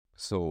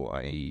So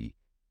I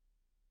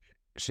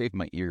shaved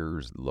my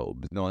ears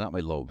lobes. No, not my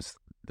lobes.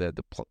 The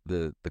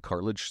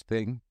cartilage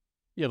thing.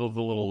 Yeah, the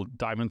little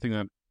diamond thing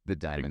that The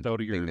diamond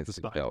out of your thing that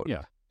sticks out.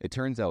 Yeah. It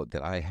turns out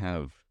that I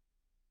have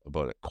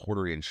about a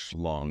 1/4 inch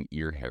long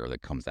ear hair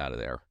that comes out of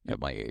there at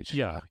my age.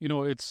 Yeah.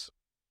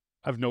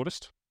 I've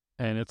noticed,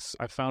 and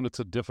I found it's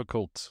a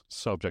difficult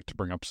subject to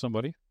bring up to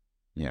somebody.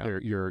 Yeah.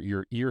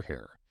 Your ear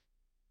hair.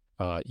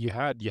 You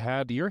had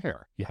ear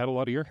hair. You had a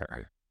lot of ear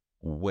hair.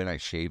 When I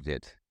shaved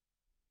it,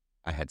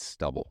 I had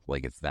stubble.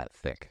 Like, it's that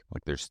thick.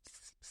 Like, there's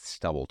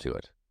stubble to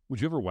it.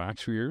 Would you ever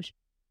wax your ears?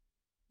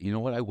 You know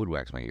what? I would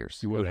wax my ears.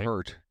 You would, It would eh?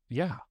 hurt,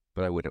 Yeah.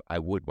 but I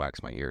would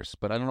wax my ears.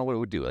 But I don't know what it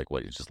would do. Like,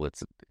 what?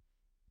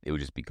 It would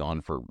just be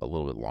gone for a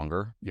little bit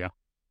longer. Yeah.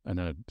 And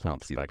then it I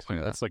don't see back. the point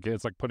of that.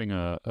 It's like putting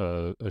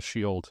a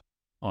shield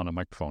on a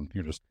microphone.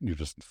 You're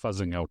just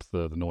fuzzing out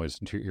the noise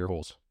into your ear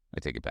holes. I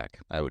take it back.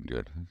 I wouldn't do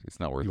it. It's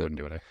not worth You it. wouldn't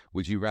do it, eh?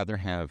 Would you rather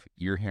have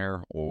ear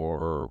hair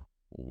or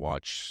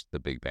watch The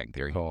Big Bang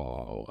Theory?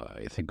 Oh,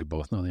 I think we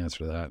both know the answer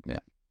to that. Yeah.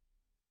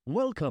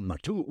 Welcome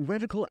to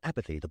Radical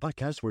Apathy, the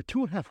podcast where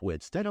two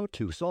half-wits set out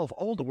to solve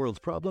all the world's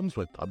problems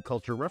with pop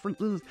culture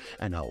references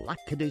and a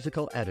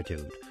lackadaisical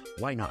attitude.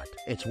 Why not?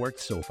 It's worked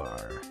so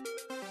far.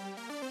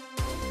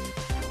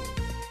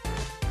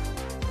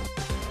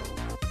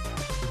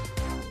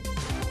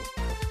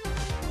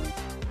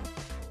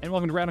 And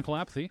welcome to Radical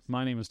Apathy.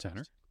 My name is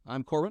Tanner.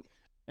 I'm Corbyn.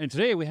 And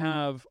today we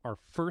have our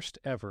first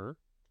ever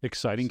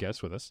exciting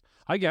guest with us.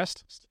 Hi,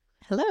 guest.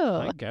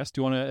 Hello. Hi, guest.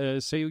 Do you want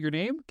to say your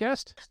name,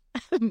 guest?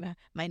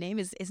 My name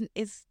is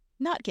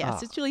not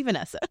Guest. It's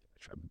Julie-Vanessa.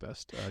 Try my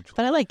best.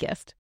 But I like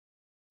Guest.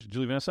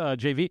 Julie-Vanessa,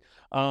 JV.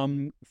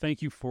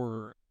 Thank you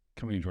for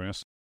coming and joining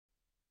us.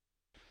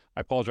 I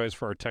apologize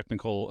for our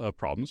technical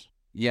problems.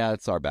 Yeah,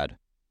 it's our bad.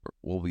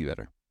 We'll be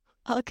better.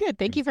 Oh, good.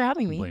 Thank you for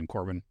having me. Blame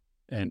Corbyn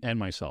and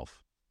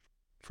myself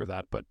for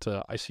that. But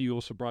I see you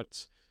also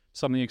brought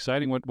something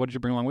exciting. What did you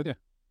bring along with you?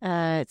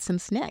 Some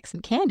snacks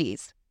and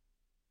candies.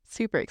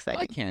 Super I exciting.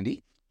 like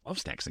candy. Love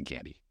snacks and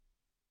candy.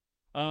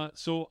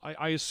 So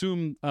I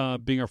assume,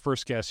 being our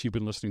first guest, you've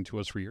been listening to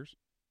us for years?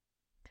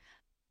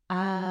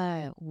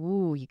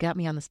 You got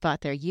me on the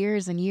spot there.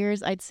 Years and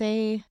years, I'd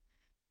say.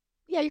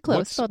 Yeah, you're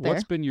close. About there.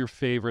 What's been your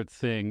favorite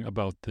thing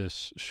about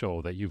this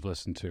show that you've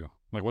listened to?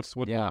 Like, what's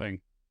the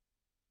thing?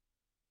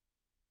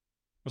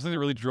 What's the thing that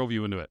really drove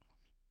you into it?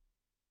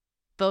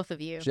 Both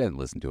of you. She hasn't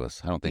listened to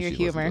us. I don't think Your she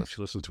listened humor. to us.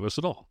 She listens to us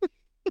at all.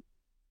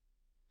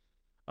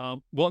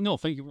 Well, no,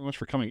 thank you very much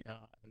for coming.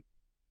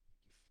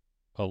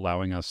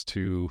 Allowing us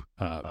to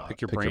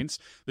pick your brains.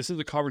 This is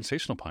a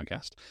conversational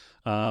podcast.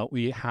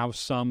 We have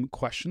some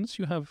questions.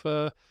 You have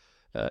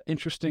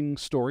interesting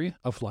story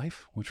of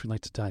life, which we'd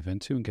like to dive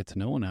into and get to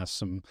know and ask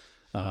some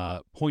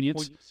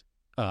poignant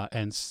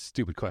and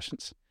stupid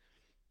questions.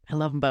 I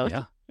love them both.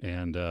 Yeah,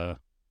 and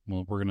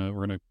well, we're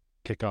gonna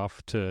kick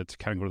off to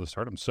kind of go to the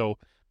stardom. So,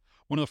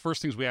 one of the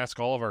first things we ask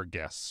all of our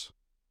guests,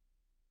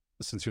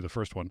 since you're the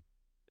first one,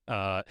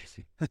 so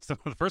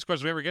the first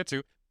question we ever get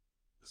to.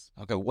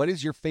 Okay, what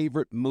is your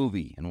favorite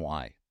movie and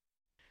why?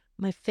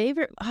 My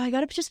favorite. Oh, I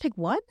got to just pick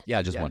one?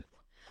 Yeah, just one.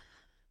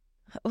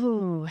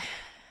 Oh.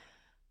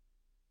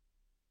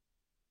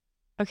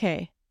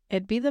 Okay.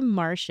 It'd be The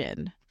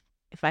Martian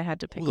if I had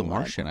to pick Oh, The one.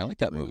 Martian. I like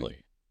that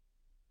movie.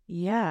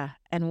 Yeah.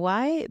 And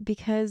why?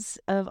 Because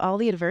of all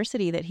the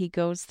adversity that he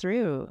goes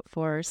through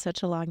for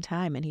such a long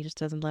time, and he just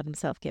doesn't let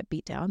himself get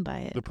beat down by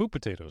it. The poop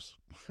potatoes.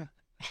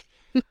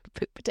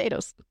 Poop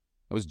potatoes.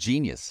 That was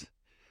genius.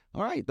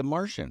 All right, The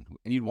Martian.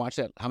 And you'd watch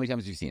that. How many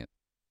times have you seen it?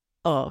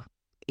 Oh,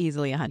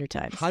 easily 100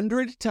 times.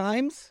 100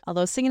 times?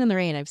 Although Singing in the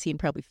Rain, I've seen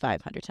probably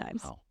 500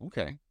 times. Oh,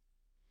 okay.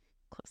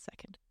 Close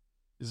second.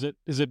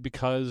 Is it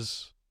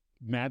because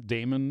Matt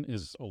Damon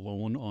is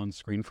alone on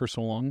screen for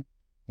so long?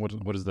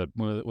 What is that?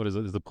 What is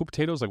it? Is the poop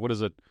potatoes? Like, what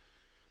is it?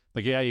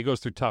 Like, yeah, he goes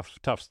through tough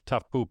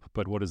poop,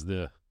 but what is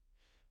it?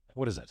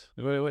 What is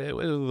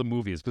the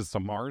movie? Is this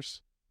on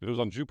Mars? If it was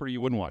on Jupiter, you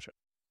wouldn't watch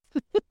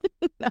it.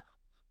 No.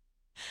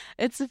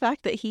 It's the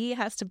fact that he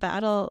has to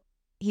battle.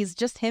 He's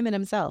just him and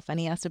himself, and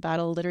he has to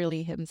battle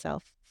literally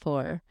himself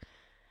for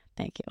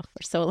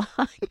so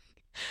long.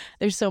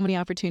 There's so many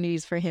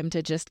opportunities for him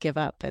to just give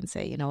up and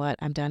say, you know what,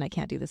 I'm done. I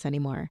can't do this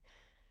anymore.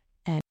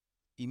 And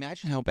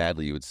Imagine how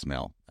badly you would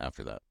smell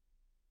after that.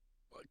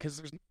 Because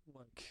there's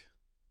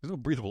no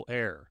breathable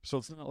air, so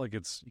it's not like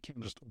you can't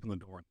just open the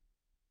door and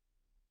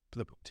put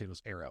the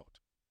potatoes air out.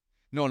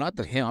 No, not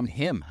the him.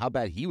 Him. How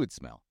bad he would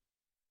smell.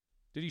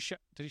 Did he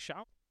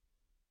shower?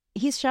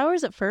 he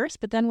showers at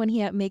first, but then when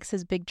he makes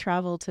his big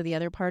travel to the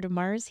other part of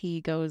Mars,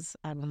 he goes,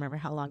 I don't remember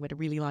how long, but a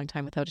really long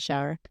time without a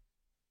shower.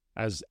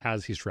 As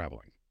he's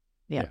traveling.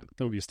 Yeah.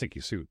 That would be a stinky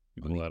suit.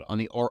 On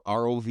the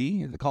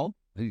ROV, is it called?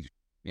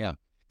 Yeah.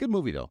 Good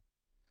movie, though.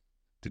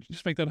 Did you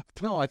just make that up?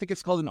 No, I think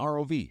it's called an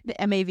ROV. The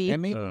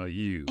MAV. Oh,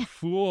 you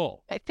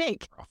fool. I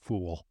think. You're a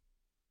fool.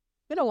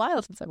 Been a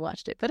while since I've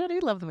watched it, but I do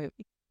love the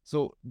movie.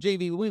 So,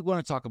 JV, we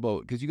want to talk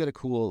about, because you got a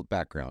cool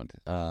background.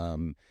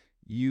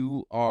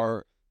 You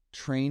are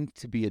trained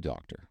to be a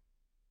doctor.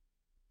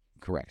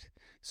 Correct.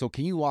 So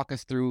can you walk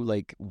us through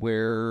like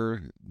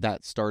where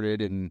that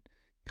started and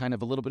kind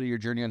of a little bit of your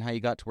journey on how you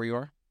got to where you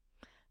are?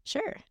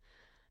 Sure.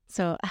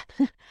 So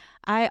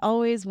I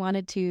always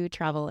wanted to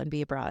travel and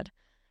be abroad.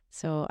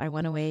 So I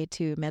went away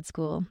to med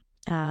school,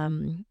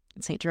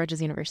 St.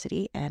 George's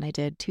University, and I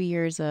did 2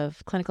 years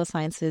of clinical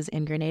sciences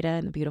in Grenada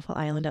and the beautiful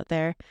island out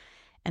there.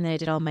 And then I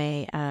did all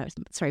my,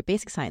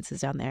 basic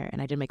sciences down there.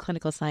 And I did my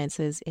clinical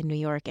sciences in New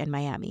York and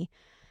Miami.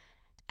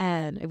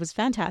 And it was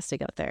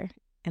fantastic out there.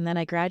 And then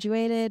I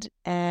graduated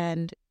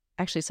and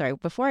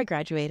before I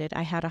graduated,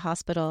 I had a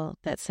hospital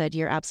that said,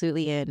 you're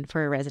absolutely in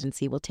for a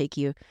residency. We'll take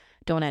you.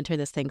 Don't enter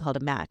this thing called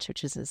a match,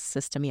 which is a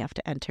system you have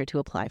to enter to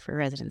apply for a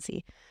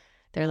residency.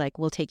 They're like,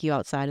 we'll take you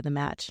outside of the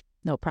match.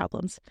 No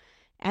problems.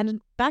 And a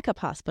backup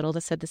hospital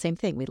that said the same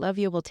thing. We love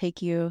you. We'll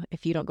take you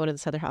if you don't go to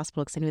this other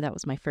hospital, because I knew that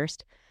was my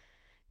first.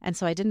 And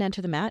so I didn't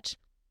enter the match,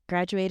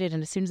 graduated.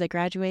 And as soon as I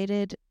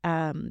graduated,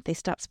 they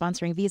stopped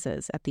sponsoring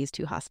visas at these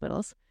 2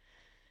 hospitals,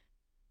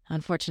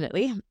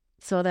 unfortunately.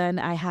 So then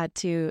I had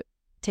to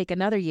take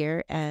another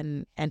year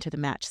and enter the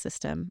match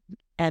system.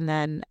 And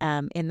then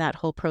in that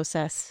whole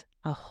process,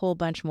 a whole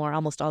bunch more,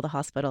 almost all the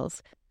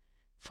hospitals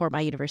for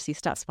my university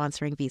stopped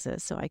sponsoring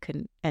visas. So I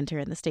couldn't enter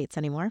in the States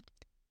anymore.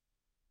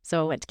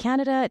 So I went to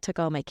Canada, I took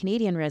all my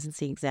Canadian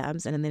residency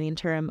exams. And in the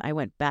interim, I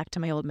went back to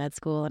my old med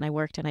school and I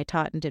worked and I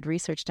taught and did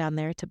research down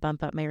there to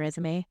bump up my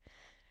resume.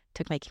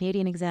 Took my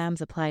Canadian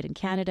exams, applied in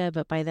Canada,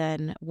 but by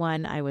then,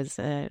 1, I was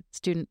a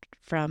student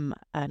from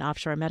an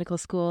offshore medical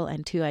school,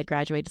 and 2, I'd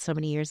graduated so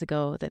many years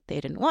ago that they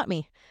didn't want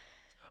me.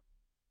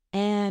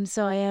 And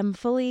so I am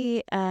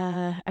fully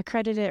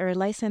accredited or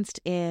licensed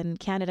in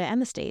Canada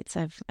and the States.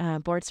 I've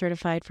board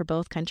certified for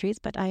both countries,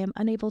 but I am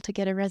unable to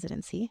get a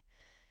residency.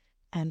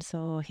 And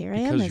so here I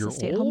am as a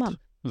stay-at-home mom.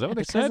 Is that what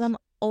they because said? I'm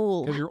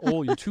old. Because you're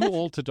old. You're too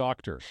old to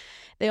doctor.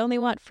 They only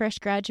want fresh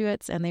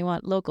graduates and they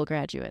want local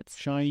graduates.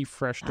 Shiny,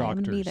 fresh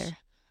doctors. I'm neither.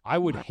 I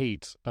would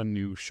hate a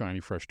new,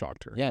 shiny, fresh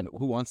doctor. Yeah,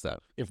 who wants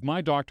that? If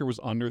my doctor was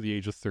under the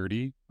age of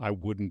 30, I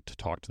wouldn't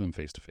talk to them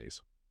face to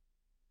face.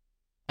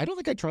 I don't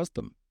think I trust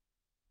them.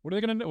 What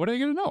are they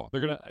gonna know? They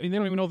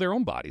don't even know their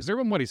own bodies. Their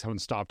own bodies haven't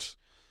stopped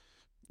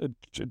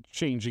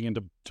changing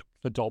into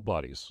adult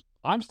bodies.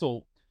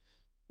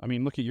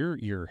 Look at your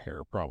ear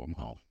hair problem.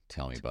 Oh,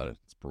 tell me about it.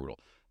 It's brutal.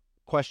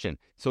 Question.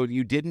 So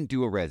you didn't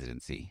do a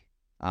residency,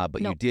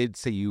 but you did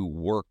say you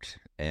worked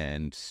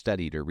and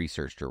studied or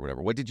researched or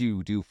whatever. What did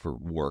you do for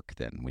work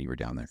then when you were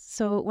down there?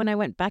 So when I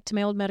went back to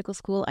my old medical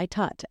school, I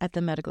taught at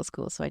the medical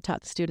school. So I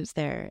taught the students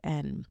there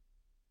and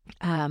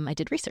I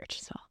did research.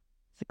 So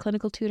it's a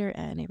clinical tutor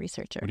and a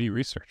researcher. What do you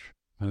research?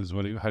 How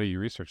do you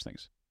research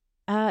things?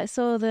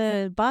 So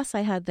the boss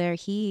I had there,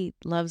 he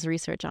loves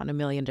research on a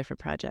million different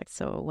projects.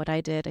 So what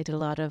I did a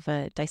lot of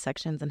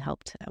dissections and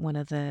helped one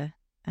of the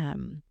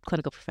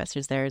clinical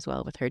professors there as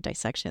well with her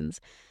dissections.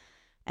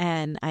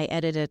 And I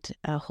edited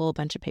a whole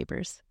bunch of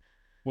papers.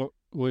 What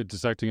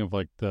dissecting of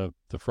like the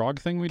frog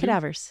thing we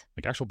Cadavers.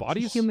 do? Like actual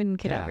bodies? Human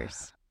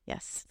cadavers. Yeah.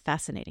 Yes.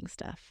 Fascinating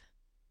stuff.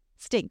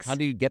 Stinks. How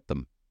do you get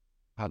them?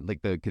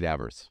 Like the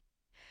cadavers?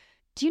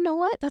 Do you know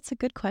what? That's a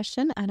good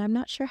question, and I'm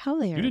not sure how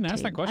they are. You didn't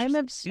ask that question?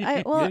 You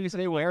didn't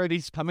say where are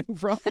these coming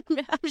from?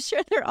 I'm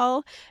sure they're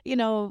all,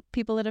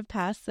 people that have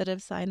passed that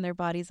have signed their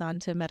bodies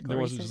onto medical There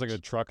wasn't research. just like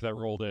a truck that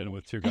rolled in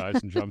with 2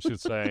 guys in jumpsuits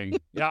saying,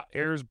 yeah,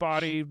 here's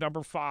body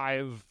number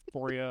 5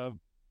 for you.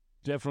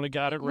 Definitely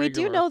got it regular. We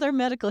do know their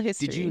medical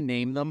history. Did you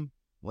name them?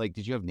 Like,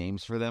 did you have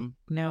names for them?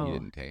 No. You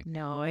didn't, eh?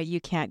 No,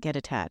 you can't get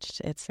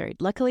attached. It's very...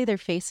 Luckily, their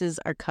faces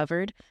are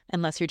covered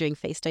unless you're doing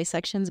face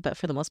dissections, but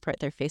for the most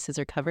part, their faces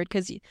are covered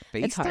because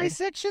Face hard.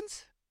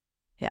 dissections?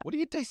 Yeah. What are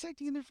you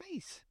dissecting in their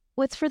face?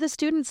 Well, it's for the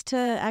students to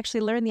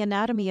actually learn the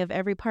anatomy of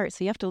every part.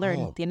 So you have to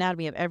learn the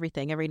anatomy of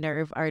everything, every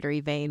nerve, artery,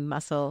 vein,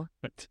 muscle,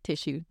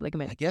 tissue,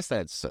 ligament. I guess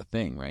that's a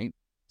thing, right?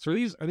 So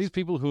are these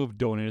people who have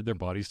donated their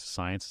bodies to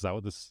science?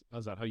 Is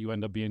that how you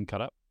end up being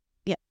cut up?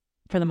 Yeah,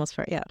 for the most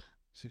part, yeah.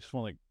 So you just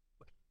want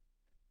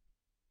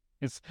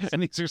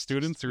and these are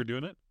students who are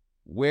doing it?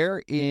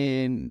 Where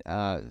in,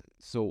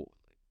 so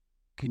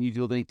can you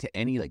donate to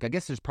any, I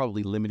guess there's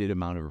probably limited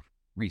amount of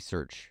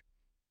research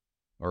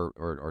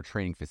or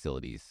training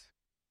facilities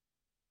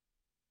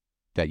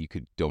that you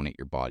could donate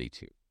your body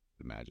to,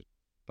 imagine.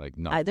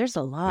 There's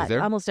a lot.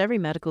 There? Almost every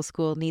medical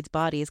school needs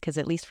bodies because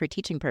at least for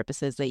teaching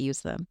purposes, they use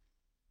them.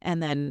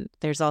 And then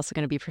there's also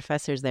going to be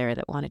professors there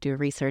that want to do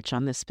research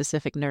on this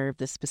specific nerve,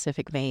 this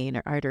specific vein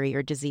or artery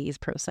or disease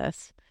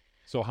process.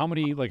 So how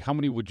many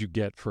would you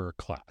get for a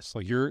class?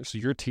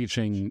 You're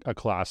teaching a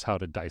class how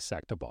to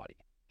dissect a body.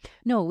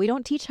 No, we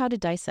don't teach how to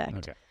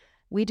dissect. Okay.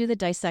 We do the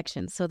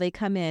dissection. So they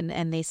come in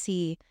and they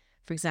see,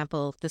 for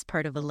example, this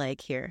part of the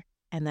leg here.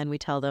 And then we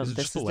tell them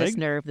this is this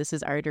nerve, this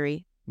is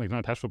artery. Not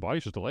attached to the body,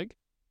 it's just a leg?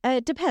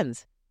 It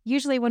depends.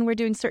 Usually when we're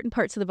doing certain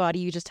parts of the body,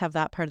 you just have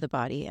that part of the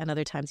body. And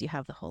other times you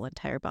have the whole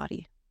entire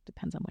body.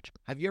 Depends on which.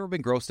 Have you ever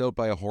been grossed out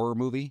by a horror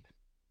movie?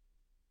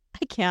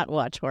 I can't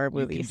watch horror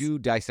movies. You can do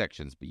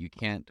dissections, but you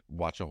can't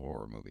watch a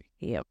horror movie.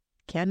 Yep.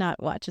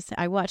 Cannot watch.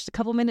 I watched a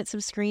couple minutes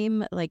of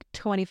Scream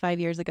 25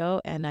 years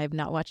ago, and I've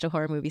not watched a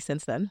horror movie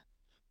since then.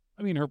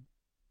 I mean,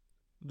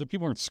 The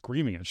people aren't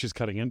screaming it. She's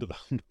cutting into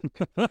them.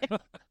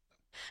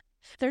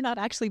 They're not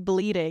actually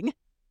bleeding.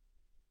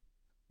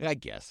 I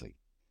guess.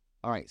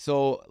 All right,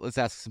 so let's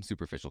ask some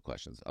superficial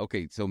questions.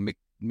 Okay, so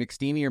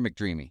McSteamy or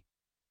McDreamy?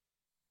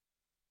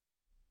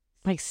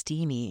 Like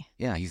Steamy.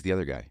 Yeah, he's the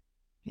other guy.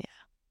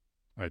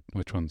 All right,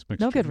 which one's mixed?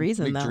 No good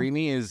reason, though.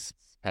 McDreamy is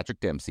Patrick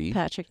Dempsey.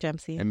 Patrick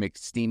Dempsey. And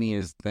McSteamy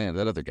is that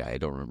other guy. I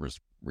don't remember his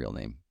real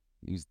name.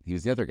 He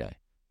was the other guy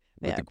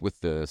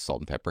with the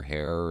salt and pepper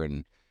hair,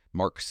 and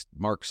Mark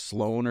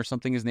Sloan or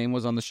something his name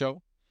was on the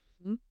show.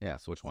 Mm-hmm. Yeah,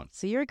 so which one?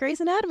 So you're a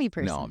Grey's Anatomy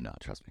person. No, I'm not.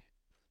 Trust me.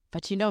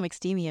 But you know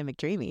McSteamy and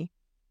McDreamy.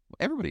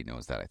 Everybody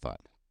knows that, I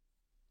thought.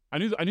 I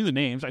knew the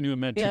names. I knew it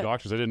meant two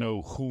doctors. I didn't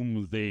know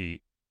whom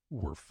they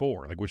were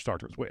for, like which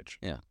doctor was which.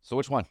 Yeah. So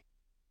which one?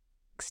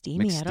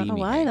 McSteamy. I don't know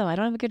why, though. I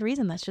don't have a good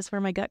reason. That's just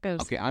where my gut goes.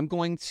 Okay, I'm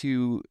going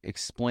to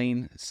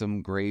explain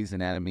some Grey's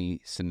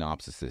Anatomy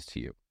synopsises to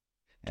you.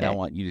 And I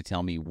want you to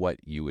tell me what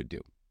you would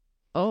do.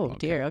 Oh,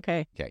 dear.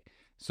 Okay. Okay.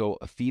 So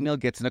a female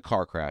gets in a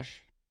car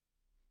crash,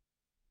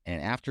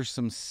 and after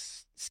some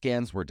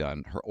scans were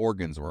done, her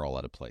organs were all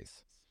out of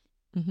place.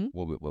 Mm-hmm.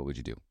 What would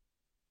you do?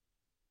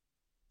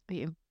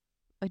 It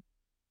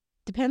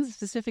depends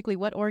specifically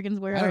what organs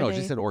were. I don't know.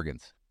 Just said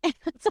organs.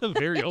 It's a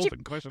very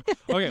open question.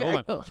 Okay,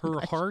 hold on.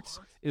 Her heart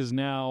is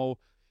now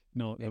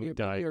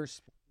died.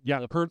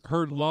 Yeah,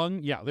 her lung.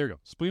 Yeah, there you go.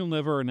 Spleen and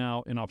liver are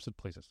now in opposite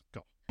places.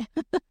 Go.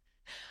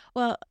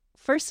 Well,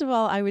 first of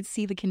all, I would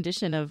see the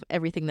condition of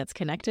everything that's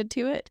connected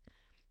to it,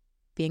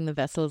 being the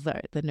vessels,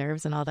 the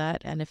nerves, and all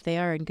that. And if they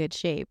are in good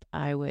shape,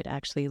 I would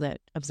actually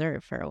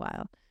observe for a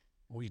while.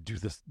 Well, you do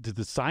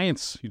the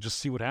science. You just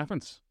see what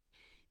happens.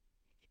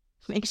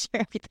 Make sure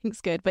everything's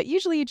good. But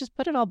usually you just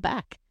put it all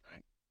back.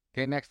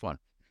 Okay, next one.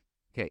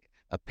 Okay,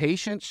 a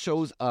patient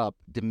shows up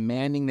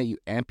demanding that you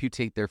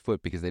amputate their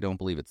foot because they don't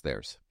believe it's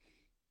theirs.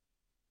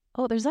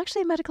 Oh, there's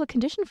actually a medical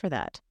condition for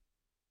that.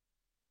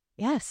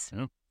 Yes.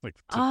 Yeah, like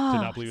to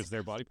not believe it's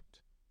their body part.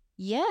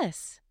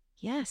 Yes.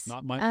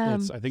 Not my.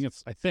 I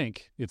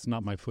think it's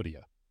not my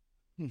footia.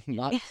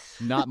 not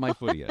my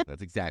footia.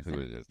 That's exactly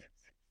what it is.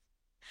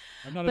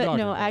 I'm not a doctor. But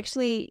no,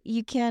 actually,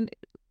 you can't.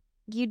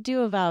 You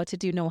do a vow to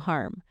do no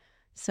harm.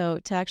 So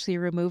to actually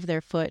remove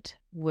their foot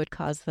would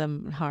cause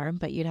them harm,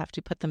 but you'd have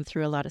to put them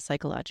through a lot of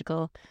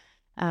psychological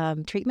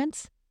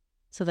treatments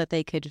so that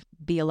they could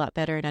be a lot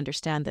better and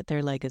understand that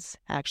their leg is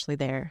actually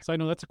there. So I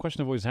know that's a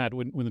question I've always had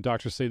when the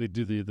doctors say they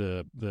do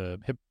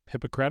the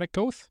Hippocratic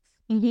oath.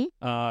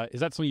 Mm-hmm. Is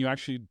that something you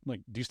actually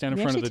like? Do you stand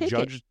in front of the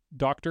judge,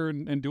 doctor,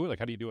 and do it? Like,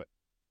 how do you do it?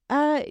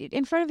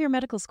 In front of your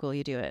medical school,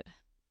 you do it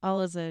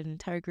all as an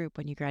entire group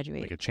when you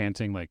graduate. Like a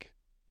chanting, like.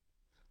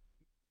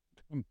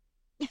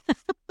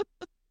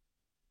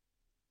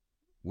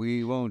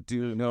 We won't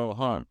do no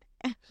harm.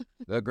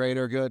 The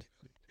greater good.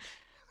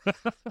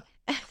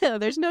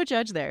 There's no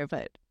judge there,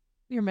 but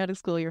your medical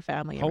school, your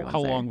family. How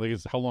long?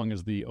 How long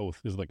is the oath?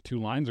 Is it like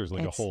 2 lines, or is it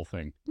like a whole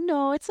thing?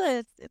 No, it's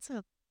a.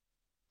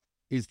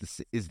 Is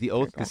the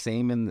oath the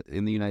same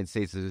in the United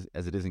States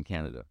as it is in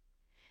Canada?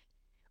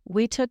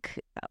 We took.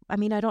 I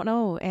mean, I don't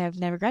know. I've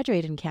never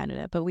graduated in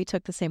Canada, but we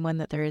took the same one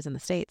that there is in the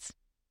States.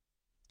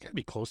 It's gotta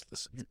be close to the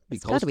same.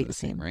 It's got to be the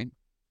same, right?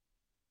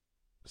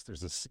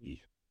 There's a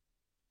C.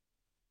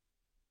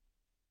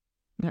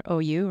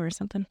 Or OU or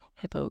something.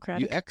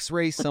 Hippocratic. You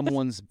X-ray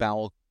someone's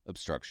bowel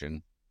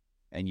obstruction,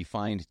 and you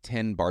find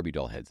 10 Barbie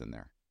doll heads in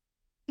there.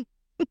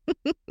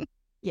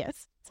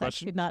 Yes, it's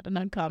actually not an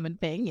uncommon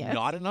thing. Yes.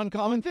 Not an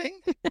uncommon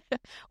thing?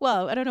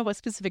 Well, I don't know about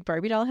specific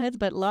Barbie doll heads,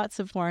 but lots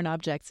of foreign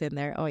objects in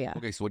there. Oh yeah.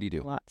 Okay, so what do you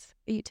do? Lots.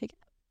 You take it.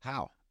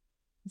 How?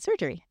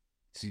 Surgery.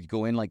 So you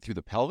go in like through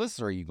the pelvis,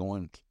 or are you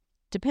going?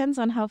 Depends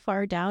on how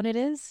far down it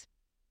is.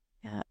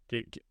 Yeah.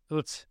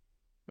 Let's.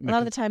 A lot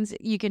of the times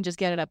you can just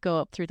get it go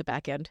up through the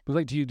back end. But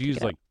like, do you use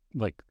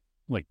like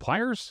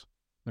pliers?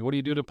 Like, what do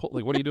you do to pull?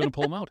 Like, what are you doing to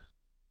pull them out?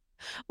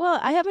 Well,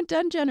 I haven't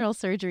done general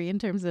surgery in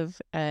terms of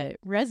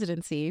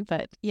residency,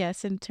 but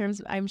yes, in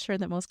terms, I'm sure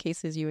that most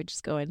cases you would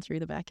just go in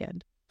through the back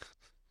end.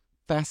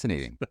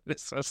 Fascinating.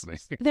 It's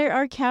fascinating. There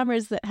are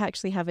cameras that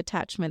actually have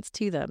attachments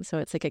to them, so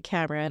it's like a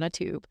camera and a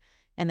tube,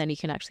 and then you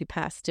can actually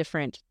pass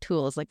different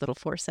tools like little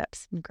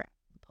forceps and grab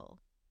and pull.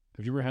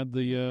 Have you ever had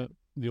the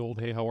old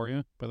 "Hey, how are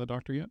you" by the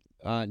doctor yet?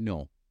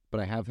 No, but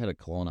I have had a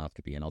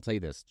colonoscopy, and I'll tell you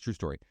this true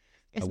story.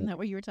 Isn't that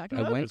what you were talking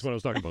about? That's what I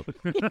was talking about.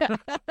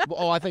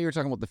 I thought you were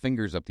talking about the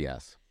fingers up the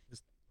ass.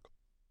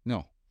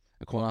 No,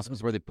 a colonoscopy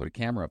is where they put a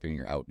camera up and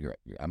you're out.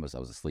 I was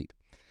asleep,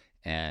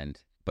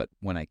 but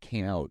when I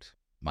came out,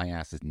 my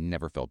ass has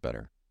never felt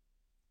better.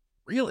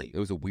 Really, it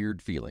was a weird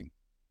feeling.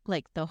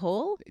 Like the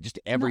hole? Just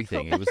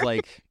everything. It was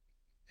like,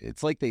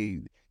 it's like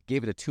they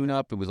gave it a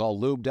tune-up. It was all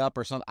lubed up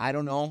or something. I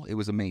don't know. It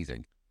was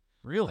amazing.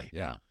 Really?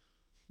 Yeah.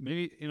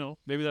 Maybe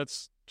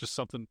that's just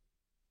something to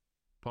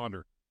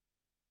ponder.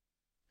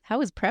 How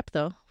was prep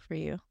though for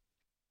you?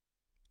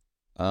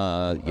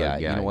 Yeah.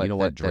 You know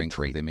what? That drink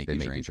they make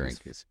you drink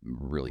is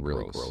really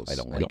gross. I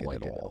don't like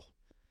it at all.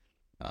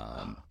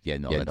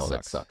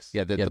 That sucks.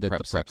 Yeah, the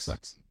prep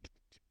sucks.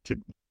 Walk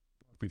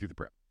me through the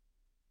prep.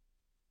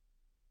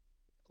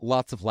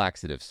 Lots of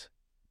laxatives.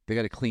 They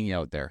got to clean you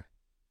out there.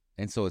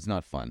 and so it's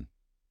not fun.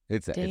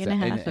 It's Day and a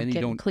half of and you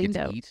getting don't cleaned get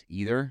to out. eat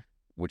either,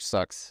 which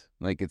sucks.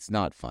 Like it's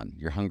not fun.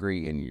 You're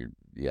hungry and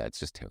it's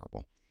just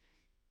terrible.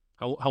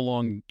 How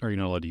long are you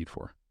not allowed to eat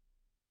for?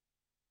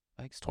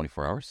 I think it's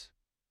 24 hours.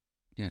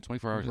 Yeah,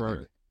 24 hours. I 24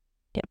 think.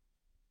 Yep.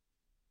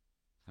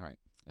 All right.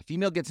 A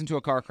female gets into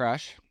a car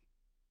crash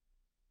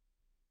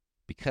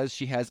because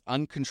she has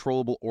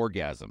uncontrollable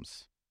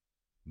orgasms,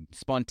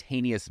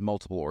 spontaneous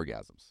multiple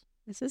orgasms.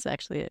 This is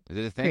actually a Is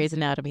it a thing? Grey's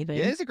Anatomy thing.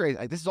 Yeah, it's a Grey's.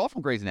 This is all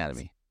from Grey's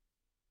Anatomy.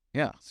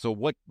 Yeah. So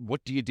what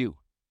do you do?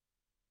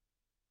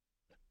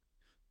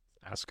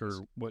 Ask her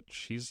what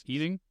she's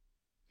eating.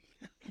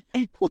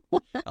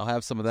 I'll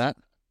have some of that.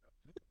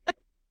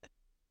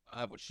 I'll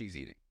have what she's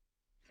eating.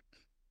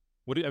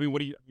 What do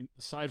you,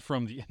 aside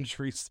from the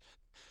injuries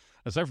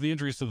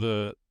to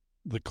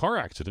the car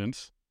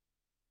accident,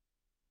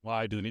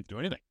 why do they need to do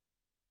anything?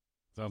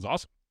 Sounds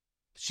awesome.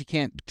 She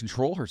can't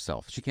control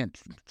herself. She can't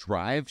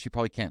drive. She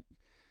probably can't.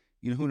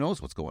 Who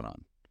knows what's going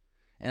on?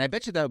 And I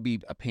bet you that would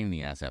be a pain in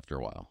the ass after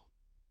a while.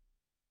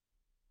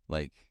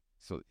 Like,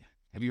 so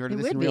have you heard of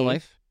It this in would real be.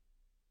 life?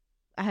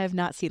 I have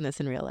not seen this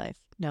in real life.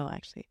 No,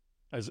 actually.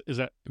 Is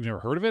that, you've never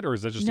heard of it, or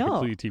is that just a No.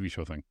 completely TV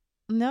show thing?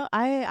 No,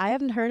 I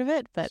haven't heard of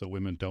it, but So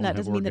women don't that have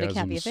doesn't orgasms. mean that it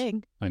can't be a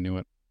thing. I knew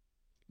it.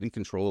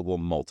 Uncontrollable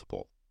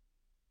multiple.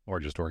 Or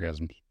just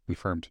orgasms.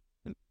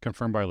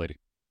 Confirmed by a lady.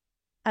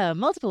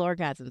 Multiple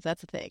orgasms,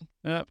 that's a thing.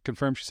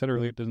 Confirmed. She said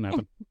earlier it doesn't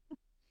happen.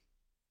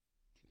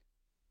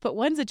 But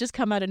ones that just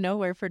come out of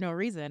nowhere for no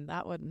reason,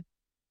 that one.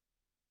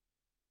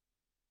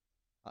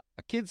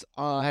 A kid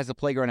has a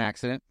playground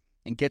accident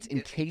and gets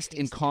encased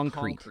in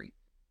concrete.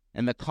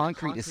 And the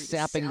concrete is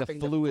sapping the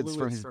fluids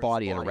from his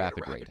body at a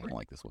rapid rate. I don't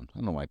like this one. I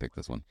don't know why I picked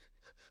this one.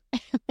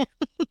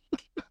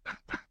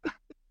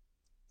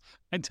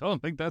 I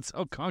don't think that's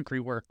how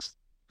concrete works.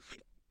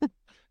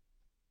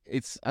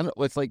 It's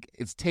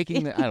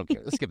taking the, I don't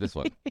care. Let's skip this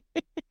one.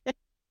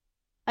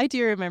 I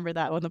do remember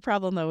that one. The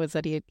problem, though, was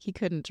that he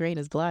couldn't drain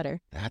his bladder.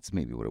 That's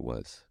maybe what it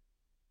was.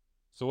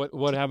 So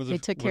what happens They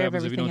if, took what care of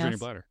happens if you don't everything drain your else.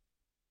 bladder?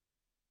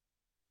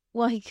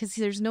 Well,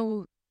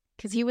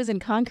 because he was in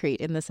concrete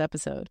in this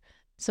episode.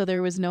 So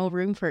there was no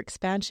room for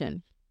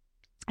expansion.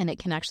 And it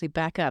can actually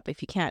back up.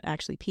 If you can't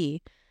actually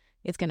pee,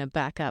 it's going to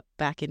back up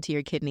back into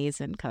your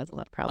kidneys and cause a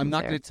lot of problems. I'm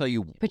not there. going to tell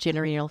you Put you in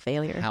renal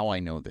failure. how I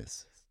know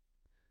this,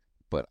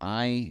 but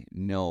I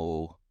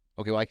know.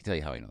 Okay, well, I can tell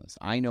you how I know this.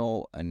 I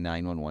know a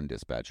 911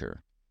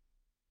 dispatcher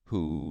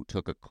who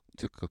took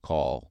a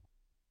call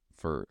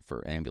for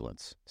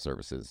ambulance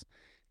services,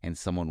 and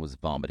someone was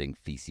vomiting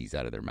feces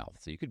out of their mouth.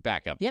 So you could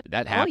back up. Yep.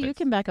 That happens. Oh, you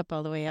can back up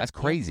all the way up. That's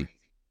crazy.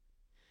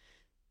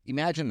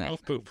 Imagine that.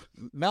 Mouth poop.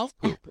 Mouth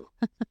poop.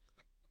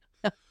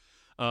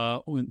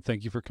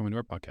 Thank you for coming to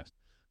our podcast.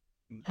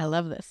 I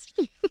love this.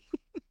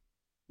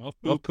 Mouth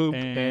Poop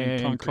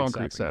and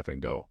concrete sapping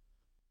go.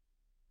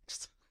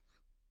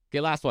 Okay,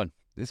 last one.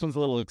 This one's a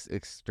little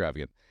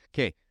extravagant.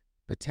 Okay,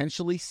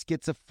 potentially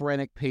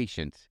schizophrenic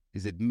patient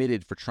is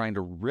admitted for trying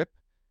to rip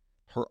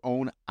her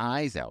own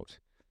eyes out.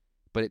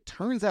 But it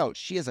turns out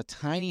she has a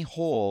tiny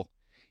hole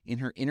in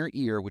her inner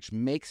ear, which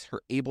makes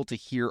her able to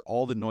hear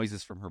all the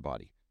noises from her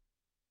body.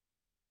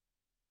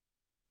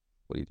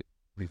 What do you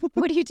do?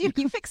 What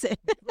do? You fix it.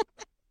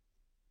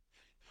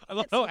 I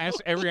love how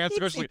every answer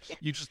goes.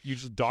 You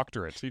just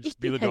doctor it. So you just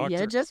be the doctor.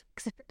 Yeah, just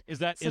fix it. Is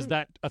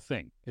that a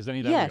thing? Is any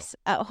of that Yes,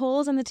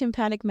 holes in the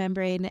tympanic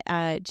membrane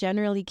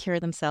generally cure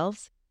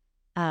themselves,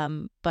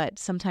 but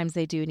sometimes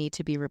they do need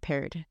to be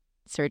repaired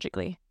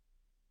surgically.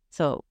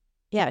 So,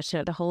 yeah,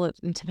 the hole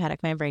in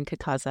tympanic membrane could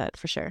cause that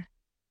for sure.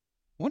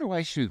 I wonder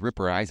why she would rip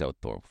her eyes out,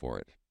 though, for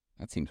it.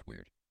 That seems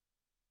weird.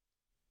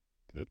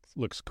 real? It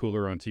looks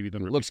cooler on TV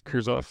than It looks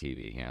clears cool on off.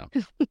 TV, yeah.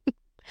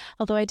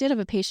 Although I did have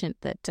a patient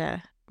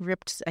that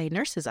ripped a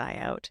nurse's eye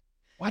out.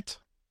 What?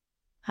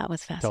 That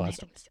was Tell us.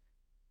 fascinating.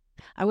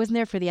 I wasn't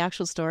there for the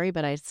actual story,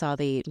 but I saw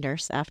the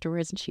nurse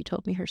afterwards, and she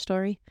told me her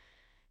story.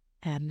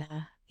 And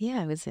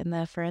I was in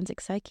the forensic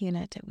psych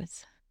unit. It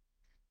was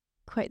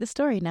quite the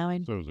story. Now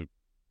I So it was a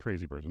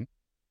crazy person.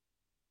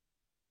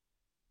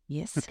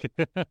 yes,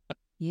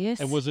 yes.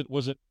 And was it?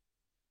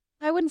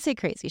 I wouldn't say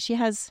crazy. She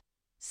has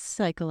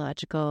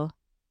psychological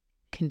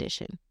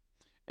condition.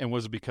 And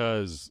was it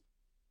because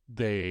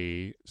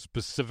they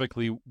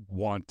specifically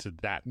wanted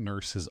that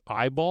nurse's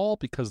eyeball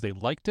because they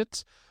liked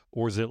it?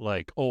 Or is it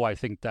like, oh, I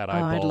think that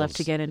eyeball. I'd love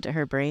to get into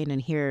her brain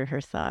and hear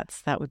her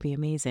thoughts. That would be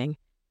amazing.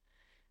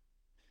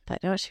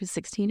 But no, she was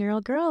a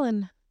 16-year-old girl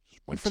and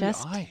Went for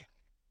just- the eye.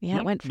 yeah,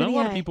 it went for Not the a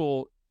lot of eye.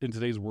 people in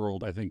today's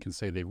world, I think, can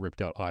say they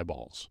ripped out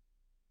eyeballs.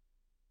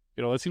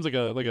 You know, that seems like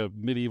a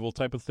medieval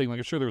type of thing. Like,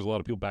 I'm sure there was a lot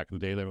of people back in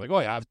the day that were like, oh,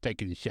 yeah, I've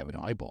taken 7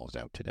 eyeballs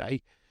out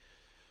today.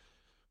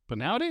 But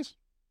nowadays,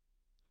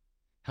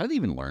 How did they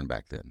even learn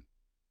back then?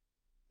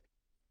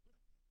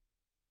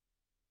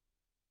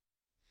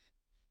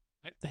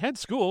 they had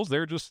schools.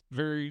 They're just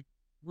very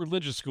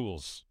religious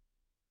schools.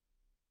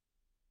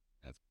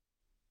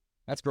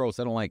 That's gross.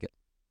 I don't like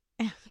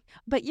it.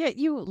 But yet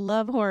you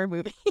love horror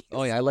movies.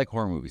 Oh, yeah, I like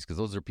horror movies because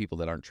those are people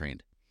that aren't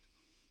trained.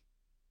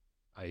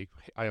 I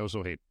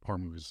also hate horror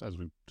movies, as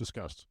we've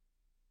discussed.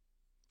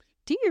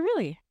 Do you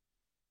really?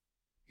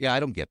 Yeah, I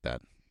don't get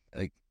that.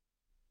 Like,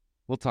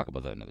 we'll talk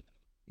about that another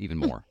even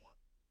more.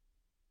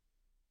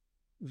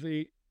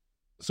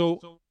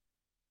 So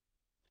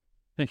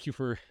thank you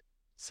for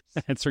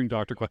answering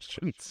doctor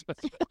questions.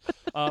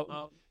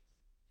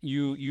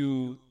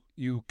 You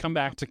come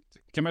back to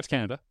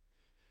Canada.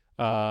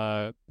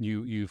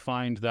 You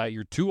find that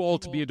you're too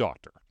old to be a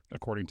doctor,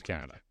 according to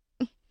Canada.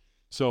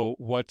 So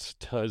what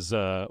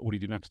do you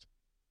do next?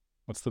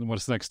 What's the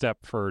next step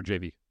for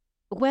JV?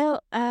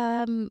 Well,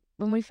 when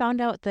we found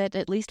out that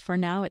at least for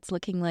now it's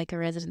looking like a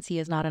residency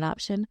is not an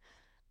option,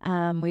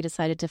 we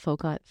decided to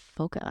focus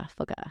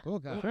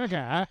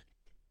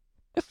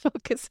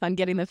on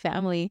getting the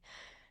family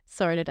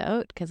sorted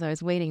out, because I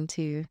was waiting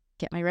to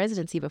get my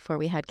residency before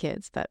we had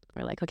kids. But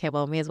we're like, okay,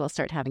 well, we may as well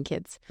start having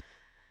kids.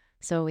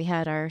 So we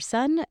had our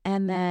son,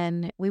 and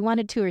then we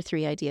wanted 2 or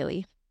 3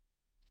 ideally.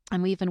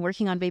 And we've been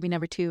working on baby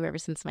number 2 ever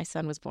since my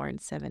son was born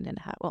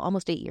 7.5,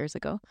 almost 8 years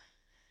ago.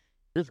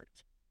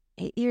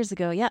 8 years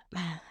ago, yeah.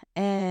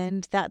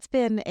 And that's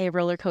been a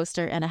roller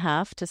coaster and a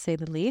half, to say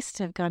the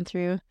least. I've gone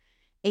through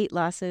 8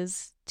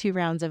 losses, 2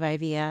 rounds of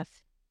IVF.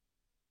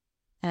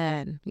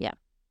 And yeah,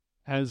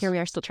 here we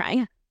are still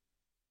trying.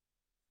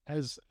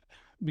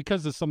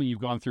 Because it's something you've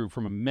gone through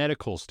from a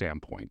medical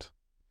standpoint,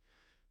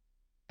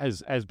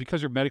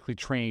 because you're medically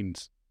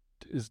trained,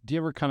 do you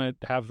ever kind of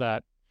have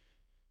that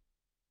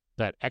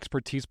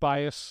expertise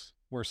bias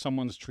where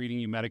someone's treating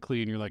you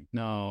medically and you're like,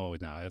 no,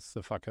 that's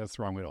the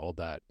wrong way to hold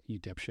that, you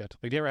dipshit?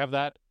 Like, do you ever have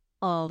that?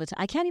 All the time.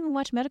 I can't even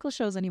watch medical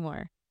shows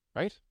anymore.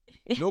 Right?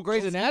 No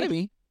Grey's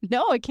Anatomy.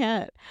 No, I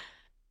can't.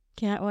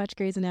 Can't watch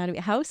Grey's Anatomy.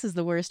 House is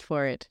the worst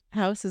for it.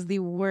 House is the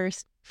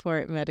worst for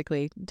it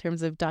medically, in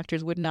terms of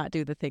doctors would not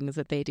do the things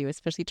that they do,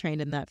 especially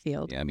trained in that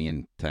field. Yeah, me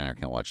and Tanner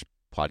can't watch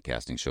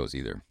podcasting shows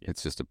either.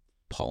 It's just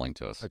appalling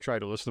to us. I try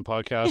to listen to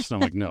podcasts and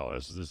I'm like, no,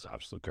 this is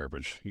absolute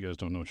garbage. You guys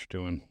don't know what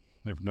you're doing.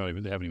 They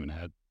haven't even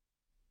had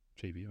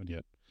JV on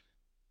yet.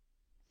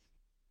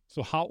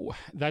 So how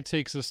that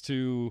takes us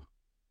to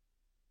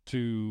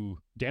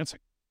dancing,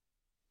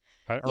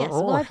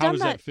 or how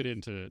does that fit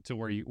into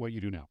what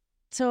you do now?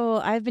 So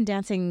I've been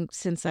dancing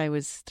since I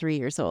was 3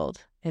 years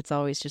old. It's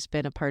always just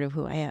been a part of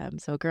who I am.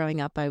 So growing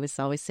up, I was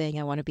always saying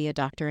I want to be a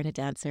doctor and a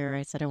dancer.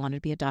 I said I wanted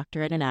to be a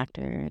doctor and an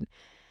actor,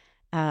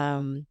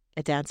 and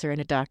a dancer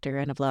and a doctor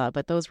and a blah.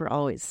 But those were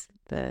always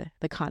the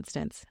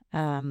constants.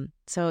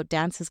 So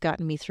dance has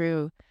gotten me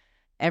through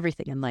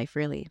everything in life,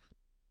 really.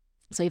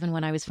 So even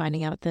when I was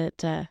finding out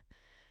that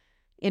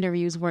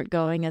interviews weren't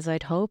going as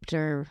I'd hoped,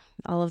 or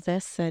all of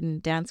this,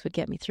 and dance would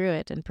get me through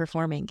it, and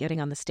performing,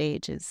 getting on the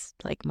stage is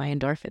like my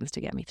endorphins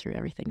to get me through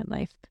everything in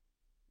life.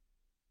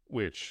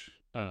 Which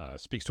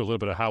speaks to a little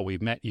bit of how we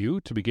met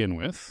you to begin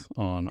with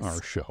on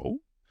our show,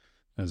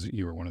 as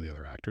you were one of the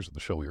other actors of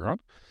the show we were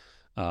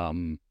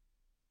on.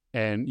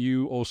 And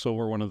you also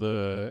were one of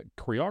the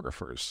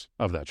choreographers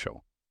of that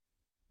show.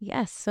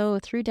 Yes. So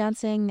through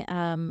dancing,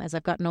 as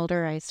I've gotten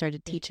older, I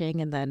started teaching,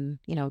 and then,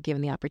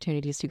 given the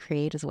opportunities to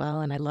create as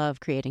well. And I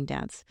love creating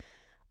dance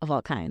of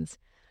all kinds.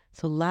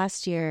 So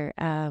last year,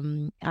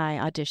 I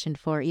auditioned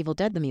for Evil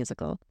Dead, the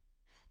musical,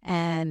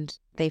 and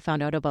they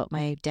found out about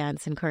my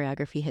dance and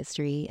choreography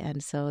history.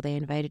 And so they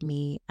invited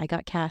me. I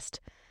got cast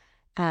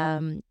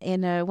in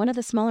one of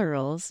the smaller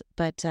roles,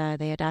 but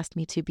they had asked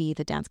me to be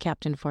the dance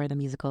captain for the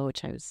musical,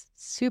 which I was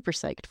super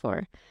psyched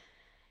for.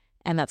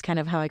 And that's kind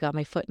of how I got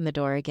my foot in the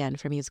door again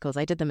for musicals.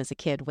 I did them as a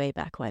kid way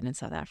back when in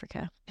South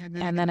Africa. And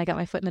then I got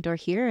my foot in the door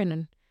here,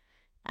 and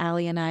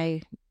Ali and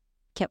I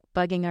kept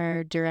bugging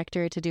our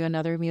director to do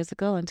another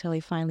musical until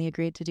he finally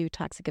agreed to do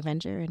Toxic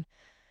Avenger. And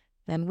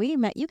then we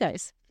met you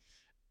guys.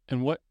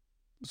 And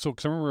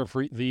because I remember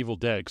for The Evil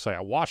Dead, because I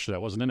watched it, I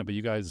wasn't in it, but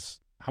you guys,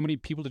 how many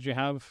people did you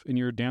have in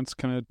your dance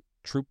kind of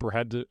troupe, or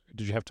did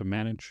you have to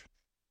manage?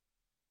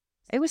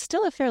 It was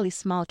still a fairly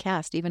small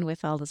cast, even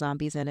with all the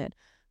zombies in it.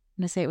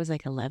 I'm going to say it was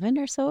like 11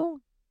 or so.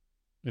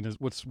 And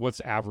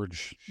what's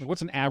average?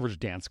 What's an average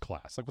dance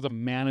class? Like, what's a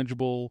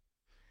manageable?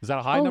 Is that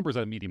a high number or is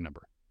that a medium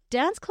number?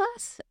 Dance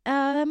class?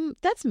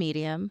 That's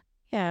medium.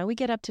 Yeah, we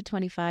get up to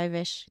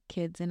 25-ish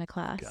kids in a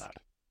class. God,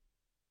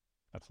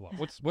 that's a lot.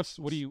 What's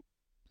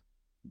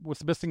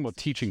the best thing about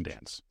teaching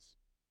dance?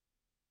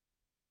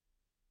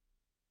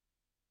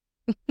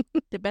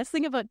 The best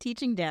thing about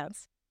teaching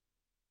dance?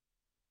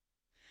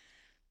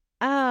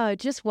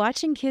 Just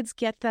watching kids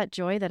get that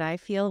joy that I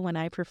feel when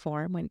I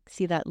perform, when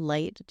see that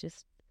light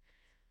just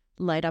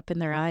light up in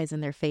their eyes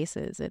and their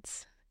faces.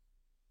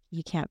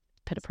 You can't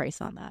put a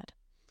price on that.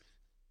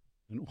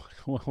 And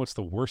what's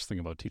the worst thing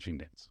about teaching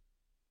dance?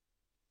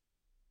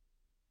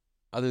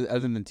 Other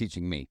than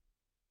teaching me.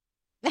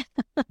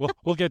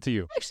 We'll get to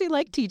you. I actually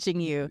like teaching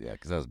you. Yeah,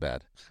 because that was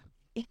bad.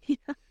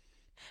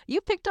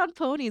 You picked on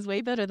ponies way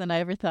better than I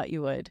ever thought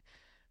you would.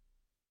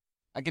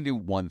 I can do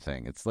one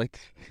thing. It's like,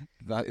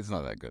 it's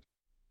not that good.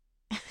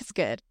 It's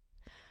good.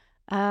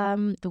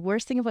 The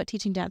worst thing about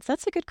teaching dance,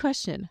 that's a good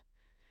question.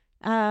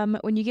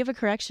 When you give a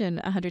correction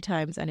 100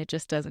 times and it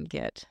just doesn't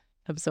get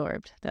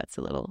absorbed, that's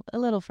a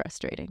little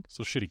frustrating.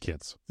 So shitty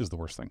kids is the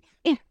worst thing.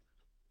 Yeah.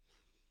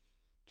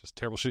 Just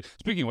terrible shit.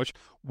 Speaking of which,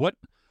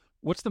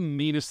 what's the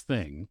meanest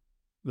thing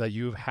that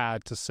you've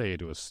had to say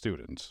to a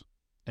student,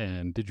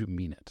 and did you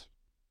mean it?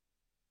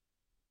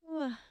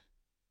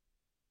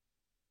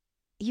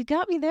 You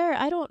got me there.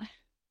 I don't.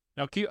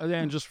 Now,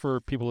 and just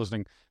for people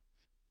listening,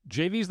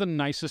 JV's the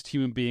nicest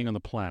human being on the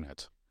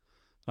planet.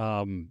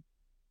 So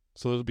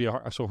there'll be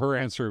so her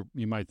answer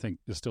you might think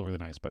is still really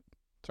nice, but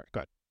sorry, go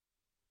ahead.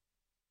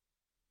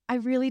 I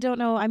really don't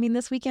know. I mean,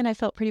 this weekend I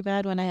felt pretty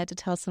bad when I had to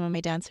tell some of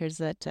my dancers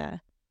that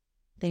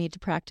they need to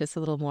practice a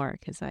little more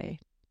because I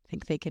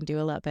think they can do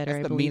a lot better. That's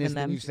I the believe meanest in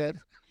them. thing you said.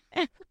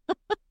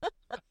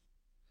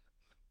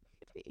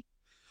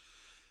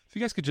 If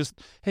you guys could just,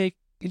 hey,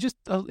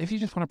 if you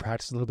just want to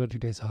practice a little bit of your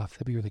days off,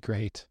 that'd be really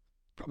great.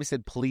 Probably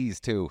said please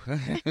too.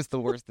 It's the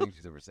worst thing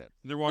she's ever said.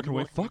 They're walking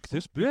away. Fuck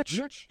this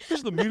bitch. This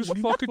is the meanest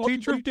fucking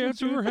teacher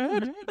dance ever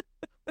had.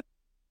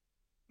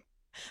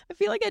 I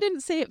feel like I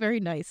didn't say it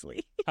very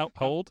nicely. How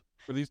old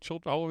were these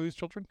children? How old were these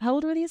children? How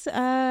old were these?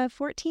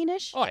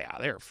 14-ish? Oh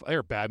yeah,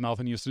 they're bad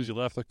mouthing you as soon as you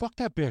left. Like, fuck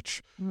that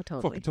bitch. Oh,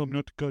 totally. Fucking tell me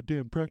not to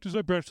goddamn practice.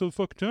 I practice all the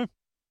fucking time.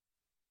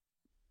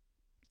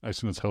 I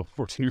assume that's how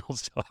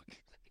 14-year-olds talk.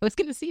 I was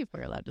going to see if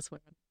we're allowed to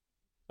swear.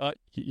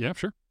 Yeah,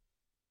 sure.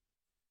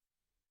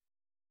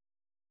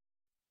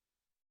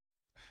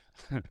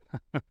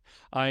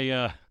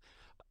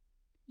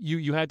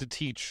 You had to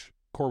teach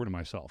Corbyn and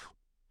myself.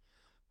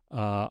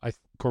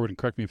 Corbyn,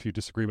 correct me if you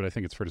disagree, but I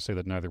think it's fair to say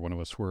that neither one of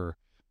us were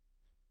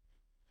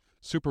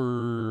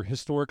super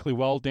historically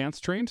well dance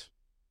trained.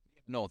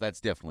 No, that's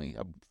definitely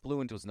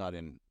fluent was not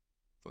in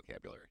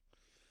vocabulary.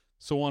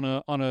 So on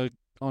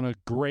a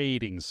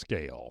grading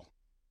scale,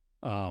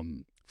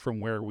 from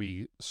where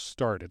we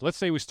started, let's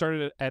say we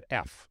started at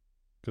F,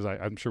 because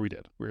I'm sure we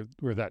did.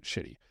 We're that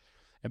shitty.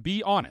 And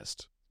be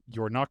honest.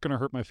 You're not going to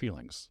hurt my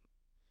feelings.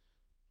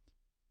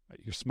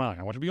 You're smiling.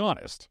 I want you to be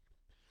honest.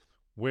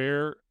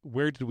 Where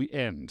did we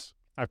end?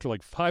 After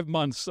like 5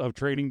 months of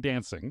training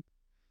dancing,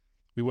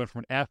 we went from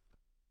an F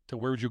to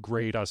where would you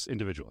grade us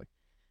individually?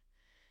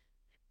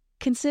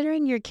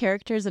 Considering your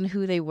characters and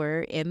who they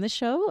were in the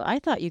show, I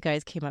thought you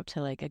guys came up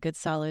to like a good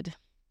solid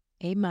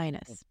A-.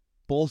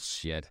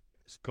 Bullshit.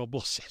 It's called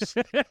bullshit.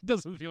 It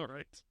doesn't feel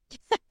right.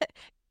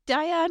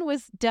 Diane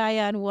was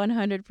Diane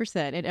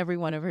 100% in every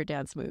one of her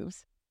dance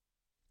moves.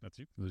 That's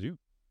you. It was you.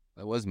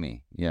 That was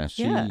me. Yeah.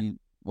 Yeah.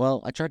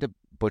 Well, I tried to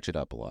butch it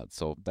up a lot,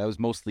 so that was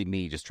mostly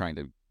me just trying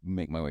to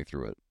make my way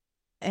through it.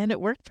 And it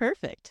worked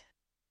perfect.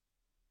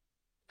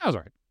 That was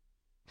all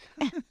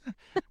right.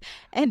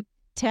 And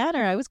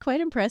Tanner, I was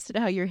quite impressed at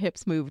how your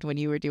hips moved when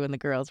you were doing the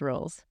girls'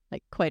 rolls.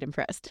 Like, quite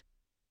impressed.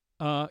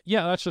 Yeah,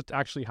 that's just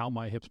actually how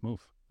my hips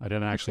move. I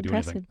didn't actually do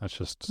anything. That's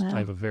just, Wow. I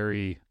have a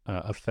very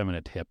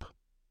effeminate hip.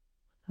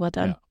 Well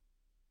done. Yeah.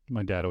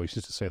 My dad always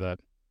used to say that.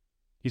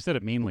 He said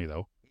it meanly,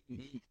 though.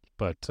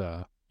 But,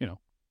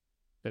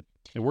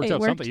 it worked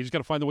out something. You just got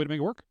to find the way to make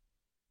it work.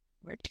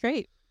 Worked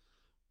great.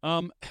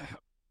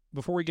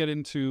 Before we get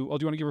into, do you want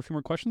to give her a few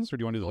more questions, or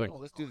do you want to do the thing? No,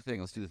 let's do the thing.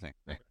 Let's do the thing.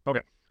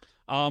 Okay.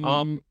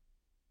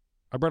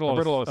 I brought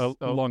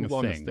along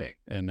a thing,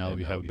 and now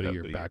we have a bit of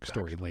your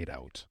backstory laid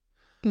out.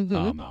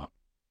 Mm-hmm.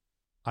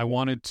 I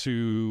wanted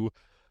to,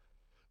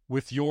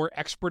 with your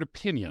expert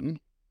opinion,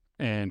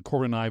 and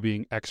Corbyn and I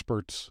being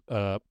experts,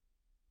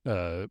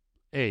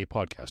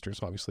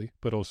 podcasters, obviously,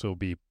 but also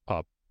B,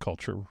 pop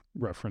culture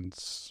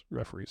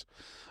referees.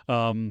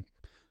 I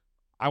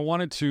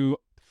wanted to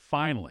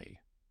finally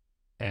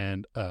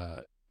and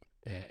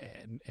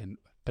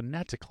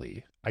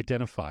phonetically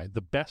identify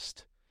the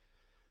best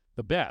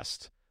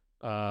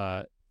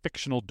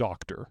fictional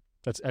doctor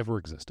that's ever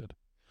existed.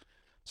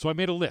 So I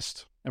made a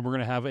list, and we're going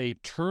to have a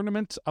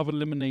tournament of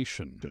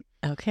elimination.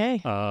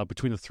 Okay.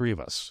 Between the three of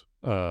us.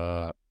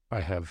 I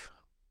have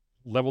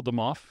leveled them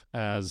off,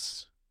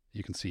 as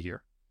you can see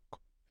here.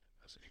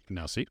 As you can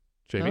now see.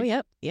 JV.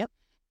 Oh, yep.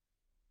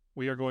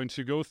 We are going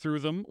to go through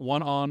them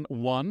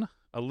one-on-one,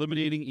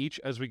 eliminating each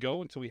as we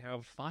go until we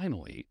have,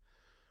 finally,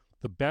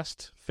 the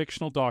best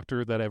fictional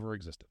doctor that ever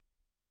existed.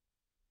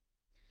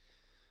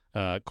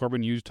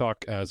 Corbyn, you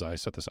talk as I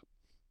set this up.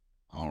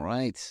 All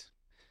right.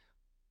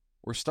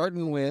 We're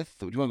starting with,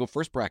 do you want to go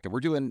first bracket? We're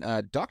doing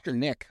Dr.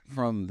 Nick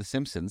from The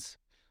Simpsons.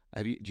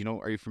 Are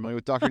you familiar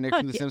with Dr. Nick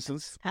from The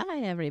Simpsons? Hi,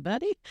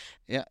 everybody.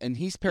 Yeah, and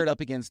he's paired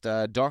up against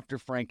Dr.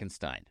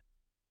 Frankenstein.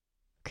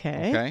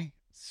 Okay.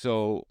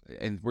 So,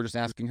 and we're just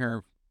asking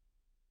her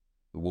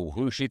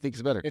who she thinks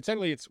is better.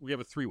 We have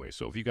a three-way,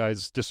 so if you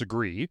guys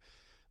disagree,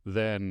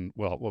 then,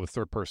 we'll have a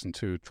third person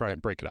to try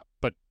and break it up.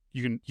 But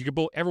you can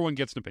both, everyone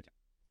gets an opinion.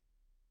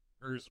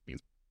 Hers means.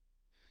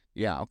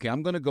 Yeah, okay,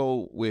 I'm going to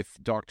go with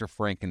Dr.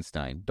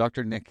 Frankenstein.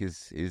 Dr. Nick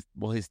is his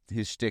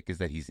shtick is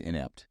that he's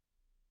inept.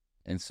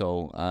 And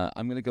so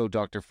I'm going to go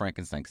Dr.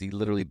 Frankenstein because he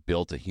literally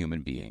built a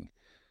human being.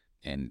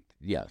 And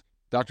yeah,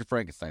 Dr.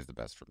 Frankenstein's the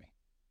best for me.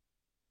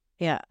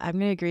 Yeah, I'm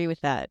going to agree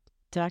with that.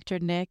 Dr.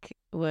 Nick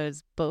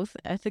was both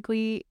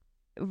ethically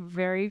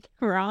very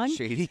wrong.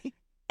 Shady.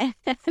 And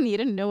he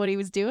didn't know what he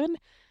was doing.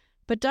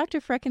 But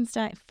Dr.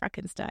 Frankenstein, I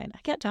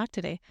can't talk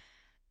today,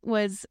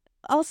 was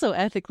also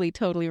ethically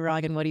totally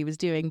wrong in what he was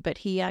doing, but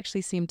he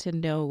actually seemed to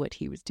know what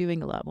he was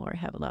doing a lot more,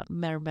 have a lot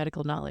more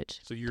medical knowledge.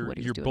 So to you're what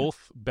he was you're doing.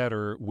 both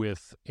better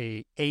with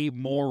a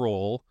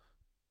amoral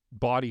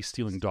body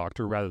stealing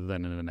doctor rather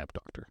than an inept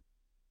doctor.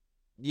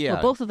 Yeah.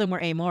 Well, both of them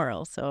were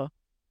amoral, so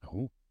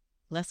Oh,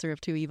 lesser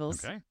of two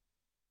evils. okay.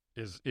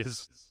 Is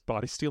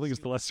body stealing is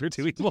the lesser of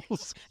two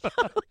evils?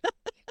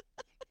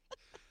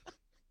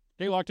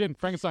 Okay, locked in.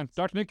 Frankenstein.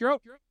 Dr. Nick, you're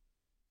out.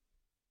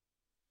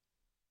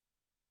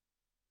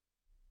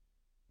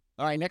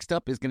 All right, next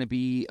up is going to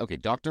be,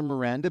 Dr.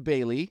 Miranda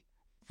Bailey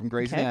from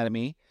Grey's Okay.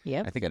 Anatomy.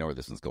 Yep. I think I know where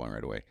this one's going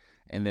right away.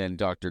 And then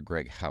Dr.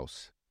 Greg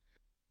House.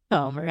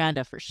 Oh,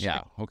 Miranda for sure.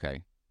 Yeah,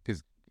 okay.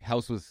 Because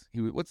House was,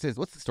 what's the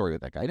story with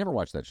that guy? I never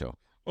watched that show.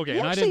 Okay, You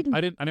and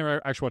actually- I never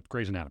actually watched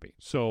Grey's Anatomy,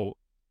 so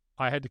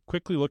I had to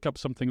quickly look up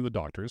something of the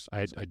doctors.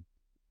 I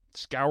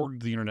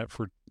scoured the internet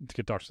to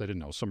get doctors I didn't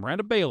know. So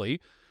Miranda Bailey,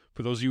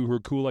 for those of you who are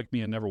cool like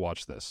me and never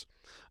watched this,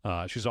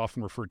 she's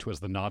often referred to as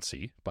the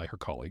Nazi by her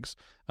colleagues,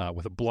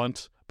 with a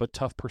blunt but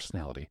tough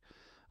personality,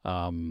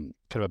 kind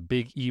of a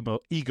big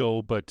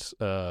ego, but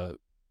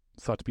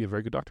thought to be a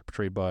very good doctor,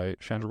 portrayed by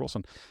Chandra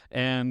Wilson.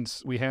 And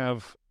we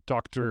have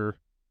Dr.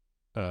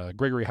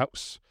 Gregory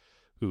House,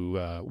 who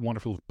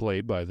wonderfully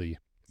played by the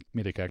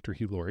comedic actor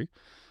Hugh Laurie.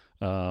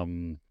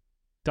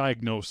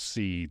 Diagnose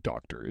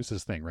doctor is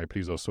his thing, right? But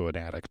he's also an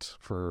addict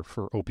for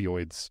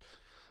opioids.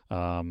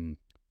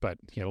 But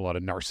he had a lot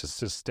of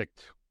narcissistic,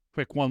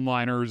 quick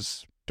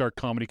one-liners, dark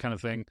comedy kind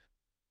of thing.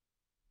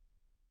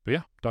 But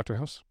yeah, Dr.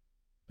 House.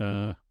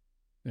 And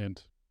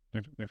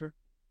Nectar?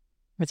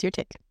 What's your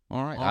take?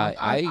 All right.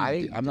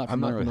 I'm not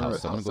familiar with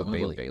House, so I'm going to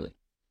go with Bailey.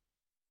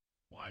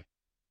 Why?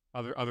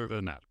 Other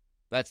than that.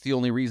 That's the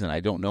only reason.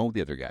 I don't know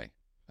the other guy.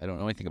 I don't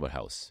know anything about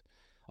House.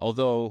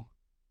 Although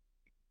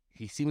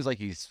he seems like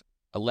he's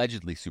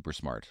allegedly super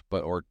smart,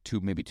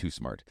 maybe too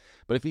smart.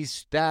 But if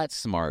he's that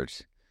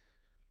smart,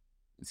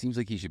 it seems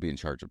like he should be in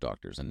charge of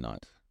doctors and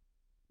not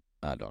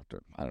a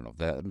doctor. I don't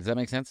know. Does that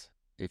make sense?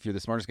 If you're the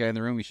smartest guy in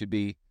the room, you should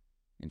be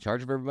in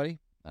charge of everybody?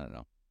 I don't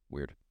know.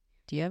 Weird.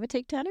 Do you have a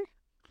take, Tanner?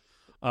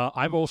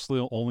 I've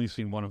also only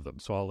seen one of them,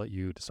 so I'll let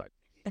you decide.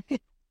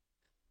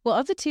 Well,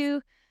 of the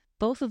two,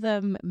 both of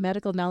them,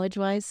 medical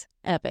knowledge-wise,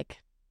 epic.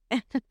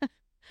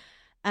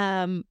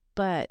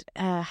 But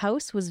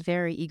House was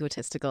very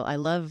egotistical. I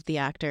love the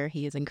actor.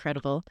 He is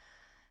incredible.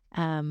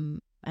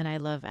 And I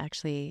love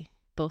actually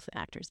both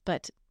actors.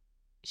 But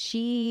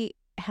she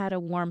had a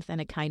warmth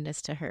and a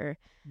kindness to her.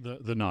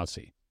 The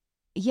Nazi.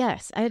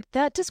 Yes.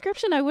 That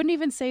description I wouldn't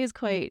even say is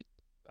quite...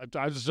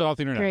 I was just off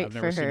the internet. Great I've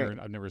never for seen her.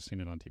 her. I've never seen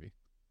it on TV.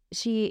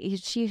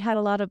 She had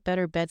a lot of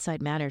better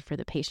bedside manner for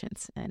the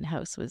patients. And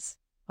House was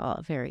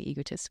very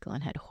egotistical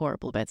and had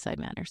horrible bedside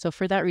manner. So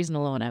for that reason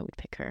alone, I would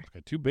pick her.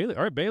 Okay, two Bailey.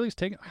 All right, Bailey's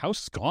taken.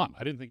 House is gone.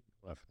 I didn't think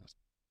he left.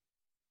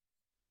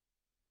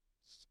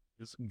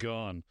 It's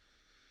gone.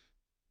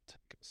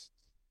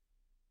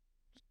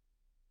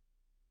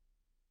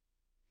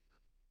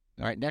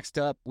 All right, next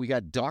up, we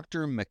got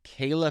Dr.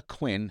 Michaela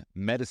Quinn,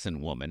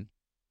 medicine woman,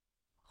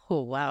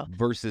 Oh, wow.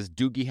 versus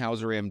Doogie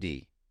Howser,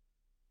 MD.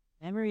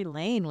 Memory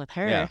lane with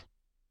her. Yeah.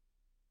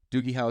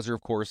 Doogie Howser,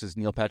 of course, is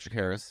Neil Patrick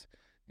Harris.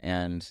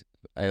 And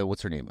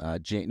what's her name?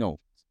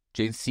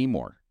 Jane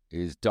Seymour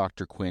is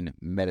Dr. Quinn,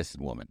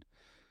 medicine woman.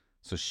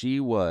 So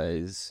she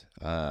was,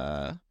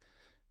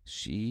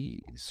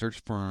 she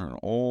searched for an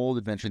old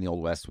adventure in the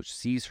Old West, which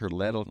sees her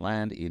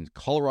land in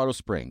Colorado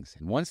Springs.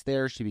 And once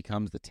there, she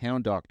becomes the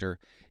town doctor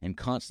and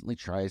constantly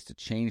tries to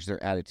change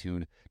their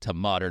attitude to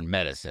modern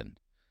medicine.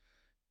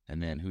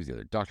 And then who's the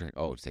other doctor?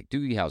 Oh, it's like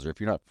Doogie Howser. If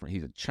you're not,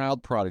 he's a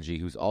child prodigy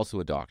who's also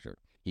a doctor.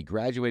 He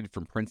graduated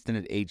from Princeton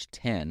at age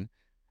 10.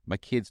 My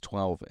kid's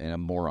 12 and a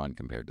moron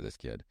compared to this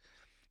kid.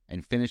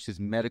 And finished his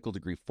medical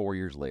degree 4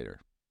 years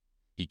later.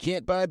 He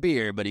can't buy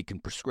beer, but he can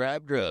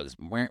prescribe drugs.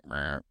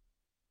 Yeah,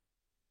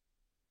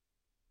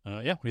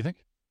 what do you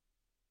think?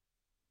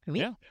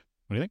 Me? Yeah. What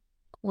do you think?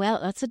 Well,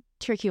 that's a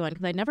tricky one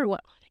because I never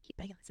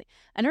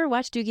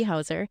watched Doogie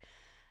Howser.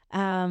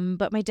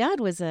 But my dad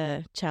was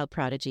a child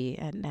prodigy,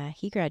 and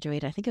he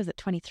graduated, I think it was at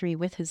 23,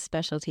 with his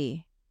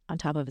specialty on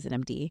top of his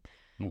MD.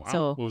 Oh, wow.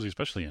 So- What was he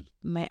especially in?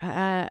 My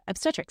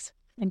obstetrics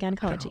and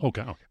gynecology.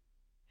 Okay.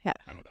 Yeah.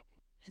 I know that.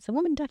 It's a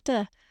woman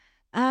doctor.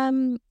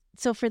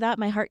 So for that,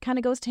 my heart kind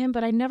of goes to him,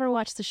 but I never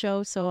watched the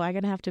show, so I'm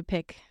going to have to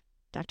pick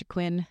Dr.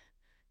 Quinn,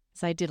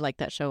 because I did like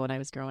that show when I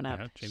was growing up.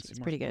 Yeah, Jane It's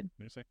Seymour. pretty good. What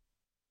do you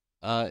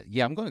say?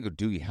 Yeah, I'm going to go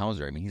Doogie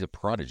Howser. I mean, he's a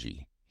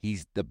prodigy.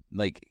 He's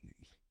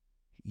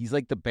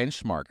like the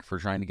benchmark for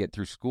trying to get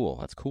through school.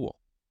 That's cool.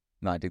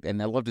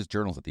 And I loved his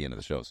journals at the end of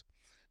the shows.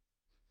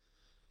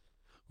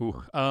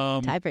 Ooh,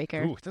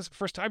 Tiebreaker. Ooh, this is the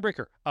first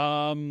tiebreaker.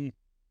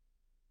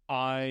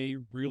 I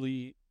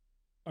really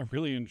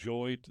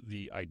enjoyed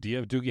the idea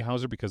of Doogie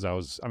Howser because I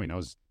was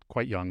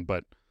quite young,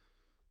 but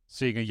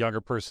seeing a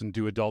younger person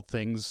do adult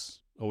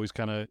things always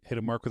kind of hit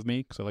a mark with me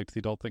because I liked the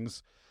adult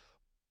things.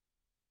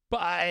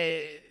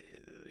 But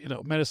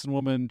medicine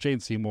woman, Jane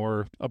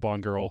Seymour, a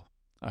Bond girl,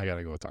 I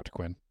gotta go with Dr.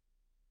 Quinn.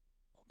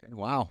 Okay.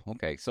 Wow.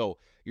 Okay. So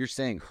you're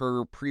saying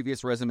her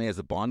previous resume as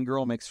a Bond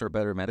girl makes her a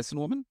better medicine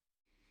woman?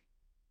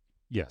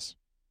 Yes.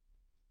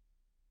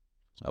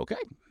 Okay.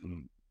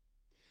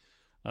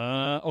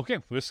 Okay.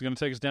 This is going to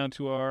take us down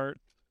to our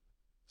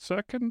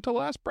second to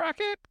last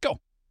bracket. Go.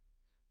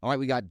 All right,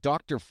 we got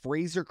Dr.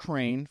 Fraser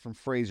Crane from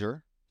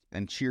Frasier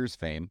and Cheers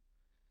fame,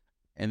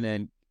 and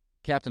then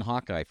Captain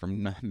Hawkeye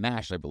from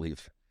MASH, I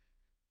believe.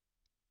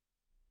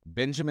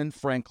 Benjamin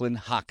Franklin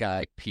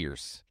Hawkeye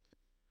Pierce.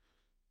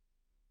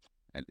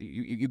 And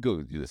you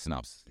go do the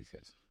synopsis, these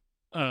guys.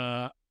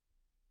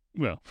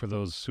 Well, for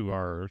those who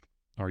are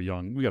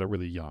young, we got a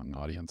really young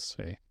audience.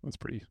 Hey, that's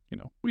pretty,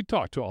 we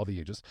talk to all the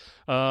ages.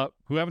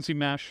 Who haven't seen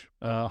MASH,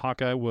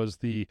 Hawkeye was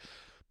the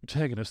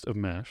protagonist of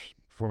MASH,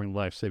 performing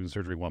life-saving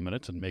surgery 1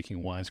 minute and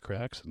making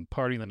wisecracks and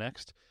partying the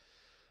next.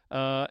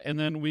 And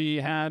then we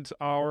had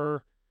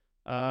our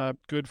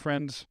good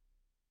friend,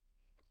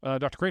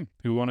 Dr. Crane,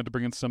 who wanted to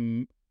bring in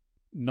some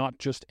not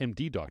just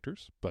MD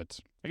doctors,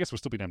 but I guess we'll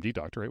still be an MD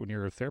doctor, right, when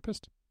you're a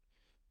therapist?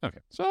 Okay,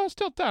 so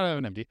still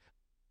an MD.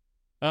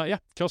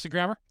 Kelsey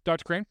Grammer,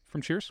 Dr. Crane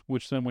from Cheers,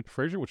 which then went to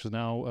Frasier, which has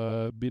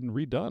now been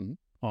redone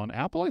on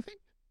Apple, I think.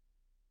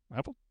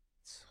 Apple?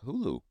 It's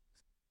Hulu.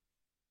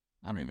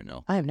 I don't even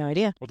know. I have no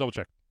idea. We'll double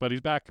check. But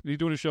he's back. He's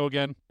doing a show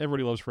again.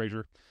 Everybody loves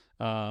Frasier.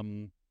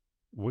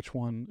 Which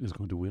one is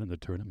going to win in the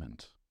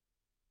tournament?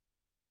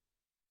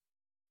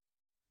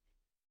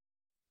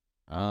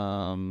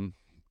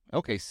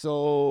 Okay,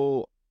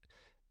 so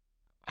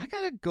I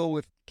gotta go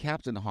with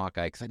Captain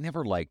Hawkeye because I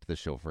never liked the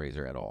show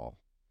Frasier at all.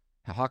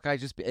 Hawkeye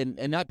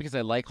and not because I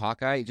like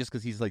Hawkeye, just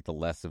because he's like the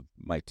less of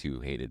my two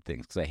hated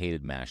things. Because I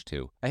hated MASH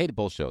too. I hated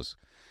both shows,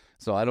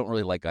 so I don't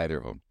really like either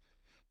of them.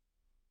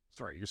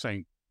 Sorry, you're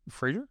saying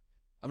Frasier?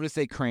 I'm gonna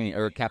say Crane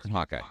or Captain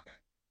Hawkeye.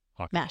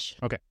 MASH.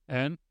 Okay,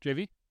 and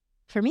JV?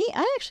 For me,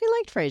 I actually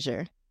liked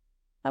Frasier.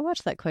 I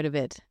watched that quite a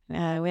bit.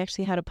 We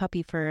actually had a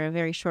puppy for a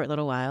very short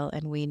little while,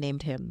 and we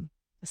named him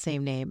the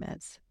same name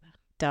as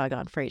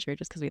Doggone Frasier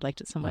just because we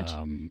liked it so much.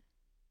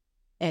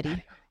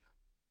 Eddie.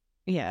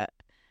 Yeah.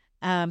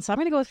 So I'm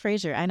going to go with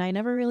Frasier, and I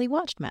never really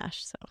watched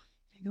MASH, so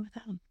I go with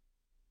that one.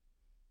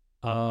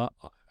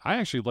 I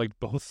actually liked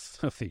both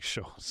of these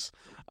shows.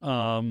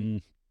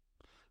 That's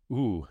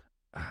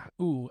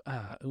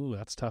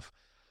tough.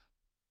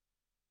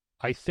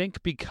 I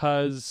think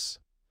because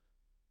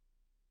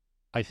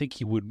I think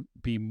he would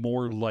be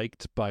more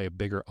liked by a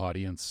bigger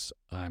audience,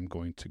 I'm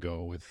going to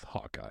go with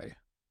Hawkeye.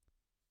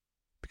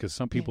 Because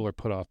some people are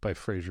put off by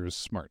Frasier's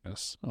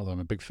smartness. Although I'm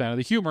a big fan of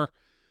the humor,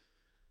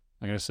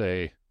 I'm going to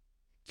say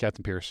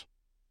Captain Pierce.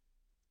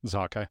 This is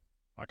Hawkeye.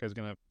 Hawkeye's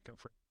going to go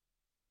for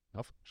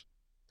it.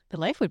 The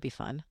life would be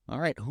fun.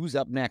 All right, who's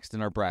up next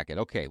in our bracket?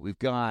 Okay, we've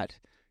got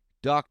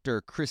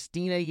Dr.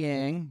 Christina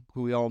Yang,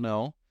 who we all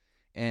know,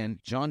 and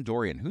John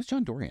Dorian. Who's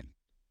John Dorian?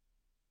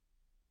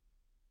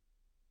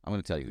 I'm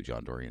going to tell you who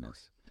John Dorian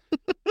is.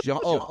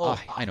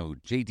 I know,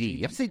 JD.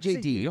 You have to say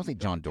JD. You don't say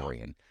John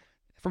Dorian.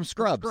 From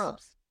Scrubs.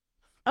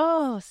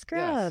 Oh,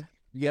 Scrubs. Yes.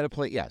 You got to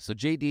play, so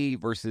JD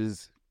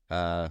versus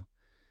Dr.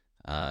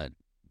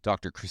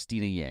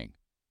 Christina Yang.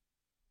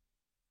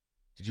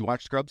 Did you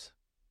watch Scrubs?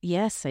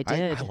 Yes, I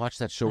did. I watched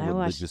that show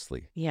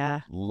religiously.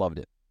 Yeah. Loved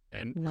it.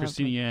 And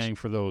Christina Yang,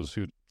 for those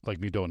who, like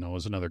me, don't know,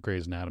 is another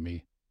Grey's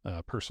Anatomy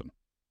person.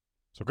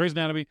 So Grey's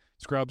Anatomy,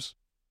 Scrubs.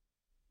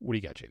 What do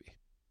you got, JV?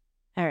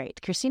 All right.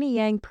 Christina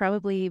Yang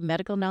probably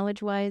medical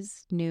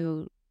knowledge-wise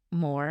knew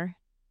more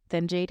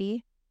than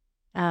JD.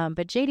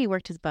 But JD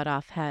worked his butt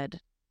off,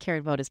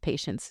 cared about his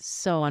patients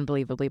so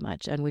unbelievably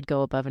much, and would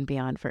go above and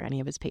beyond for any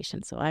of his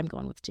patients. So I'm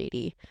going with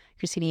JD.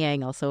 Christina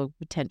Yang also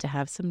would tend to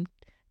have some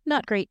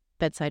not great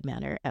bedside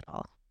manner at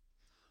all.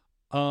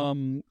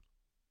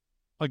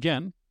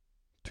 Again,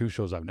 two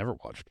shows I've never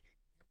watched.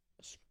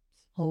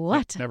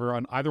 What? Never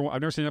on either one.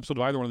 I've never seen an episode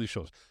of either one of these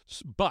shows.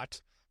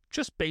 But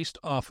just based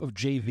off of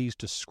JV's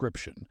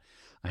description,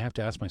 I have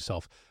to ask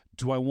myself,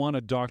 do I want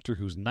a doctor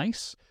who's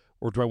nice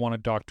or do I want a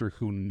doctor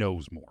who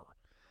knows more?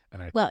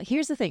 Well,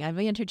 here's the thing. I'm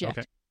going to interject.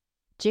 Okay.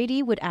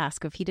 JD would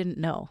ask if he didn't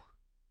know.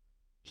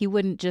 He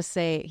wouldn't just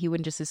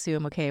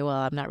assume, okay, well,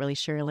 I'm not really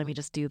sure. Let me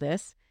just do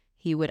this.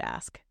 He would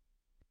ask.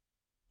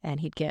 And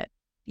he'd get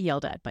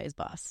yelled at by his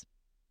boss.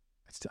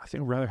 I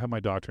think I'd rather have my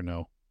doctor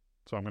know.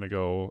 So I'm gonna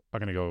go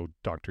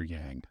Dr.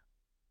 Yang.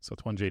 So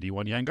it's one JD,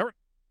 one Yang. Go.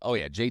 Oh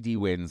yeah, JD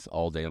wins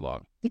all day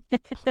long.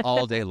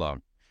 All day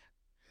long.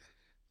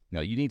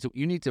 No, you need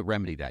to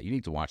remedy that. You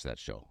need to watch that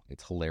show.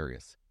 It's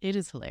hilarious. It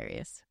is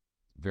hilarious.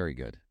 Very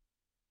good.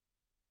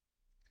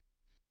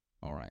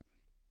 All right.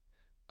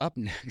 Up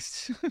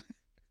next,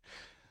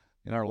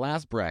 in our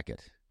last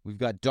bracket, we've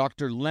got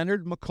Dr.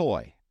 Leonard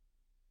McCoy.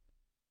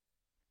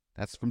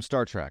 That's from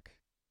Star Trek.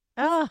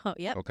 Oh,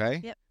 yep.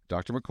 Okay? Yep.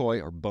 Dr.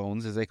 McCoy, or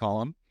Bones as they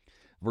call him,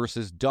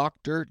 versus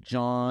Dr.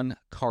 John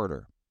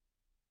Carter.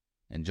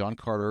 And John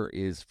Carter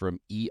is from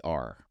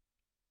ER.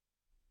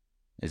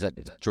 Is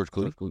that George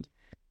Clooney?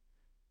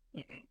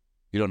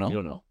 You don't know? You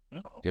don't know.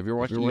 Have you ever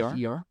watched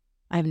ER?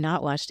 I have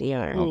not watched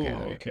ER.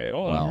 Okay.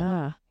 Oh,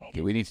 well, okay,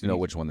 we need to know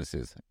which one this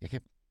is. Okay.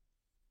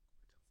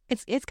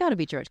 It's got to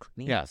be George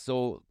Clooney. Yeah,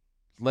 so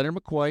Leonard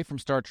McCoy from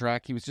Star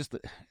Trek,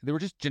 they were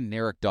just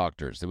generic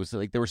doctors. It was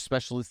like they were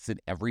specialists in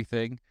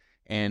everything,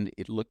 and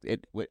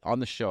on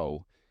the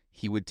show.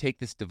 He would take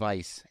this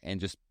device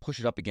and just push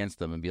it up against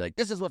them and be like,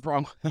 "This is what's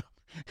wrong."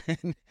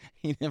 And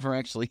he never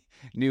actually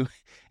knew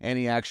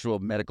any actual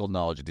medical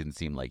knowledge. It didn't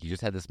seem like he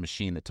just had this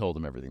machine that told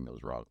him everything that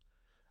was wrong.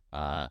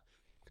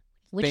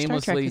 Which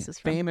Star Trek is this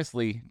from?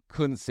 Famously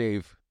couldn't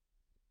save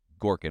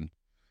Gorkin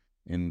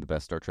in the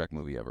best Star Trek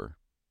movie ever.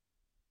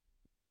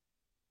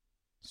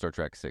 Star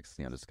Trek 6,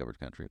 The Undiscovered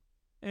Country.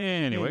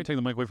 Anyway, take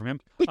the mic away from him.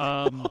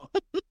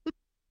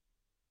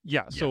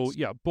 Yeah. So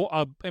Yes.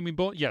 yeah,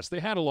 yes, they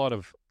had a lot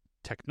of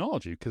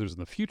technology because it was in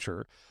the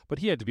future, but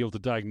he had to be able to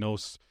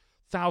diagnose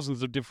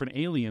thousands of different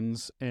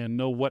aliens and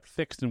know what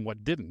fixed and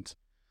what didn't.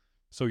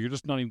 So you're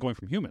just not even going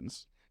from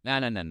humans.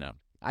 No.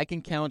 I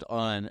can count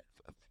on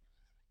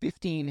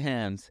 15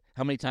 hands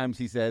how many times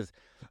he says,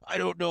 "I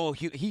don't know."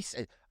 He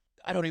said,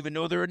 "I don't even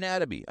know their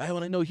anatomy. I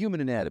only know human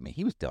anatomy."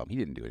 He was dumb. He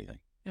didn't do anything.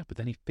 Yeah, but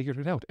then he figured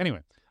it out.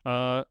 Anyway,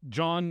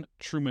 John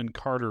Truman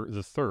Carter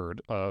III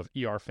of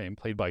ER fame,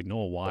 played by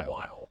Noah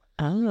Weil.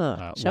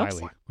 Oh,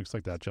 Wiley. Looks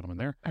like that gentleman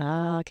there.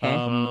 Okay.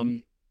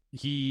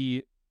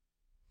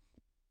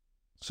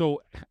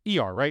 So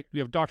ER, right? We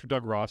have Dr.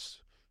 Doug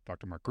Ross,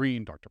 Dr. Mark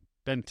Green, Dr.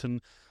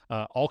 Benton,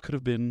 all could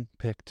have been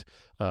picked.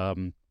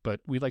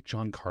 But we like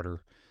John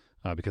Carter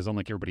because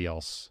unlike everybody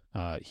else,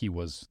 he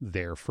was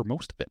there for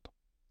most of it.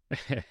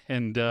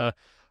 And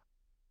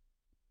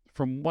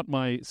from what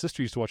my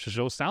sister used to watch the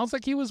show, sounds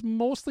like he was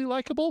mostly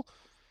likable,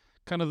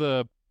 kind of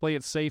the play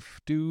it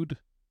safe dude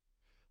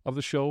of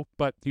the show,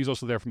 but he's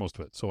also there for most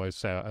of it, so I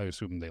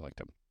assume they liked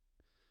him.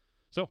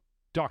 So,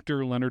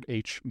 Dr. Leonard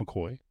H.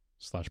 McCoy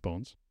 /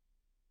 Bones,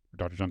 or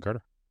Dr. John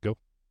Carter, go.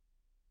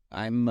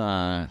 I'm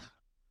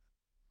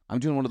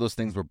doing one of those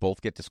things where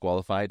both get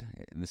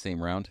disqualified in the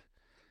same round,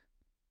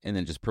 and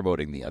then just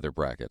promoting the other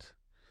bracket.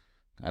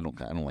 I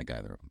don't like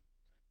either of them.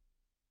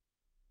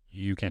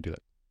 You can't do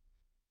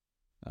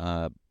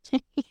that.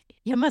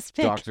 You must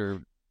pick.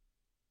 Dr.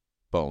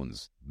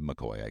 Bones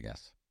McCoy, I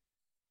guess.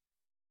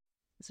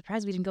 I'm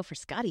surprised we didn't go for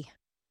Scotty.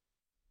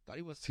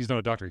 He's not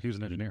a doctor. He was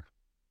an engineer.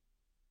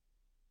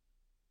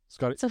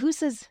 Scotty. So who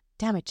says,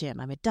 "Damn it, Jim,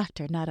 I'm a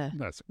doctor, not a..."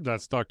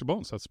 That's Dr.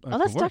 Bones. That's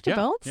Dr.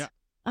 Bones? Yeah.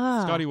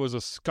 Oh. Scotty was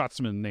a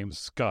Scotsman named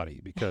Scotty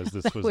because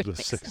this was would the make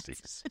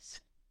 60s.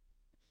 sense.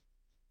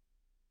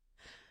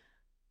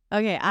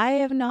 Okay, I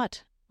have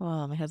not...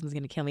 Well, my husband's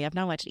going to kill me. I've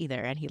not watched either,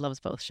 and he loves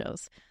both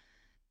shows.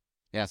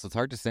 Yeah, so it's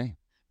hard to say.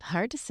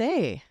 Hard to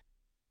say.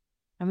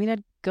 I mean,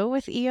 I'd go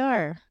with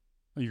ER.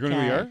 Are you going to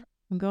go ER?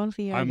 I'm going with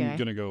ER I'm guy.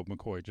 going to go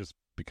McCoy just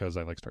because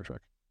I like Star Trek.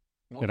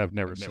 And I've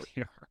never seen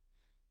ER.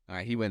 All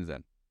right, he wins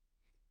then.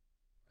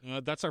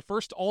 That's our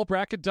first all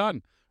bracket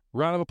done.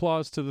 Round of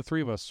applause to the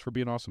three of us for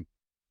being awesome.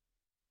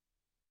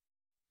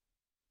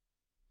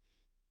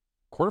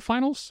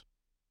 Quarterfinals?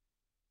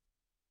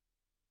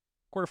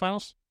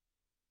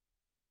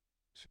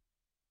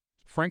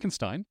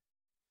 Frankenstein.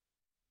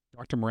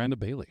 Dr. Miranda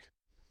Bailey.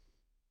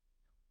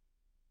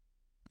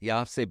 Yeah,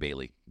 I'll say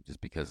Bailey,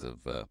 just because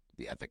of the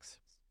ethics.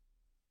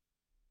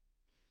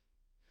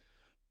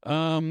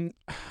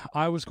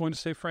 I was going to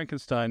say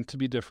Frankenstein to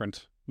be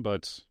different,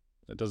 but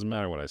it doesn't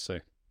matter what I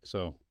say.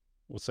 So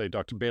we'll say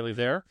Dr. Bailey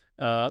there.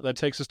 That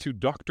takes us to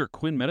Dr.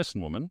 Quinn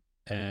Medicine Woman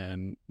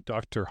and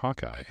Dr.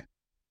 Hawkeye.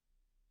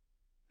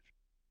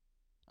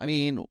 I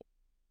mean,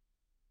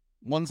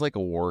 one's like a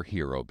war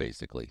hero,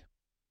 basically.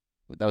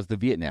 That was the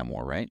Vietnam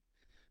War, right?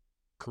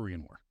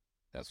 Korean War.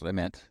 That's what I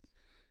meant.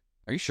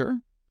 Are you sure?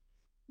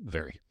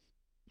 Very.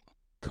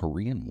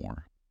 Korean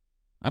War.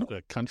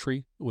 The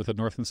country with a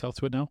north and south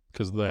to it now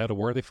because they had a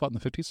war they fought in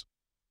the 50s.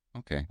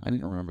 Okay, I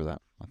didn't remember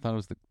that. I thought it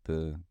was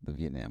the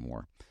Vietnam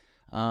War.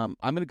 I'm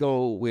going to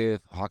go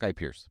with Hawkeye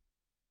Pierce.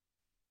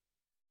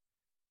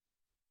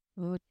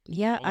 Ooh,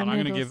 yeah, I'm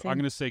going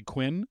to say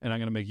Quinn, and I'm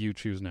going to make you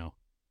choose now.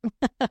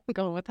 I'm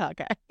going with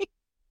Hawkeye.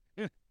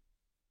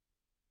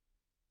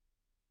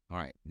 All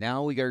right,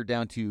 now we got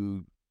down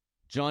to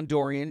John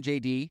Dorian,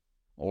 JD,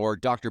 or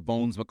Dr.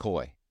 Bones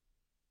McCoy.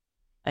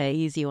 An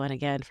easy one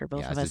again for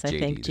both of us, I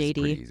think. This is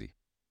pretty JD. easy.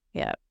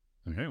 Yeah.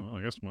 Okay, well,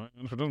 I guess my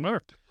answer doesn't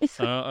matter.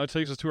 That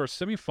takes us to our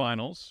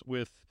semifinals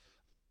with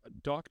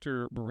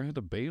Dr.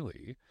 Miranda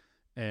Bailey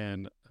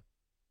and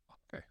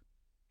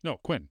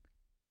Quinn.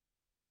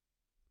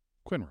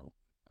 Quinn roll.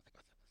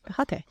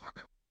 Hawkeye.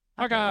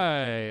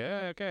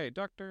 Hawkeye. Okay,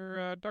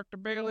 Dr.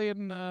 Bailey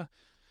and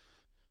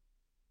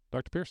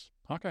Dr. Pierce.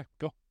 Hawkeye,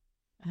 go.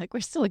 I think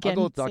we're still again. I'll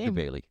go with Dr. same.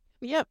 Bailey.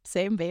 Yep,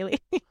 same Bailey.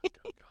 Oh,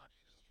 God,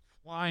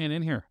 flying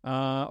in here.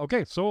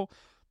 Okay, so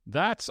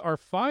that's our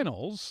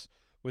finals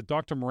with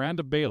Dr.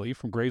 Miranda Bailey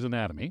from Grey's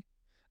Anatomy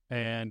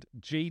and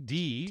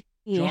JD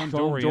John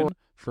Dorian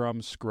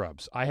from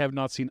Scrubs. I have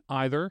not seen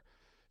either,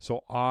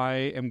 so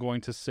I am going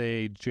to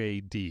say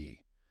JD.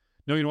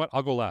 No, you know what?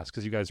 I'll go last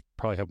because you guys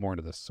probably have more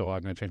into this, so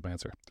I'm going to change my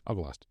answer. I'll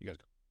go last. You guys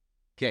go.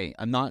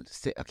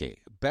 Okay,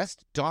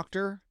 best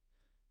doctor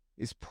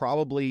is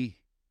probably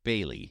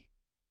Bailey,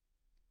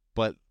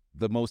 but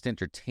the most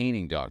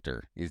entertaining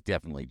doctor is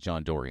definitely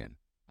John Dorian.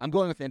 I'm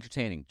going with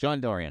entertaining.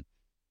 John Dorian.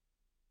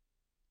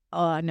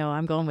 Oh, no,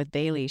 I'm going with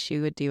Bailey. She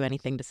would do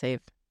anything to save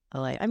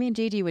life. I mean,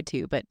 JG would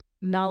too, but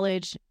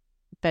knowledge,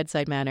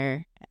 bedside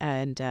manner,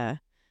 and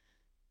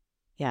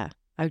yeah,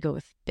 I would go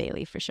with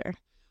Bailey for sure.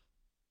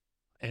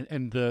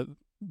 And the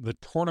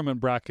tournament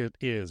bracket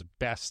is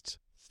best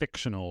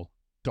fictional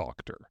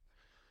doctor.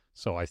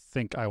 So I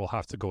think I will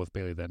have to go with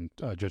Bailey then,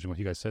 judging what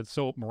you guys said.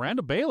 So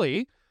Miranda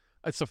Bailey,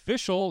 it's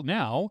official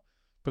now,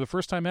 for the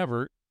first time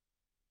ever,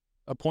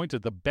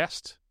 appointed the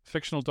best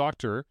fictional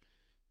doctor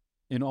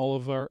in all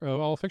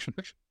of fiction.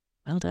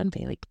 Well done,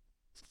 Bailey.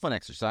 It's a fun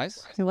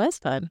exercise. It was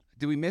fun.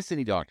 Did we miss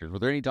any doctors? Were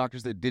there any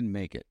doctors that didn't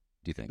make it,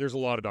 do you think? There's a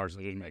lot of doctors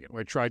that didn't make it.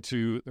 I tried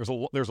to.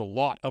 There's a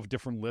lot of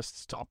different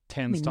lists, top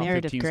 10s, top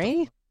Meredith 15s.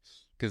 Grey?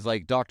 Because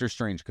like Doctor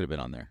Strange could have been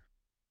on there.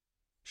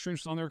 Strange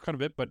was on there quite a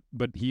bit, but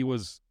he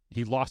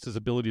lost his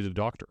ability to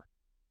doctor.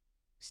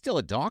 Still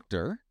a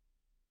doctor.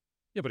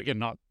 Yeah, but again,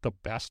 not the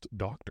best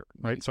doctor,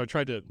 right? So I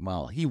tried to.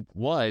 Well, he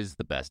was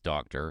the best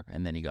doctor,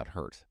 and then he got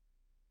hurt.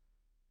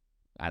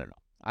 I don't know.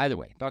 Either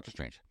way, Doctor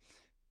Strange.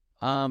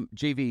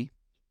 JV,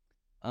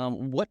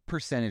 what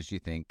percentage do you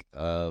think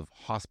of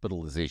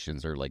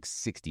hospitalizations are like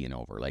 60 and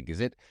over? Like,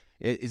 is it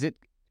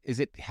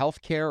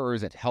healthcare or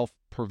is it health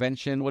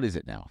prevention? What is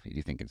it now? Do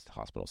you think it's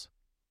hospitals?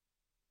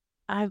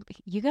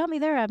 You got me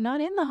there. I'm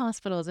not in the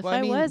hospitals. If Well,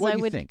 I was, what I do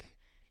you would. think?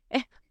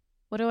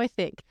 What do I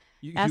think?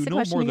 You Ask the know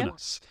question more than again.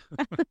 us.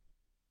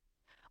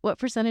 What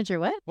percentage or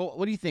what? Well,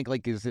 what do you think?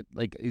 Like, do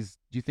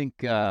you think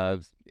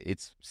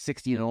it's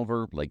 60 and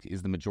over? Like,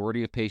 is the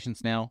majority of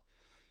patients now?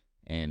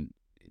 And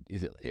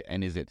is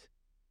it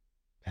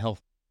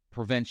health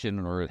prevention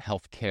or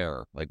health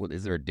care? Like, what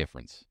is there a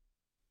difference?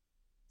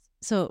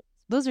 So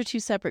those are two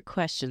separate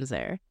questions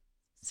there.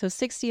 So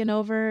 60 and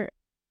over,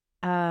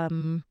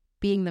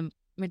 being the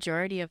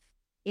majority of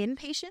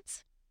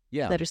inpatients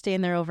Yeah. that are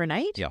staying there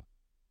overnight. Yeah.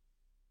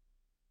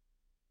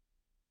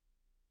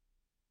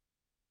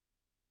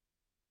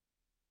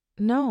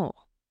 No,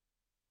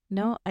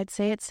 I'd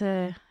say it's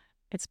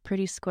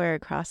pretty square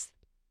across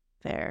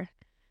there.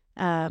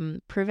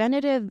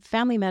 Preventative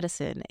family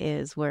medicine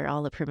is where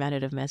all the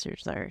preventative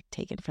measures are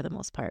taken for the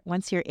most part.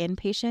 Once you're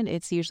inpatient,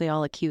 it's usually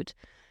all acute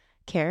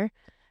care.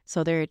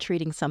 So they're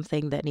treating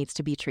something that needs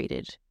to be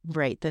treated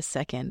right this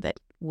second, that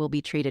will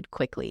be treated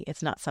quickly.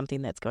 It's not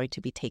something that's going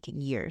to be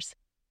taking years,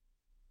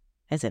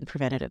 as in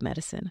preventative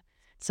medicine.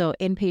 So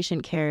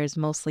inpatient care is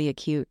mostly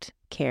acute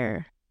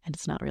care, and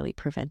it's not really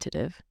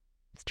preventative.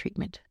 It's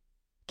treatment,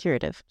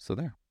 curative, So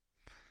there.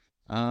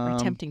 or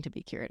attempting to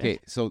be curative. Okay,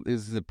 so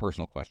this is a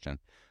personal question.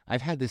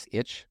 I've had this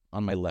itch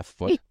on my left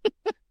foot,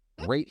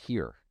 right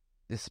here,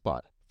 this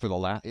spot, for the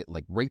last,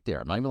 like right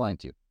there. I'm not even lying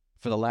to you.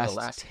 For the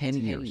last 10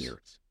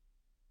 years.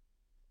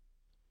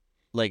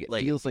 Like, it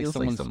feels like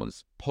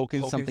someone's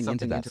poking something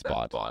into that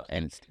spot,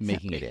 and it's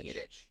making it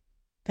itch.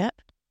 That.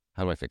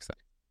 How do I fix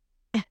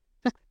that?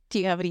 Do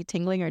you have any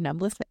tingling or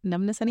numbness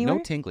anywhere?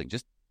 No tingling,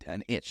 just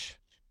an itch.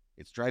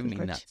 It's driving me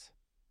Ouch. nuts.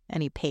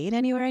 Any pain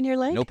anywhere in your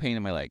leg? No pain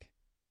in my leg.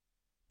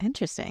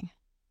 Interesting.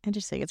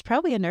 It's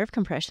probably a nerve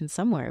compression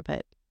somewhere,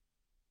 but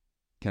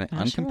Can I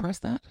Not sure. uncompress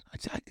that?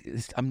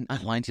 I'm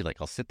not lying to you. Like,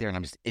 I'll sit there and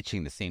I'm just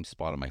itching the same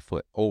spot on my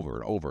foot over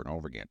and over and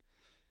over again.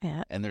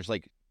 yeah. And there's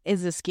like,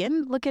 Is the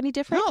skin look any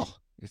different?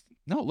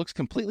 no, it looks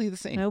completely the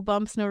same. No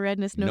bumps, no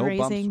redness, no, no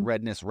raising. bumps,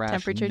 redness, rash,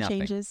 temperature nothing.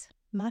 changes.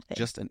 Nothing.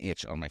 Just an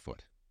itch on my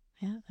foot.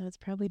 Yeah, that's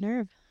probably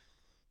nerve.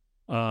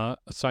 A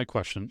side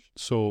question.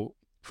 So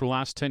for the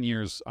last 10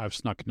 years, I've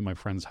snuck into my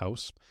friend's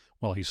house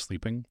while he's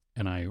sleeping,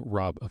 and I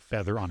rub a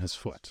feather on his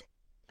foot.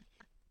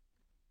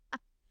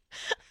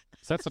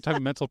 Is that the type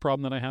of mental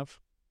problem that I have?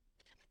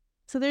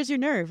 So there's your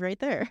nerve right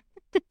there.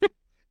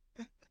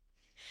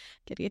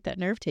 Gotta get that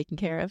nerve taken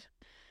care of.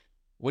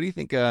 What do you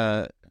think?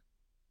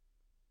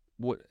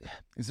 What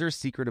is there a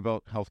secret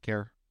about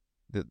healthcare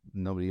that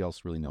nobody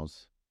else really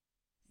knows?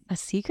 A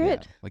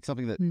secret? Yeah, like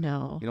something that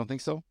No. you don't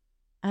think so?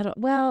 I don't.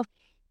 Well,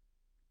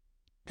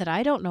 that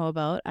I don't know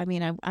about. I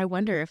mean, I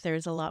wonder if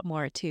there's a lot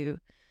more to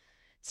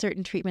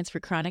certain treatments for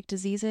chronic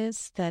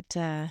diseases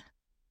that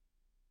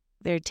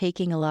they're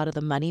taking a lot of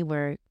the money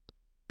where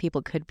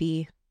people could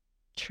be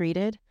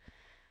treated.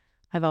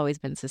 I've always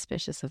been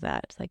suspicious of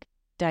that, like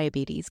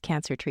diabetes,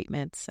 cancer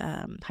treatments,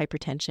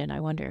 hypertension. I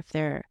wonder if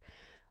there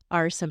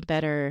are some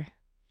better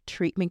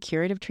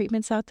curative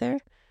treatments out there.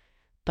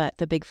 But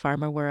the big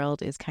pharma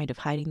world is kind of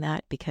hiding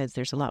that because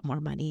there's a lot more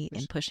money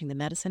in pushing the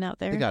medicine out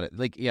there. They got it.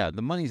 Like, yeah,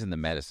 the money's in the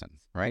medicine,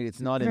 right? It's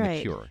not in the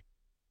Right. cure.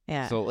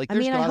 Yeah. So, like, I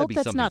there's mean, I got to hope be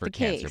that's something not for the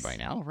cancer case. by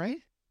now, right?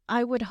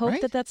 I would hope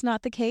Right? that that's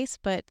not the case,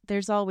 but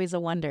there's always a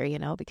wonder,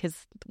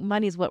 because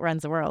money's what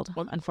runs the world,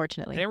 Well,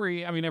 unfortunately.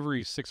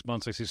 Every 6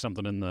 months I see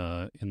something in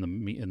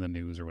the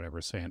news or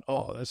whatever saying,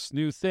 "Oh, this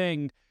new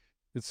thing,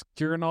 it's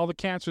curing all the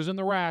cancers in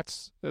the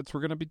rats. We're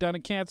going to be done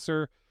in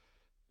cancer."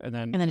 And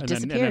then it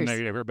disappears. And then they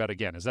hear about it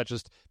again. Is that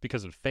just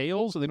because it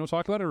fails and they don't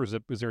talk about it, or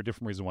is there a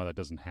different reason why that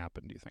doesn't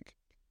happen, do you think?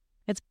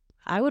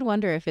 I would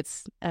wonder if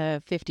it's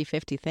a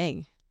 50-50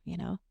 thing,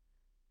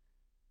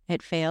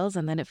 It fails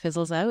and then it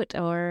fizzles out,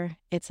 or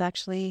it's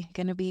actually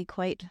going to be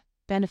quite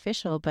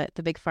beneficial, but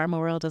the big pharma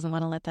world doesn't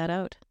want to let that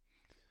out.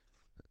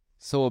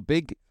 So a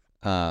big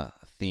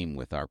theme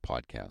with our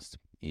podcast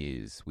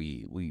is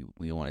we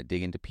want to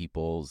dig into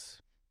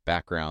people's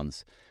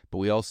backgrounds, but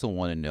we also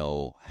want to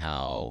know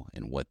how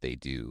and what they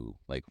do.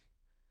 Like,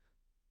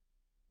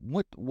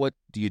 what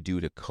do you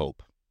do to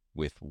cope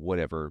with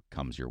whatever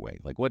comes your way?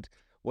 Like, what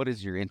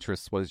is your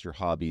interests? What is your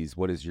hobbies?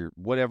 What is your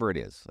whatever it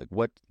is? Like,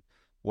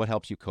 what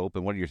helps you cope,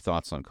 and what are your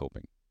thoughts on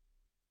coping?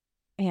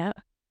 Yeah,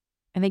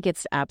 I think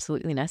it's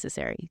absolutely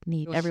necessary.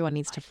 Everyone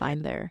needs to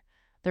find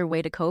their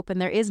way to cope,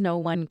 and there is no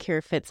one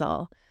cure fits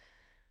all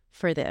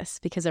for this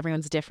because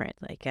everyone's different.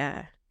 Like,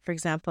 for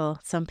example,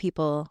 some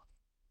people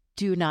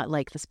do not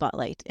like the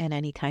spotlight in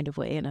any kind of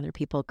way, and other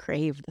people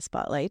crave the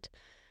spotlight.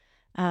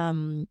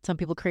 Some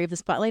people crave the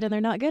spotlight and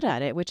they're not good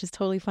at it, which is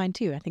totally fine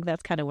too. I think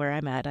that's kind of where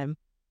I'm at.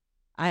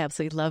 I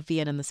absolutely love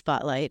being in the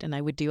spotlight, and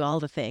I would do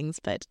all the things,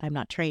 but I'm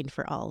not trained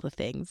for all the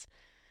things.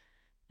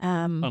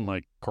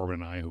 Unlike Corbyn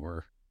and I, who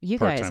are You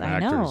part-time guys, I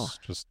actors, know.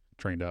 just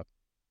trained up.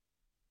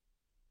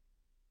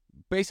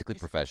 Basically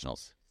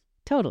professionals.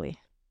 Totally.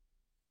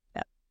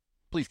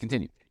 Please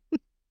continue.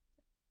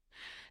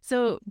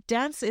 So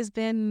dance has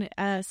been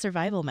a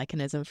survival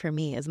mechanism for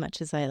me. As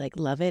much as I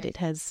love it, it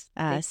has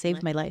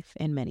saved my life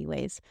in many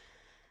ways.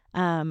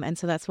 And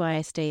so that's why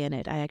I stay in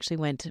it. I actually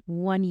went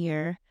 1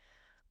 year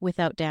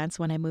without dance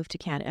when I moved to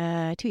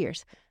Canada, 2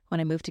 years when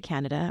I moved to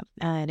Canada.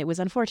 And it was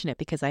unfortunate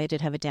because I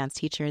did have a dance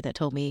teacher that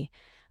told me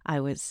I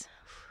was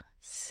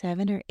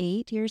 7 or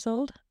 8 years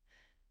old.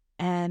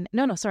 And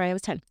I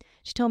was 10.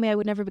 She told me I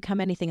would never become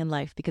anything in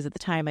life because at the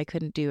time I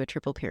couldn't do a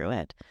triple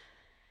pirouette.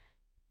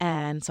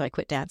 And so I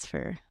quit dance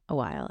for a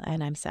while,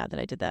 and I'm sad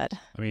that I did that.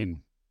 I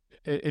mean,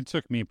 it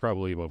took me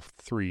probably about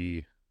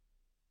 3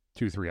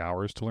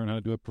 hours to learn how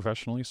to do it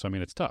professionally. So, I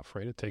mean, it's tough,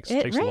 right? It takes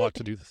a lot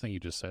to do the thing you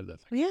just said. That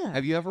thing. Yeah.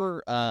 Have you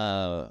ever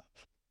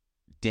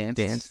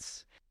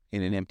danced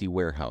in an empty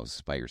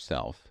warehouse by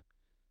yourself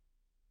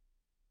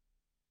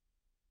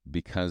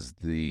because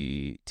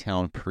the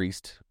town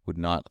priest would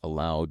not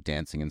allow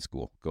dancing in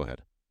school? Go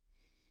ahead.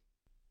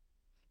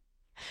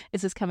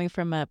 Is this coming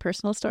from a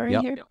personal story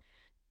Yep. here?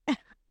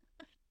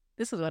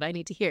 This is what I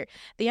need to hear.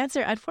 The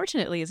answer,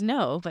 unfortunately, is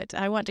no, but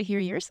I want to hear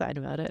your side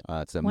about it.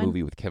 It's a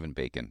movie with Kevin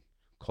Bacon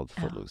called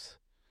Footloose.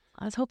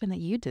 I was hoping that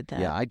you did that.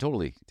 Yeah, I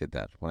totally did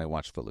that when I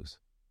watched Footloose.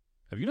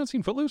 Have you not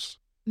seen Footloose?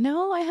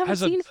 No, I haven't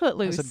seen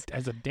Footloose.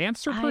 As a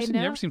dancer I person,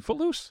 you know. never seen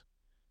Footloose?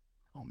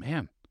 Oh,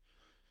 man.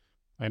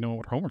 I know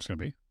what homework's going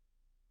to be.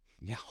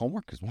 Yeah,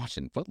 homework is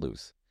watching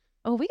Footloose.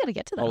 Oh, we got to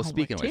get to that. Oh,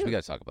 speaking of which, too. we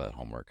got to talk about that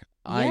homework.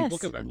 Yes. We'll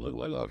come back.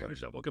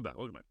 We'll come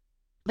back.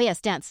 But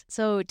yes, dance.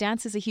 So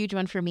dance is a huge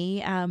one for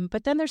me.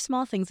 But then there's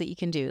small things that you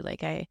can do.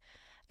 Like I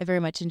very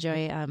much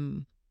enjoy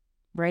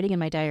writing in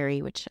my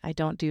diary, which I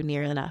don't do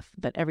near enough.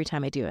 But every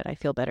time I do it, I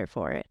feel better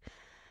for it.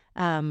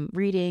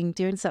 Reading,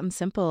 doing something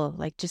simple,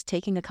 like just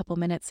taking a couple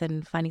minutes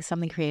and finding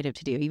something creative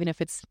to do, even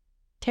if it's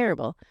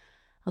terrible.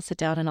 I'll sit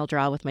down and I'll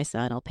draw with my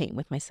son. I'll paint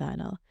with my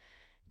son. I'll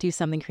do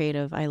something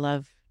creative. I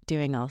love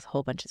doing a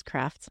whole bunch of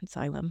crafts in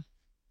Asylum.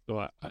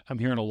 So I'm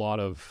hearing a lot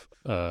of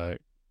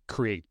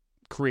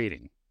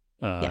creating.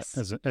 Yes.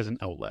 as an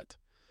outlet.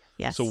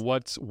 Yes. So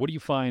what do you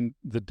find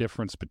the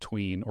difference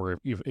between, or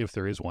if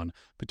there is one,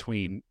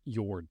 between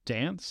your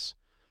dance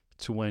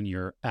to when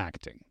you're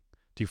acting?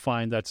 Do you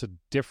find that's a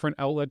different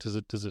outlet? Does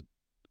it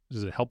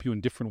help you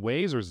in different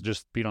ways, or is it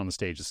just being on the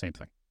stage the same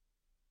thing?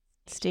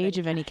 Stage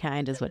of any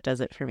kind is what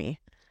does it for me.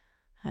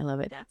 I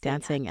love it.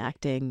 Dancing,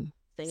 acting,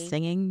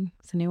 singing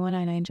is a new one,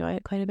 and I enjoy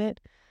it quite a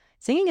bit.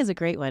 Singing is a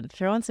great one.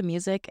 Throw on some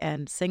music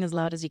and sing as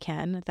loud as you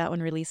can. That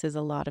one releases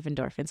a lot of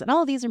endorphins. And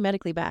all of these are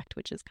medically backed,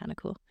 which is kind of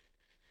cool.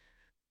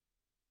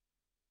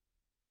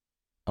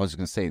 I was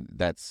going to say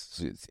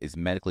it's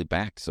medically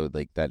backed, so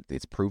like that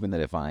it's proven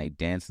that if I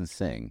dance and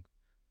sing,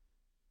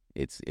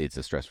 it's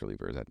a stress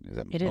reliever. Is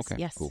that It is, okay?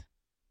 yes. Cool.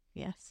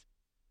 Yes.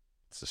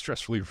 It's a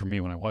stress reliever for me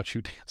when I watch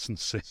you dance and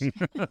sing.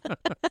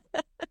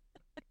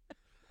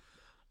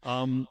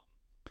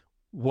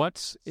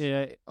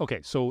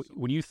 Okay? So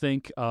when you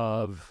think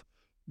of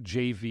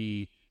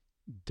JV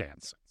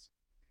dancing,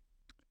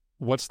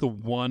 what's the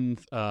one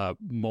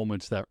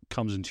moment that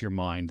comes into your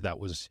mind that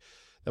was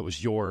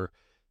your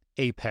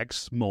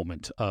apex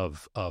moment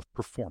of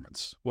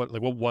performance? What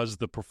was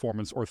the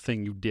performance or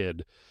thing you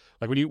did?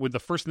 Like when the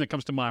first thing that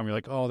comes to mind, you're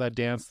like, oh, that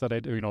dance that I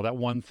do, that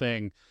one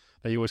thing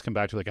that you always come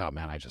back to, like, oh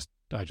man, I just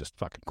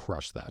fucking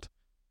crushed that.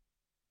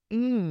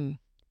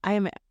 I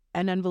am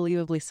an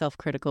unbelievably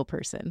self-critical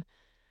person.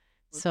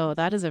 So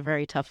that is a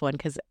very tough one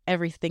because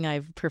everything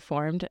I've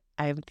performed,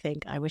 I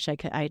think I wish I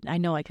could. I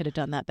know I could have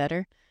done that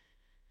better.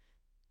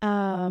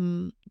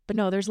 But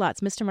no, there's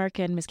lots. Mr. Mark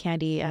and Miss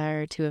Candy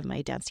are two of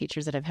my dance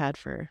teachers that I've had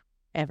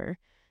forever,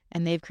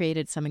 and they've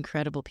created some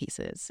incredible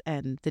pieces.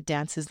 And the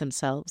dances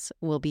themselves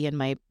will be in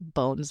my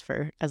bones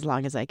for as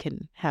long as I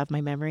can have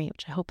my memory,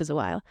 which I hope is a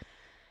while.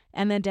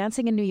 And then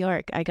dancing in New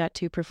York, I got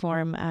to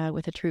perform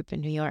with a troupe in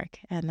New York,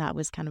 and that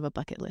was kind of a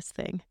bucket list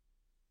thing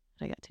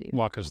that I got to do.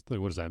 What does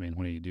that mean?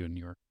 What do you do in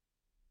New York?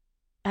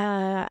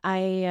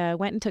 I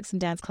went and took some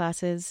dance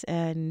classes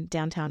in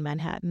downtown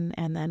Manhattan,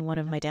 and then one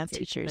of my dance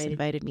teachers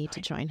invited me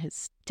to join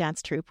his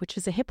dance troupe, which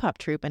is a hip hop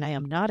troupe, and I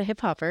am not a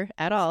hip hopper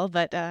at all.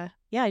 But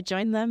yeah, I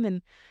joined them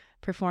and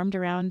performed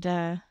around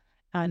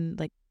on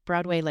like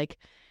Broadway, like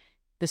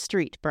the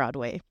street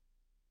Broadway,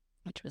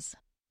 which was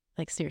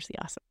like seriously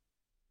awesome.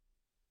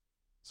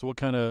 So what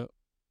kind of,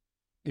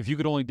 if you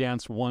could only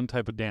dance one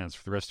type of dance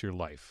for the rest of your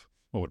life,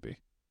 what would it be?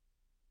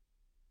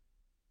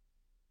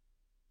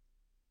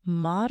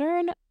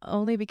 Modern,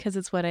 only because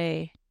it's what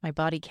my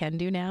body can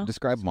do now.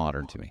 Describe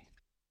modern to me.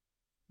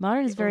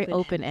 Modern is very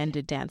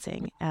open-ended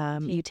dancing.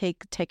 You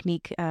take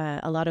technique,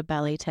 a lot of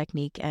ballet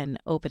technique, and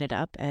open it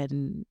up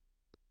and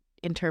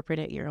interpret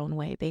it your own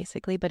way,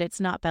 basically. But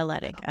it's not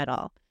balletic at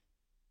all.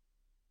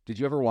 Did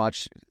you ever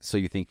watch So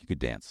You Think You Could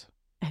Dance?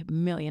 A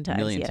million times. A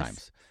million yes.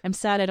 times. I'm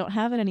sad I don't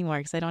have it anymore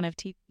because I don't have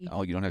TV.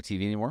 Oh, you don't have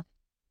TV anymore?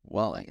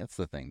 Well, that's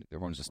the thing.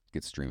 Everyone just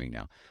gets streaming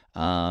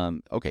now.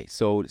 Okay,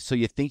 so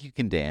You Think You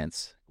Can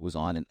Dance was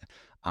on, and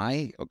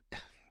I'm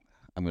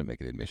going to make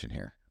an admission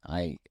here.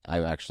 I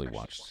actually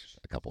watched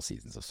a couple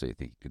seasons of So You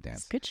Think You Could Dance.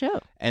 It's a good show.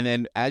 And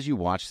then as you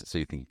watch So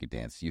You Think You Could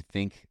Dance, you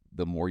think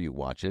the more you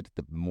watch it,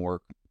 the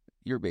more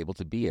you're able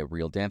to be a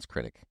real dance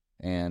critic.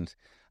 And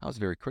I was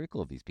very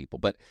critical of these people.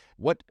 But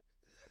what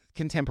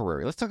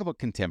contemporary? Let's talk about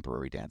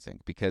contemporary dancing,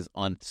 because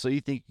on So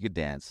You Think You Could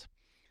Dance,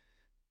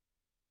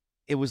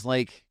 it was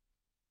like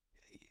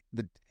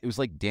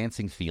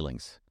dancing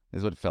feelings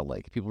is what it felt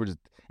like. People were just,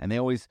 and they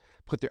always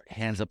put their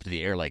hands up to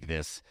the air like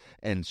this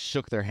and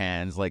shook their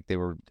hands like they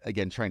were,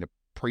 again, trying to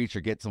preach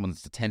or get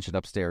someone's attention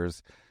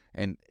upstairs.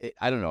 And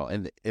I don't know.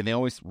 And they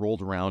always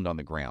rolled around on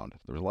the ground.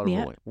 There was a lot of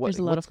rolling. There's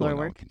a lot of floor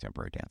work. With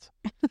contemporary dance?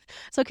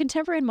 So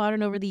contemporary and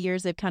modern over the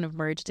years, they've kind of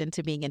merged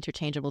into being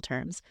interchangeable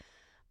terms.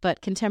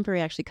 But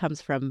contemporary actually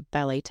comes from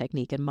ballet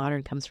technique, and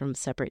modern comes from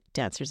separate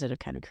dancers that have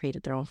kind of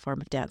created their own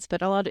form of dance.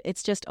 But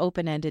it's just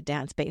open-ended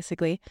dance,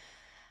 basically.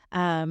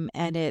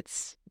 And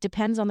it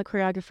depends on the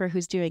choreographer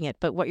who's doing it.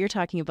 But what you're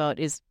talking about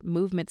is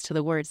movements to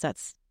the words.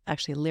 That's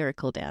actually a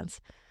lyrical dance.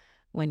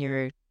 When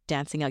you're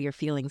dancing out your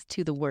feelings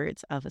to the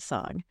words of a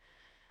song,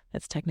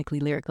 that's technically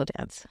lyrical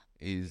dance.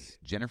 Is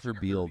Jennifer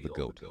Beal the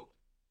GOAT?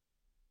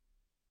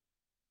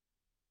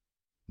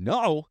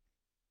 No.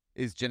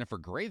 Is Jennifer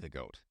Grey the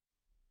GOAT?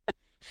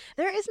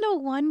 There is no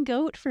one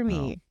GOAT for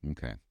me. Oh,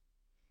 okay.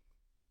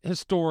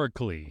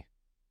 Historically,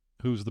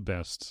 who's the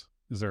best?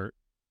 Is there...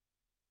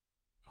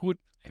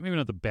 Maybe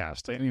not the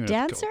best.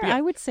 Dancer? I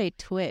would say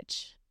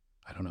Twitch.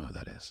 I don't know who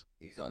that is.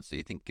 He's on So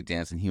You Think You Could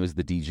Dance, and he was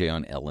the DJ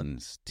on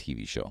Ellen's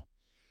TV show.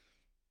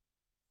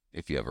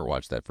 If you ever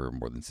watched that for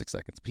more than 6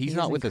 seconds. But he's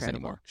not with us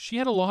anymore. She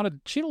had a lot of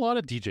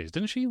DJs,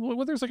 didn't she?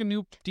 Well, there's like a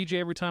new DJ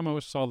every time I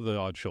saw the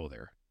odd show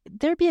there.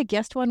 There'd be a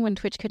guest one when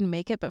Twitch couldn't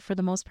make it, but for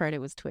the most part,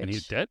 it was Twitch. And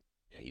he's dead?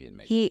 Yeah, he didn't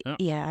make it.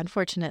 Yeah,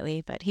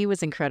 unfortunately, but he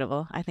was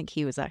incredible. I think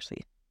he was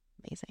actually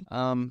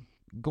amazing.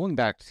 Going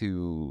back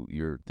to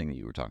your thing that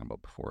you were talking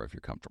about before, if you're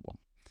comfortable.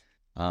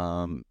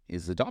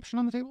 Is adoption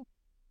on the table?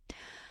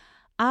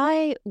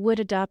 I would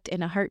adopt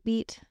in a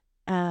heartbeat,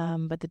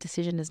 but the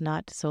decision is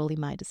not solely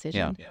my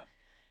decision.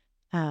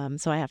 Yeah.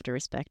 So I have to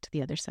respect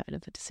the other side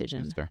of the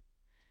decision. That's fair.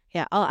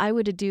 Yeah, I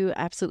would do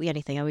absolutely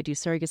anything. I would do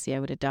surrogacy. I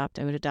would adopt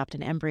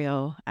an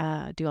embryo,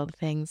 do all the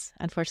things.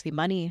 Unfortunately,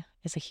 money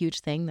is a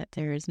huge thing that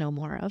there is no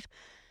more of.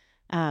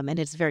 And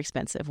it's very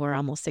expensive. We're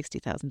almost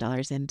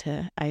 $60,000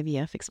 into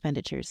IVF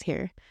expenditures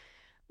here,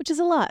 which is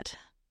a lot.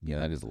 Yeah,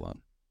 that is a lot.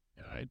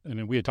 Yeah,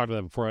 and we had talked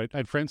about that before. I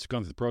had friends who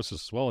gone through the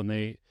process as well, and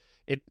I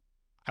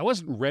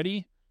wasn't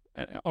ready.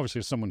 Obviously,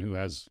 as someone who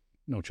has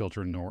no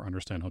children nor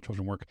understand how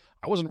children work,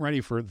 I wasn't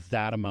ready for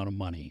that amount of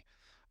money,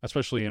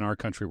 especially in our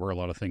country where a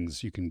lot of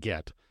things you can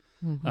get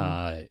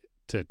to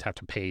have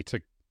to pay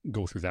to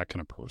go through that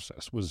kind of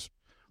process.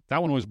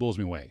 That one always blows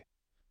me away.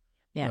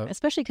 Yeah,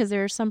 especially because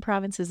there are some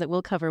provinces that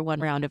will cover one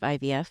round of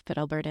IVF, but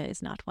Alberta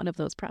is not one of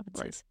those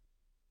provinces.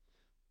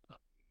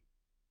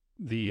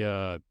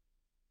 Right.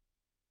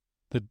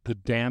 The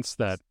dance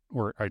that,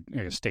 or I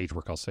guess stage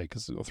work, I'll say,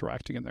 because they'll throw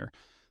acting in there,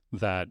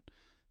 that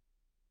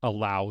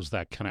allows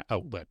that kind of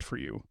outlet for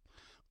you.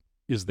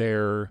 Is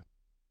there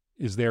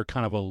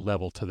kind of a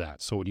level to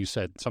that? So when you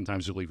said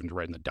sometimes you'll even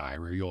write in the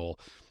diary, you'll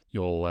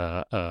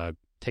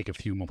take a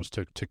few moments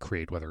to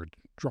create, whether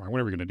drawing,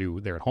 whatever you're going to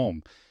do there at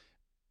home.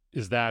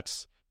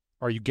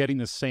 Are you getting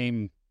the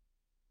same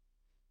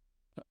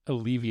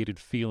alleviated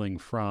feeling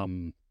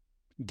from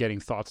getting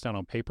thoughts down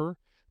on paper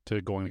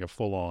to going like a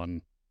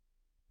full-on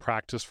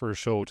practice for a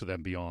show to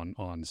then be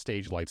on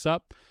stage lights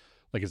up?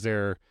 Like,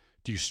 do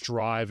you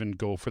strive and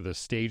go for the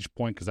stage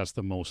point because that's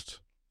the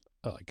most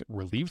like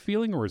relieved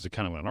feeling, or is it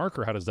kind of an arc,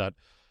 or how does that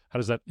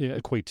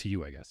equate to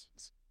you, I guess?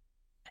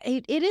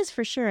 It is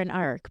for sure an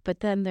arc,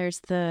 but then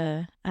there's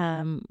the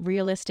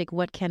realistic,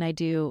 what can I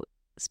do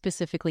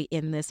specifically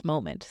in this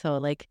moment? So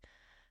like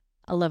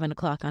 11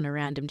 o'clock on a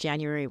random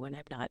January when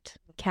I'm not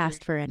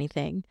cast for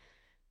anything,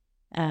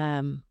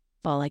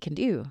 all I can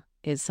do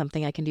is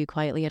something I can do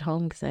quietly at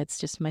home because it's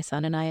just my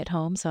son and I at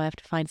home. So I have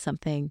to find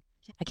something.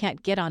 I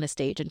can't get on a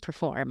stage and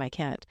perform. I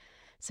can't.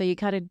 So you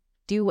gotta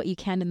do what you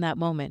can in that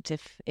moment.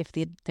 If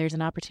there's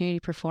an opportunity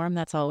to perform,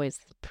 that's always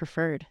the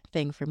preferred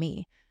thing for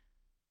me.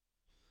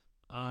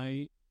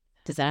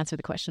 Does that answer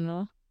the question at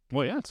all?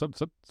 Well, yeah, it's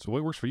the way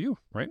it works for you,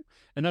 right?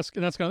 And that's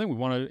kind of thing. We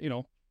want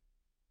to,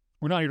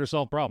 we're not here to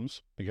solve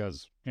problems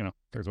because,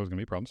 there's always going to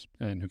be problems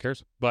and who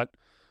cares? But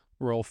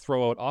we'll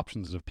throw out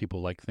options. If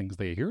people like things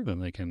they hear, then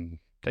they can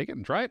take it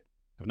and try it.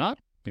 If not,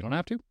 you don't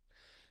have to.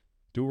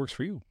 Do what works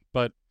for you.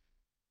 But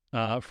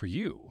for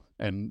you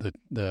and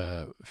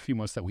the few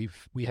months that we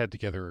had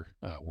together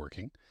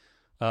working,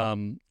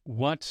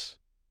 what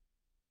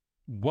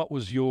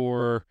was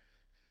your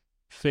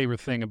favorite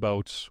thing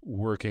about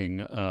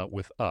working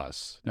with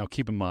us? Now,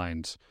 keep in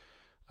mind,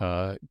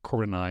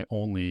 Corbyn and I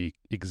only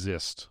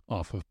exist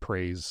off of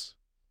praise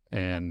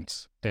and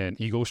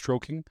ego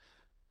stroking.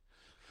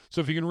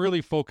 So if you can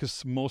really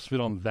focus most of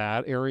it on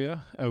that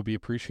area, I would be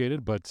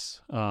appreciated.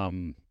 But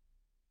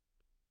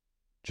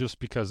just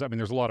because,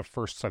 there's a lot of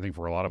firsts, I think,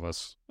 for a lot of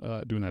us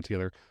doing that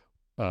together.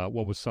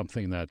 What was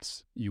something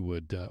that you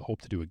would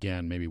hope to do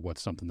again? Maybe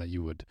what's something that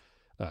you would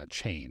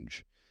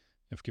change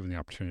if given the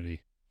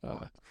opportunity?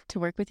 To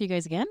work with you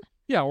guys again?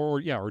 Yeah,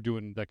 or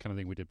doing that kind of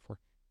thing we did before.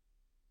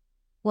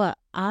 Well,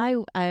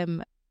 I'm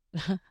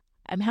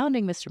I'm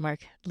hounding Mr.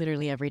 Mark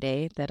literally every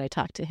day that I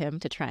talk to him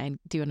to try and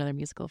do another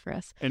musical for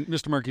us. And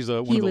Mr. Mark, he's one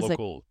of the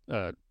local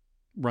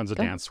runs a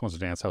dance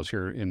house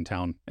here in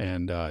town,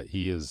 and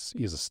he is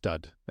a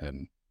stud.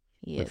 And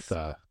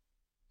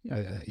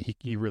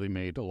he really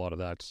made a lot of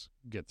that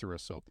get through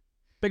us. So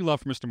big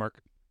love for Mr.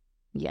 Mark.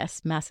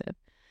 Yes, massive.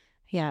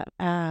 Yeah.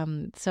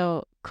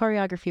 So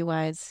choreography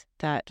wise,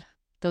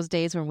 those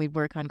days when we'd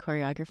work on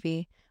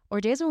choreography, or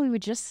days when we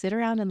would just sit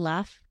around and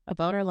laugh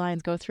about our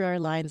lines, go through our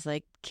lines,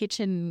 like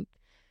kitchen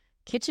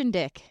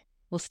dick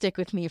will stick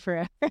with me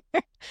forever.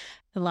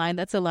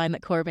 That's a line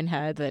that Corbyn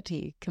had, that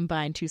he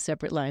combined two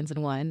separate lines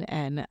in one,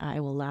 and I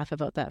will laugh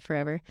about that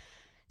forever.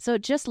 So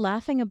just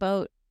laughing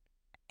about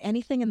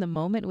anything in the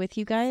moment with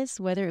you guys,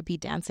 whether it be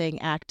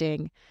dancing,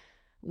 acting,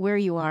 where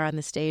you are on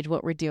the stage,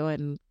 what we're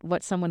doing,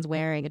 what someone's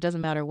wearing, it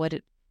doesn't matter what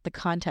the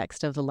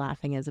context of the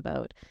laughing is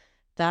about.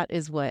 That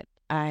is what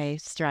I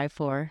strive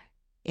for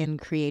in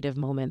creative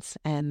moments,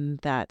 and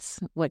that's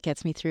what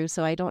gets me through.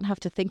 So I don't have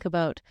to think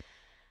about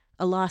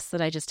a loss that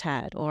I just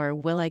had, or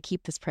will I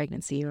keep this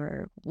pregnancy,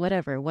 or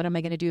whatever. What am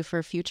I going to do for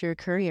a future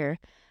career?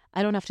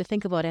 I don't have to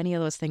think about any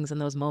of those things in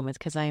those moments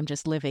because I am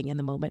just living in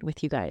the moment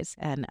with you guys.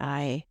 And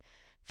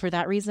for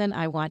that reason,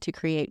 I want to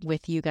create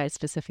with you guys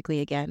specifically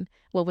again,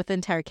 well, with the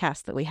entire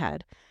cast that we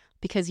had,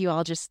 because you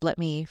all just let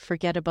me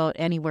forget about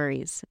any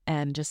worries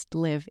and just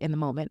live in the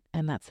moment.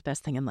 And that's the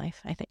best thing in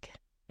life, I think.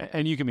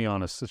 And you can be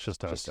honest, it's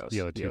just us. The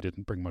other two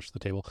didn't bring much to the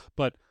table.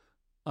 But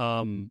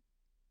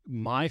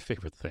my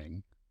favorite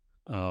thing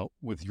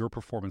with your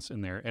performance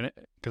in there, and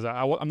because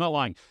I'm not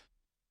lying,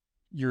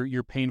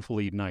 you're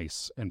painfully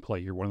nice and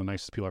polite. You're one of the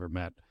nicest people I've ever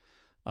met.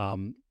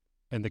 And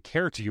the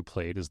character you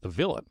played is the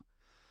villain.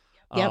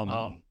 Yep.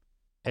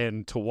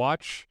 And to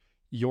watch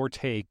your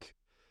take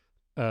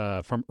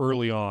from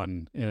early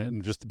on,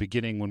 and just the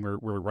beginning when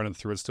we're running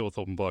through it still with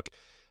open book,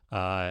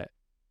 to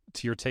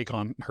your take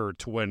on her,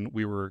 to when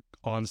we were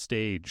on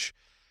stage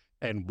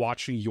and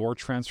watching your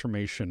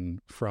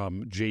transformation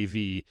from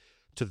JV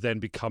to then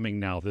becoming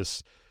now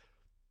this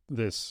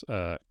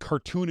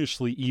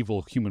cartoonishly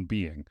evil human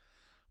being,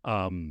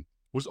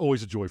 was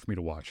always a joy for me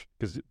to watch,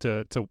 because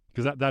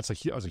that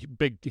was a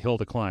big hill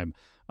to climb.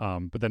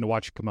 But then to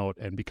watch you come out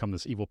and become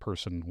this evil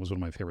person was one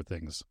of my favorite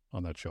things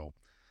on that show.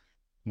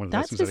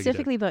 That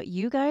specifically about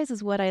you guys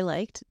is what I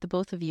liked, the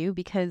both of you,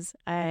 because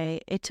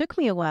it took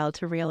me a while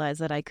to realize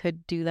that I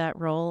could do that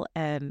role,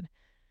 and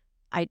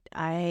I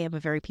am a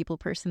very people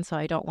person, so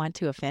I don't want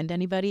to offend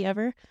anybody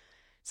ever.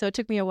 So it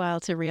took me a while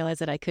to realize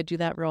that I could do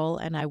that role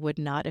and I would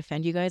not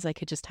offend you guys. I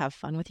could just have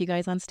fun with you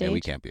guys on stage. And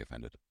we can't be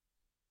offended.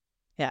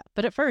 Yeah,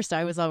 but at first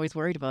I was always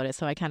worried about it,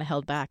 so I kind of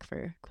held back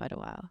for quite a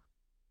while.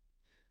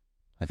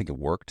 I think it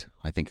worked.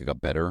 I think it got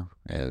better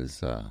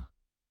as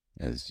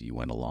you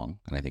went along,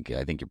 and I think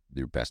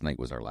your best night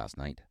was our last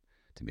night.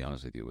 To be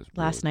honest with you,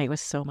 last night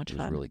was so much fun.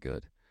 It was really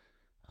good.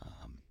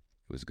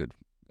 It was good.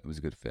 It was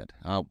a good fit.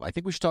 I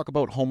think we should talk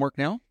about homework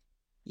now.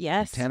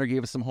 Yes. Tanner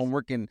gave us some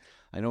homework, and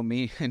I know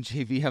me and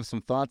JV have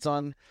some thoughts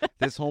on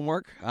this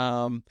homework.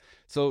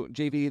 So,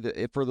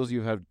 JV, for those of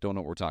you who don't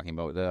know what we're talking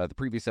about, the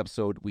previous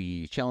episode,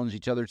 we challenged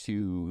each other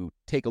to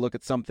take a look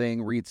at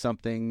something, read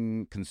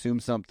something, consume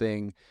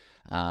something,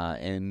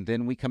 and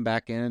then we come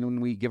back in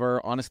and we give our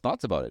honest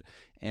thoughts about it.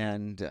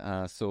 And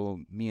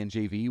so me and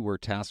JV were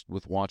tasked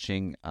with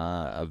watching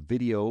a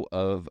video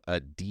of a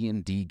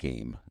D&D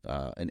game,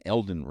 an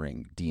Elden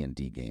Ring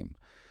D&D game.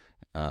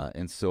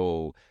 And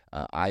so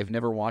I've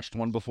never watched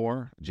one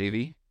before.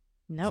 JV?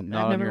 Nope,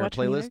 not I've never on your watched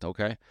playlist?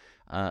 Okay.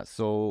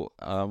 So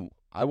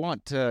I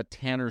want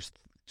Tanner's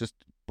just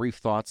brief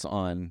thoughts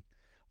on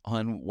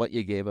what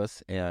you gave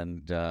us,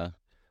 and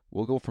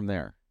we'll go from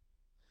there.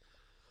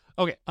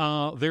 Okay.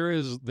 There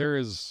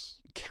is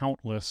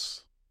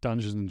countless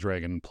Dungeons and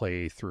Dragon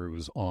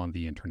playthroughs on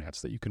the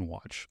internets that you can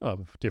watch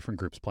of different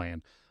groups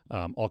playing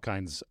all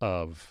kinds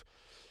of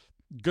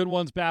good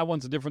ones, bad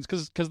ones, the difference.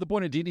 Because the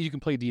point of D&D, you can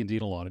play D&D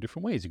in a lot of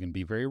different ways. You can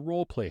be very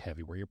role play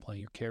heavy, where you're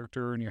playing your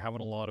character and you're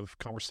having a lot of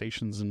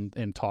conversations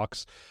and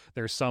talks.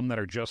 There's some that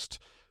are just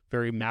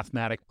very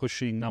mathematic,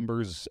 pushing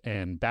numbers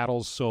and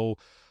battles. So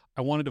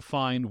I wanted to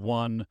find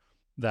one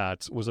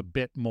that was a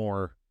bit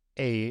more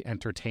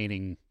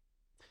entertaining.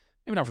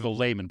 Maybe not for the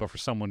layman, but for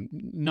someone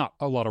not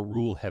a lot of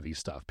rule heavy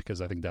stuff,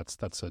 because I think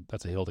that's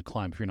a hill to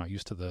climb if you're not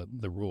used to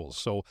the rules.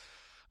 So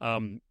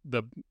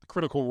the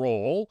Critical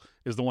Role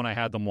is the one I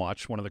had them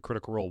watch, one of the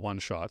Critical Role one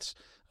shots.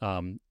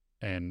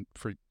 And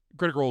for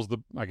Critical Role is the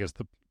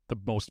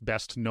most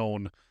best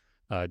known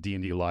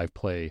D&D live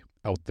play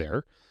out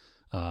there.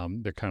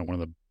 They're kind of one of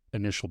the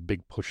initial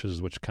big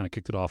pushes which kind of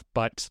kicked it off,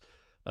 but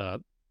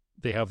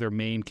they have their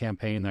main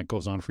campaign that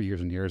goes on for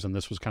years and years, and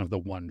this was kind of the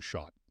one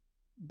shot,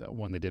 the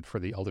one they did for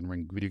the Elden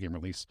Ring video game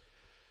release.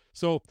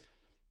 So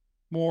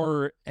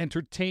more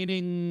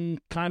entertaining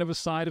kind of a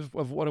side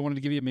of what I wanted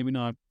to give you. Maybe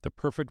not the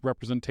perfect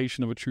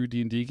representation of a true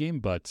D&D game,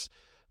 but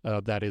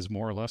that is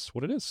more or less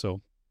what it is.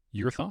 So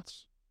your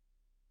thoughts?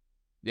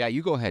 Yeah,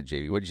 you go ahead,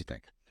 JV. What did you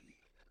think?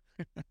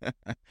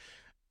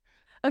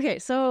 Okay,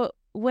 so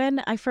when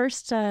I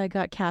first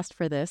got cast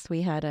for this,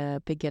 we had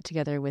a big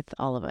get-together with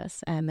all of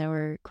us, and there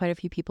were quite a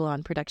few people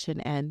on production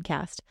and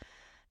cast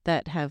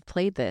that have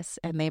played this,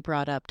 and they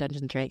brought up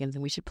Dungeons & Dragons,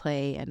 and we should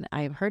play, and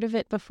I've heard of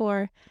it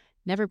before,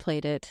 never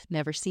played it,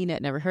 never seen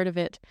it, never heard of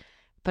it,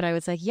 but I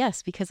was like,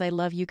 yes, because I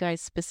love you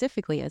guys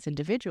specifically as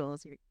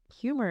individuals. Your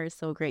humor is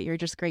so great. You're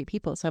just great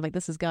people. So I'm like,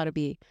 this has got to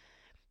be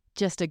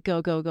just a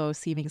go, go, go,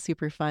 seeming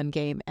super fun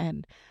game,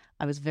 and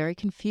I was very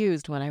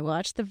confused when I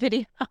watched the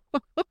video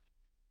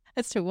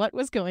as to what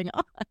was going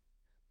on.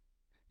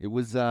 It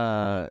was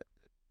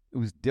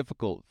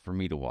difficult for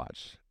me to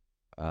watch.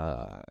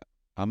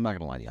 I'm not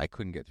gonna lie to you, I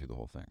couldn't get through the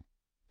whole thing.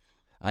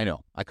 I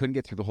know I couldn't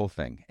get through the whole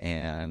thing,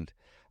 and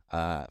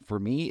for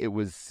me, it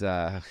was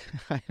they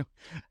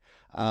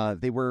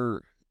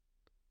were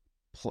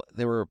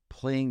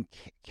playing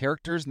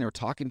characters, and they were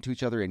talking to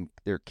each other in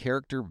their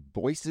character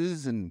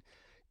voices and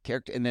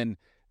then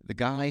the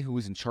guy who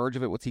was in charge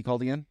of it, what's he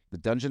called again? The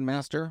Dungeon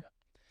Master.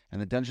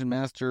 And the Dungeon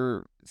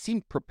Master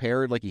seemed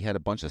prepared, like he had a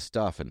bunch of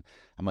stuff. And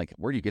I'm like,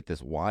 where do you get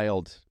this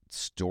wild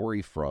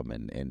story from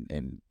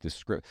and the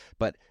script?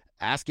 But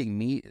asking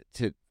me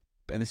to,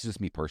 and this is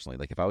just me personally,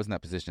 like if I was in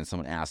that position and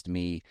someone asked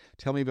me,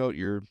 tell me about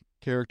your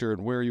character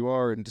and where you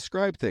are and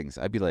describe things,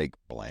 I'd be like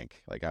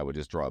blank. Like I would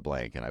just draw a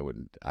blank, and I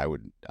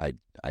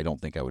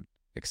don't think I would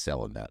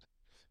excel in that.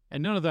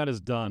 And none of that is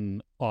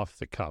done off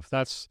the cuff.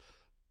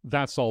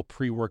 That's all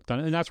pre-work done,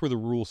 and that's where the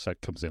rule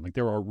set comes in. Like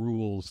there are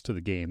rules to the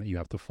game that you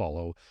have to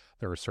follow.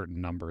 There are certain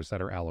numbers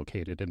that are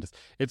allocated, and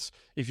it's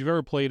if you've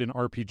ever played an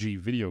RPG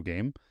video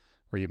game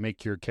where you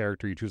make your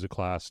character, you choose a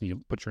class, and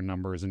you put your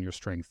numbers and your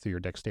strength to your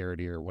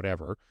dexterity or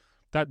whatever.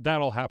 That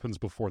all happens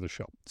before the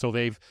show. So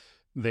they've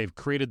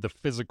created the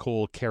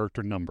physical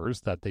character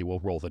numbers that they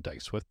will roll the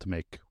dice with to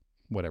make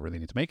whatever they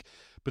need to make,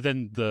 but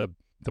then the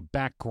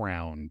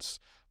backgrounds,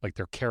 like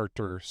their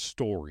character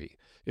story,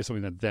 is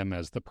something that them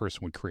as the person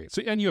would create.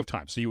 So, and you have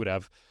time. So you would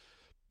have,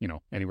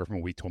 anywhere from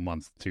a week to a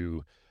month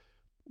to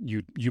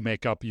you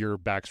make up your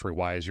backstory.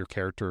 Why is your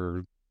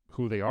character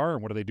who they are,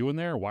 and what are they doing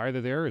there? Why are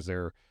they there? Is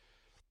there?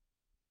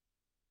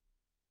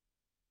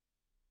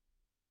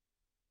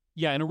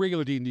 Yeah, in a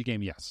regular D&D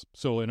game, yes.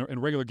 So in a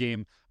regular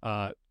game,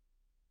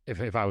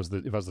 if I was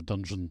the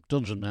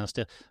dungeon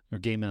master or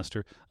game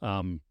master,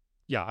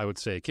 yeah, I would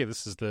say, okay,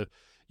 this is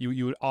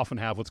you would often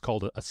have what's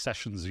called a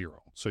session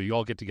zero. So you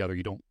all get together.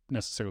 You don't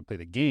necessarily play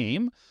the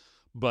game,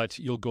 but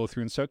you'll go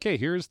through and say, okay,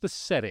 here's the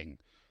setting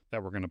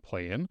that we're going to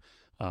play in,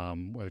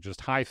 whether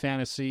just high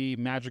fantasy,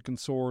 magic and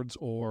swords,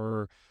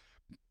 or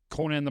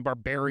Conan the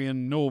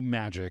Barbarian, no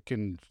magic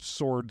and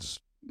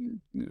swords,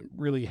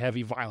 really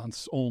heavy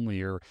violence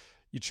only, or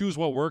you choose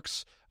what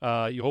works.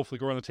 You hopefully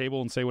go around the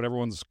table and say what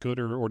everyone's good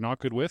or not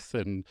good with,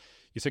 and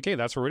you say, okay,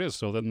 that's where it is.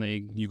 So then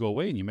you go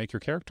away and you make your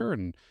character,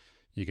 and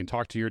you can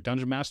talk to your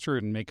dungeon master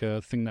and make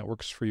a thing that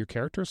works for your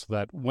character, so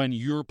that when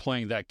you're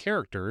playing that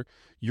character,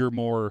 you're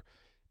more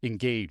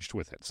engaged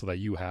with it, so that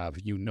you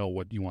know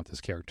what you want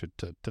this character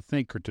to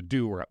think or to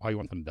do, or how you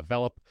want them to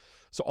develop.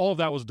 So all of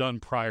that was done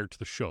prior to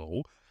the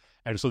show,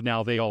 and so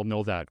now they all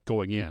know that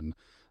going in,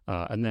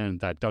 and then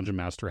that dungeon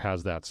master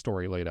has that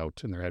story laid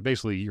out in their head.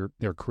 Basically,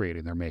 they're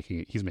creating,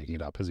 he's making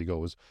it up as he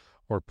goes,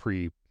 or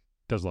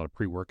does a lot of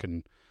pre-work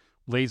and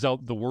lays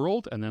out the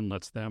world, and then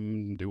lets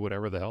them do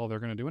whatever the hell they're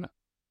going to do in it.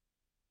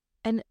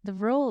 And the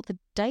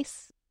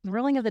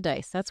rolling of the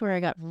dice, that's where I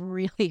got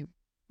really,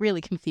 really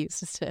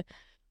confused as to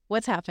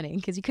what's happening,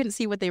 because you couldn't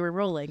see what they were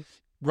rolling.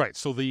 Right.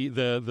 So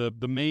the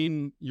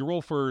main, you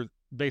roll for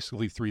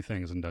basically three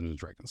things in Dungeons &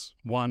 Dragons.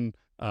 One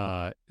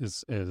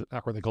is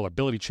what they call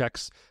ability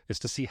checks, is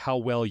to see how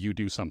well you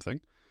do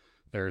something.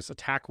 There's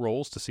attack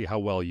rolls to see how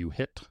well you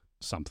hit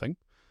something.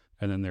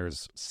 And then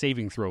there's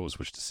saving throws,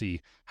 which to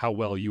see how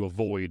well you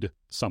avoid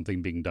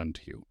something being done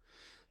to you.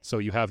 So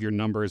you have your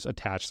numbers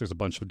attached. There's a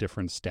bunch of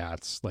different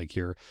stats, like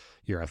your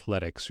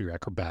athletics, your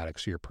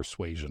acrobatics, your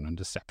persuasion and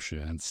deception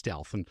and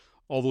stealth, and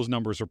all those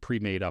numbers are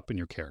pre-made up in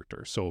your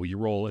character. So you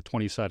roll a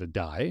 20-sided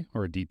die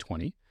or a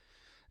d20.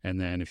 And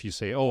then if you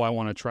say, oh, I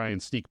want to try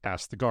and sneak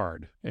past the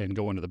guard and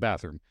go into the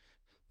bathroom,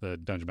 the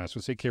dungeon master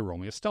would say, okay, roll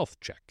me a stealth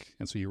check.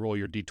 And so you roll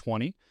your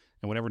d20,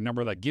 and whatever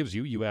number that gives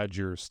you, you add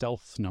your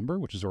stealth number,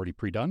 which is already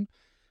pre-done.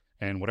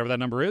 And whatever that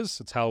number is,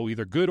 it's how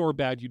either good or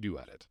bad you do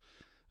at it.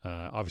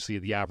 Obviously,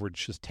 the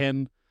average is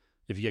 10.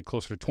 If you get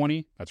closer to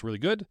 20, that's really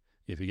good.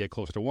 If you get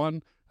closer to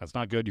 1, that's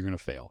not good. You're going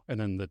to fail. And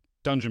then the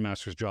dungeon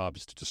master's job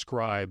is to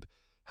describe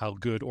how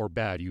good or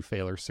bad you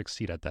fail or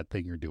succeed at that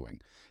thing you're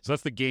doing. So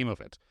that's the game of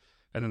it.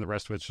 And then the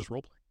rest of it's just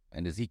roleplay.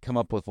 And does he come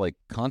up with like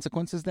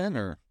consequences then,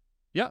 or?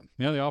 Yeah,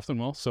 they often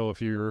will. So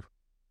if you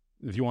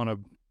want to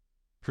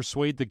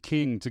persuade the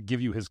king to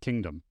give you his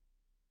kingdom,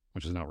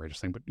 which is an outrageous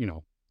thing, but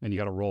and you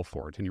got to roll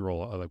for it, and you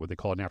roll like what they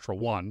call a natural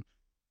 1.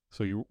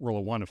 So you roll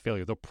a 1 of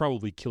failure, they'll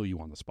probably kill you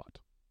on the spot.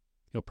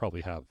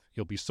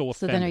 You'll be so offended.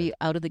 So then are you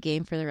out of the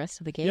game for the rest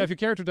of the game? Yeah, if your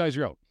character dies,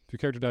 you're out. If your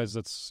character dies,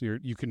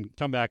 you can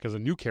come back as a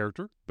new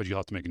character, but you'll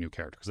have to make a new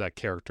character because that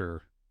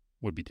character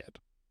would be dead.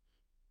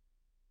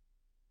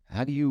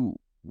 How do you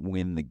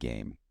win the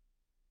game?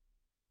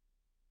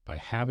 By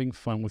having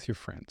fun with your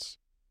friends.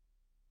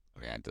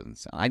 Yeah, it doesn't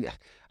sound.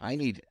 I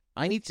need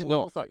to.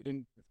 Well,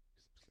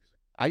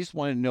 I just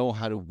want to know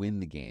how to win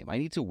the game. I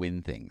need to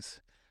win things.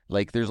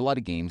 Like there's a lot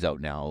of games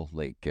out now.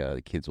 Like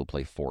the kids will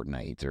play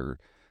Fortnite or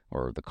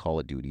the Call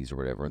of Duties or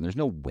whatever, and there's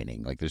no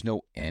winning. Like there's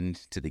no end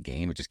to the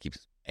game. It just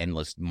keeps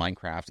endless.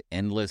 Minecraft,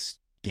 endless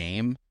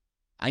game.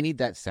 I need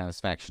that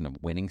satisfaction of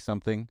winning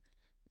something.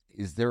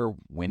 Is there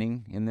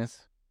winning in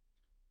this?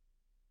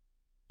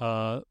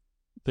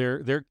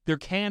 There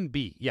can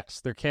be,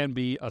 yes, there can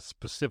be a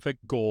specific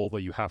goal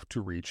that you have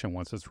to reach, and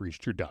once it's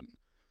reached, you're done.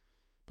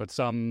 But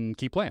some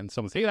keep playing.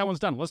 Some say, hey, that one's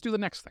done. Let's do the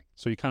next thing.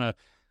 So you kind of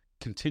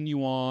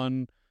continue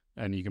on,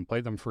 and you can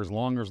play them for as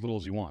long or as little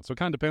as you want. So it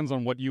kind of depends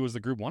on what you as the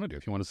group want to do.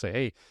 If you want to say,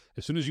 hey,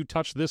 as soon as you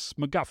touch this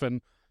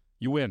MacGuffin,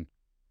 you win.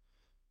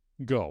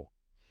 Go.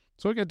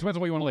 So it depends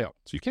on what you want to lay out.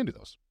 So you can do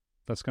those.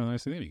 That's kind of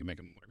nice thing. You can make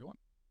them whatever you want.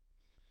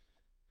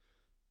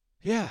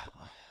 Yeah.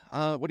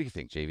 What do you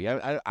think, JV?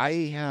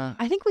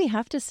 I think we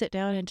have to sit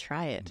down and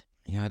try it.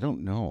 Yeah, I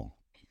don't know.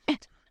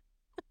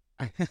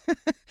 I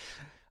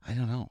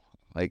don't know.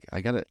 Like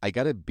I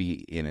gotta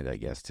be in it, I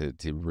guess, to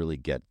really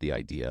get the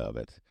idea of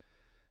it.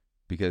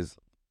 Because,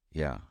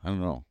 yeah, I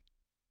don't know.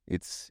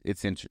 It's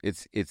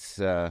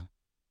Are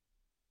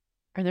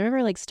there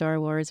ever like Star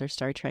Wars or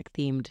Star Trek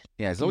themed?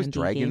 Yeah, it's always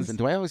dragons. Games? And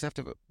do I always have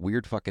to have a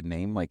weird fucking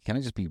name? Like, can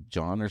I just be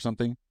John or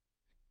something?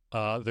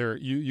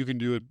 You can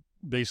do it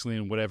basically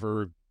in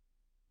whatever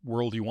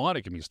world you want.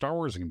 It can be Star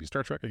Wars, it can be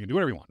Star Trek, you can do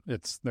whatever you want.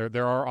 It's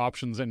there are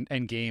options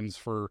and games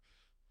for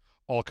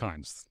all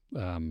kinds.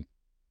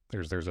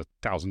 There's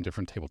 1,000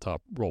 different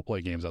tabletop role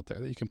play games out there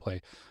that you can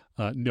play.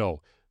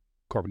 No,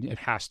 Corbyn, it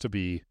has to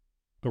be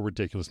a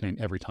ridiculous name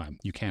every time.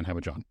 You can't have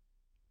a John.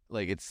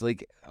 Like, it's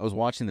like I was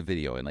watching the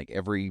video and like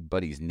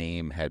everybody's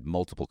name had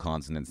multiple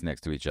consonants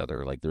next to each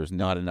other. Like there's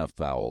not enough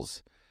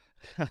vowels.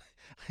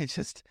 I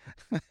just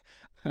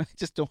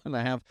don't want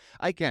to have.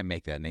 I can't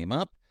make that name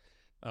up.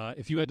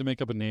 If you had to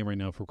make up a name right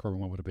now for Corbyn,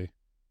 what would it be?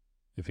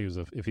 If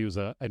he was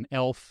an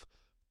elf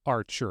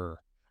archer,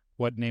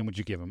 what name would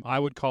you give him? I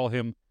would call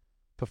him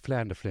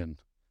Paflandaflin.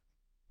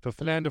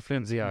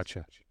 Paflandaflin the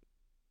Archer.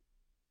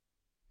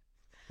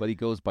 But he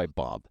goes by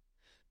Bob.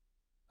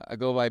 I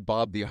go by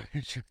Bob the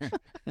Archer.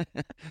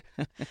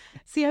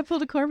 See, I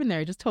pulled a Corbyn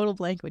there. Just total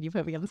blank when you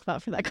put me on the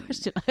spot for that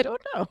question. I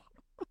don't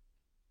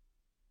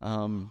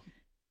know.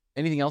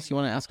 Anything else you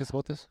want to ask us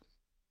about this?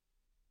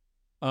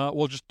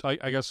 Well, just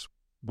I guess,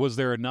 was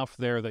there enough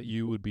there that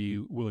you would be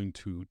willing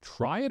to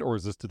try it, or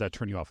did that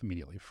turn you off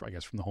immediately? I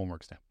guess from the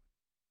homework standpoint.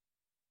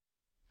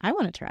 I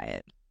want to try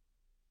it.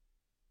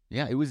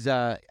 Yeah, it was.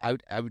 I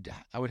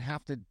would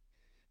have to.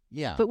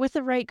 Yeah, but with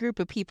the right group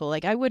of people.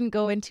 Like I wouldn't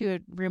go into a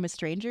room of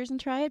strangers and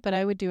try it, but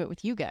I would do it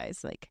with you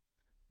guys. Like.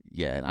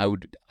 Yeah, and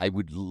I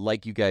would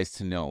like you guys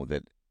to know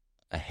that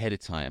ahead of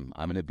time,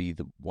 I'm going to be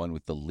the one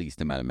with the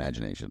least amount of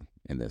imagination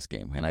in this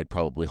game, and I'd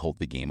probably hold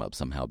the game up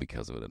somehow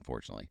because of it.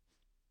 Unfortunately.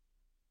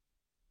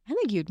 I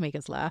think you'd make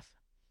us laugh.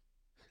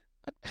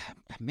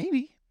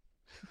 Maybe.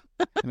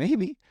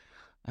 Maybe.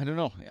 I don't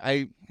know.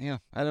 I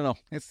don't know.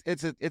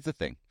 It's a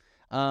thing.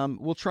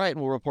 We'll try it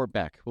and we'll report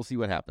back. We'll see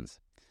what happens.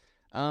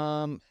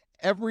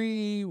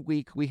 Every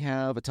week we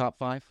have a top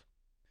 5.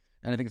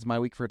 And I think it's my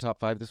week for a top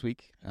 5 this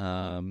week.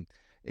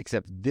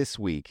 Except this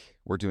week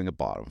we're doing a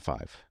bottom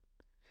 5.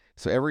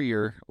 So every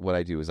year what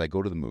I do is I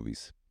go to the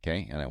movies,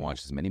 okay? And I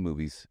watch as many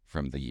movies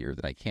from the year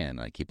that I can.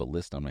 And I keep a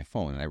list on my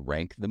phone and I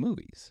rank the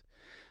movies.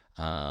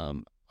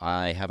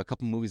 I have a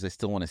couple movies I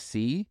still want to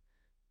see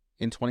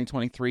in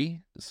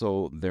 2023,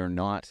 so they're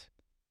not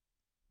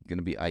going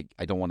to be, I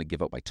don't want to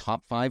give up my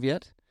top 5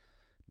 yet,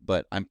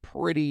 but I'm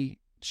pretty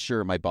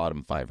sure my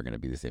bottom 5 are going to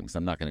be the same because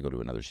I'm not going to go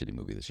to another shitty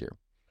movie this year.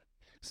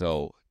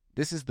 So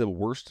this is the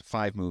worst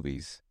 5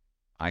 movies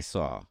I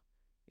saw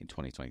in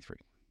 2023.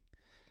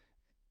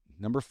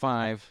 Number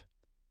 5,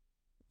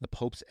 The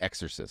Pope's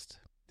Exorcist.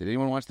 Did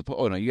anyone watch The Pope?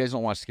 Oh, no, you guys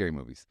don't watch scary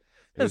movies.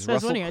 It was So I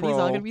was Russell wondering, are these all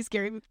going Crowe, to be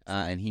scary movies?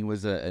 and he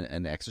was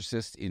an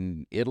exorcist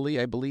in Italy,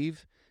 I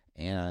believe,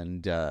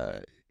 and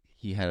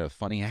he had a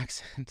funny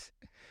accent,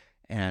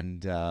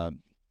 and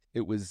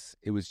it was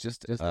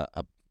just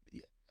a.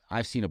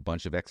 I've seen a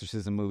bunch of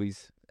exorcism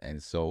movies,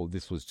 and so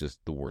this was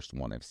just the worst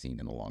one I've seen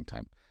in a long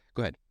time.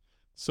 Go ahead.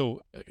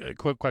 So, a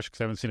quick question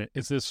because I haven't seen it.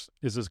 Is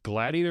this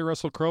Gladiator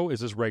Russell Crowe? Is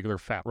this regular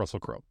fat Russell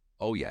Crowe?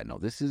 Oh yeah, no,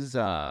 this is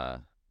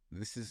now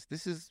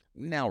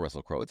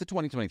Russell Crowe. It's a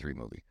 2023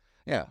 movie.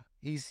 Yeah,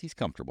 he's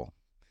comfortable.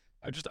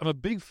 I'm a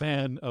big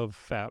fan of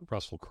fat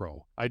Russell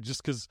Crowe.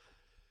 Because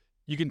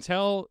you can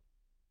tell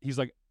he's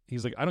like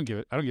I don't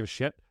give a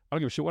shit. I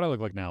don't give a shit what I look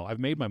like now. I've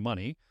made my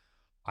money.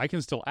 I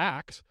can still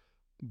act,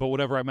 but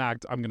whatever I'm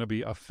gonna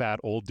be a fat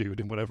old dude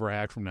in whatever I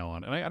act from now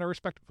on, and I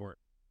respect him for it.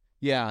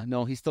 Yeah,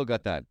 no, he's still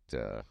got that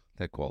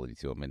quality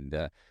to him,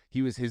 and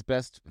his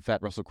best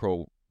fat Russell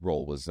Crowe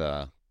role was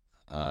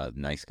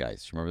Nice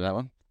Guys. Remember that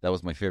one? That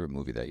was my favorite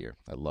movie that year.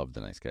 I loved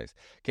The Nice Guys.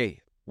 Okay,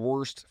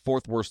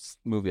 fourth worst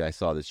movie I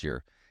saw this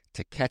year,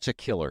 To Catch a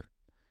Killer,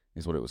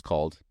 is what it was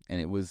called, and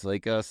it was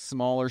like a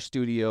smaller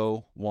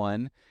studio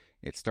one.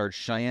 It starred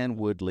Cheyenne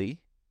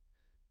Woodley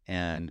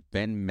and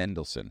Ben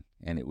Mendelsohn,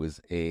 and it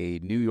was a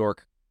New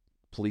York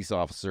police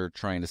officer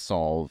trying to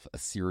solve a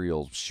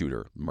serial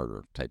shooter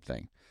murder type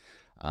thing.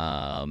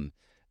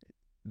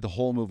 The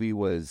whole movie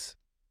was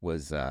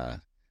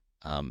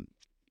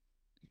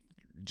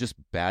just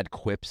bad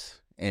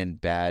quips and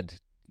bad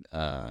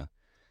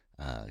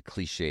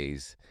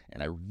cliches,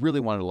 and I really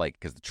wanted to like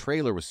because the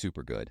trailer was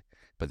super good.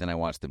 But then I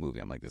watched the movie.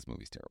 I'm like, this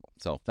movie's terrible.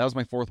 So that was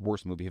my fourth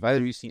worst movie. Have either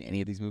of you seen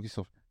any of these movies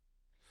so far?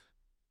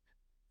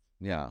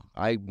 Yeah,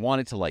 I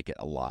wanted to like it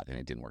a lot, and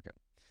it didn't work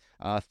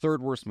out.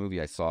 Third worst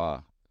movie I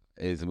saw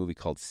is a movie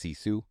called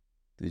Sisu.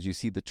 Did you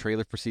see the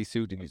trailer for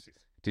Sisu?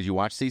 Did you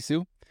watch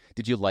Sisu?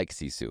 Did you like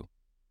Sisu?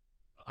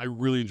 I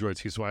really enjoyed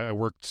Sisu. I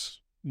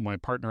worked. My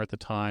partner at the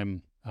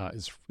time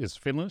is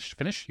Finnish.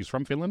 He's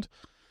from Finland,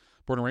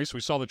 born and raised. So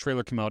we saw the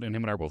trailer come out, and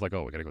him and I were both like,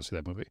 "Oh, we got to go see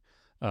that movie."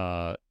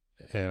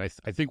 And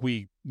I think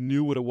we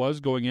knew what it was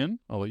going in.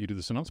 I'll let you do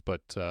the synopsis,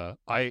 but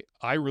I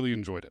really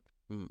enjoyed it.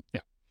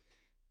 Yeah.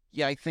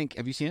 Yeah, I think.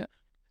 Have you seen it?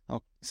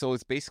 Oh, so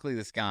it's basically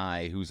this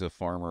guy who's a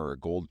farmer or a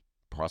gold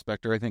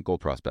prospector,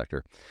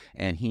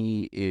 and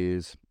he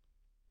is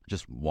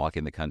just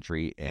walking the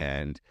country,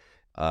 and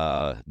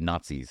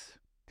Nazis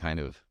kind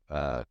of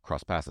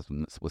cross paths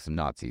with some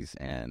Nazis,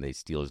 and they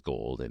steal his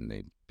gold, and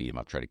they beat him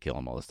up, try to kill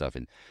him, all this stuff,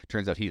 and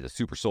turns out he's a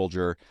super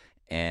soldier.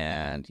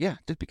 And yeah,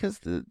 just because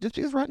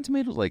Rotten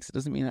Tomatoes likes it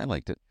doesn't mean I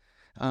liked it.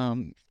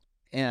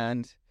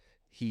 And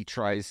he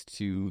tries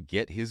to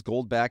get his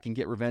gold back and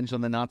get revenge on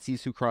the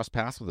Nazis who cross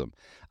paths with him.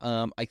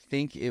 I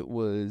think it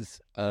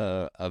was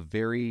a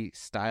very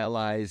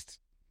stylized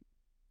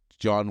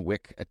John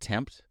Wick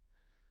attempt,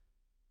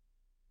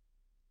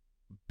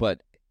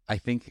 but I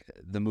think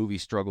the movie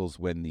struggles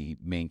when the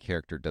main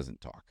character doesn't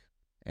talk,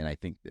 and I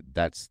think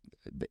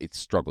it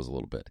struggles a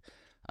little bit.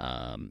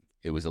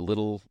 It was a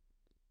little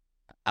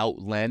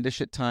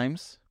outlandish at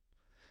times,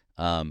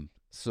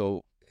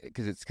 so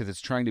because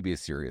it's trying to be a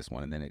serious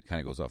one, and then it kind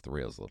of goes off the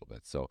rails a little bit.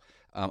 So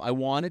I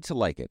wanted to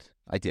like it.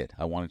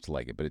 I wanted to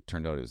like it, but it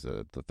turned out it was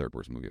the third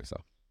worst movie I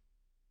saw.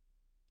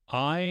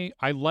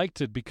 I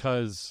liked it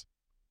because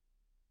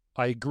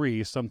I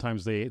agree.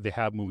 Sometimes they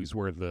have movies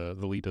where the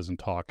lead doesn't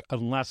talk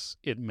unless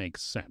it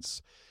makes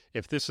sense.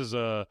 If this is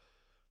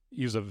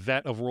he was a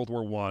vet of World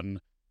War I,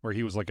 where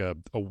he was like a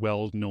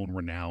well-known,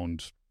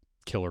 renowned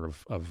killer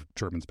of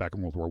Germans back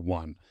in World War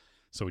I.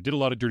 So he did a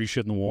lot of dirty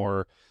shit in the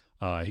war.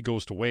 He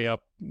goes to way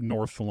up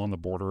north along the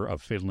border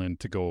of Finland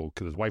to go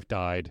because his wife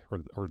died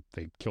or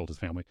they killed his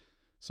family.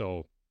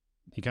 So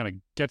he kind of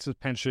gets his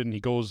pension. He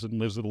goes and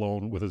lives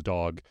alone with his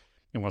dog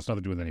and wants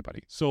nothing to do with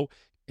anybody. So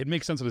it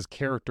makes sense that his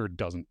character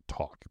doesn't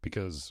talk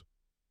because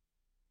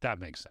that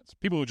makes sense.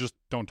 People who just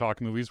don't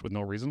talk in movies with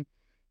no reason,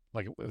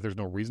 like if there's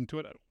no reason to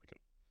it, I don't like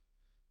it.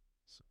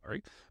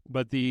 Sorry.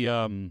 But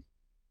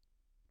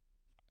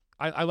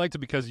I liked it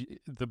because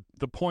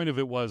the point of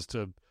it was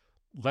to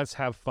let's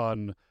have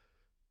fun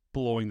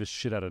blowing the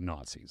shit out of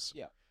Nazis.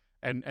 Yeah.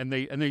 And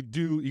they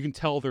do, you can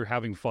tell they're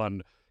having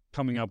fun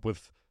coming up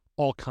with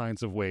all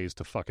kinds of ways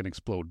to fucking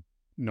explode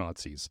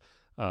Nazis,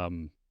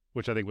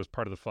 which I think was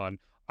part of the fun.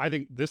 I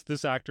think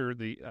this actor,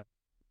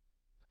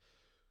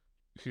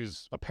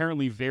 who's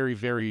apparently very,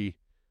 very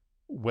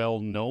well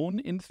known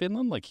in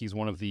Finland, like he's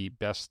one of the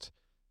best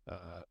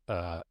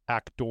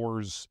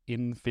actors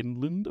in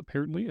Finland,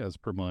 apparently, as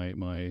per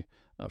my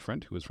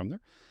friend who is from there.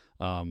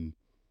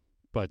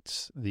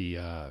 But the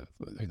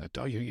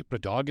dog, you put a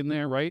dog in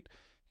there, right?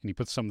 And you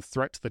put some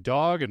threat to the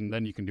dog, and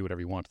then you can do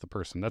whatever you want to the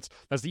person. That's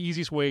the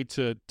easiest way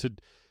to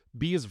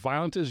be as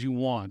violent as you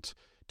want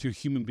to a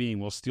human being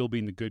while still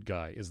being the good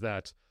guy, is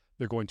that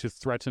they're going to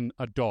threaten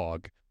a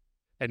dog,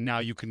 and now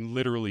you can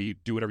literally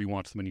do whatever you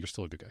want to them, and you're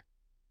still a good guy.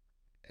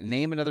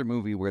 Name another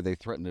movie where they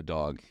threatened a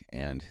dog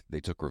and they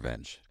took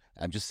revenge.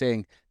 I'm just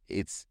saying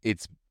it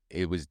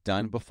was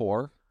done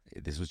before.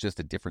 This was just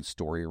a different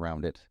story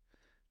around it.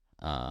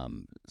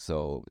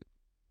 So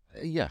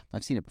yeah,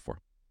 I've seen it before.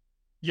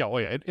 Yeah,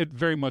 well, yeah, it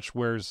very much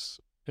wears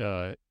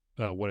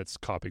what it's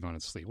copying on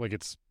its sleeve. Like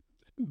it's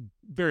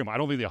very much. I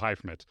don't think they hide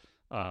from it.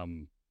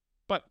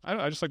 But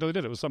I just like how they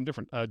did it. It was something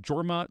different.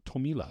 Jorma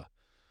Tomila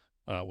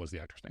was the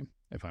actor's name,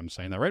 if I'm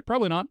saying that right.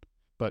 Probably not,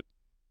 but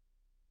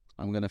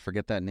I'm gonna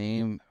forget that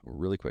name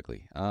really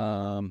quickly.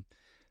 The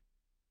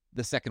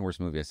second worst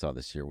movie I saw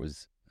this year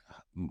was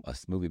a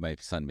movie my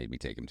son made me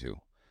take him to,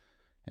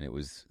 and it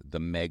was The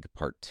Meg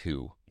Part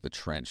 2, The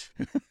Trench.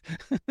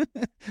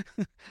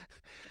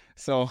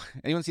 So,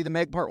 anyone see The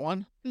Meg Part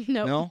 1?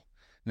 No. No?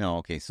 No,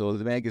 okay. So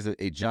The Meg is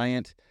a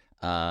giant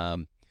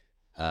megalodon,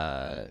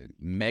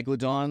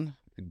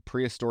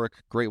 prehistoric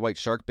great white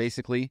shark,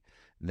 basically,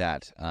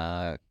 that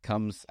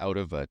comes out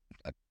of a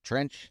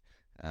trench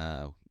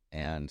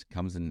and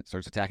comes and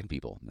starts attacking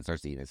people and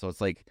starts eating it. So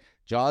it's like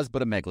Jaws,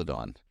 but a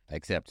megalodon,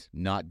 except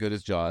not good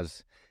as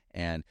Jaws.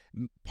 And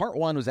part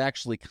 1 was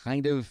actually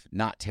kind of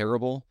not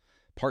terrible.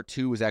 Part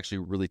 2 was actually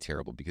really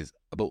terrible because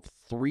about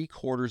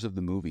 3/4 of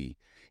the movie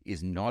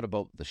is not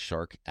about the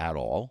shark at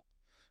all.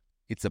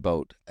 It's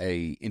about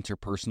a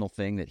interpersonal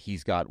thing that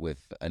he's got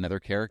with another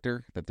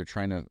character that they're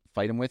trying to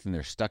fight him with, and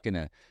they're stuck in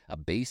a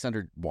base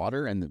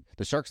underwater, and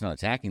the shark's not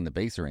attacking the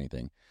base or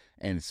anything.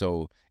 And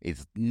so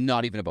it's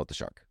not even about the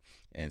shark.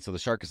 And so the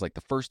shark is like the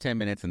first 10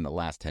 minutes and the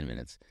last 10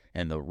 minutes,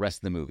 and the rest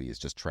of the movie is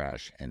just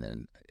trash. And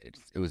then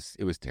it was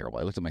terrible.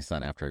 I looked at my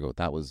son after. I go,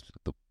 that was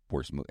the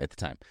worst movie at the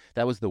time.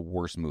 That was the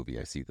worst movie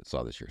I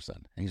saw this year,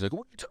 son. And he's like,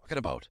 what are you talking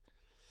about?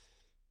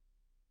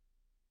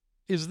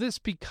 is this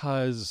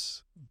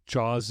because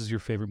Jaws is your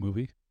favorite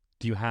movie?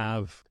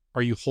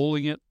 Are you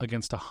holding it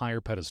against a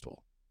higher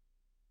pedestal?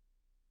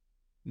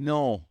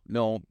 No,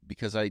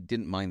 because I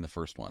didn't mind the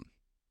first one.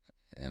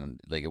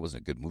 And like, it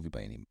wasn't a good movie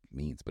by any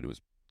means, but it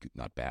was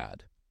not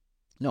bad.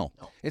 No.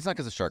 It's not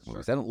because of shark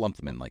movies. I don't lump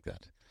them in like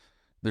that.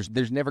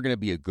 There's never going to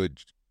be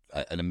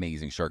an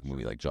amazing shark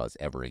movie like Jaws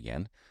ever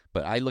again.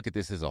 But I look at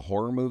this as a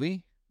horror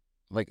movie,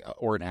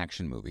 or an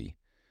action movie,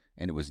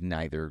 and it was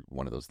neither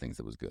one of those things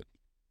that was good.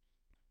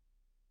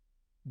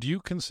 Do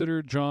you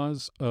consider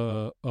Jaws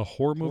a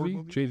horror movie,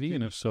 JV?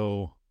 And if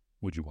so,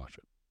 would you watch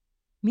it?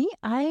 Me,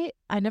 I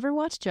never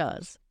watched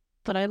Jaws,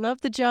 but I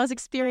love the Jaws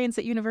experience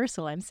at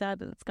Universal. I'm sad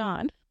that it's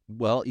gone.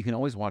 Well, you can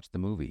always watch the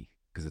movie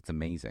because it's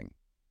amazing.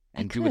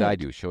 And do what could. I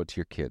do, show it to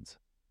your kids.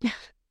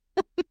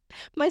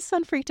 My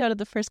son freaked out at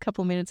the first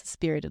couple minutes of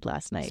Spirited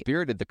last night.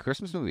 Spirited, the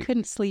Christmas movie.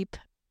 Couldn't sleep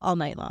all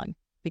night long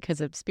because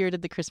of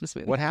Spirited, the Christmas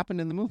movie. What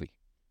happened in the movie?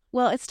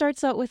 Well, it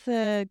starts out with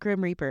the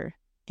Grim Reaper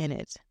in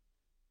it.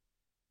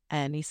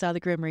 And he saw the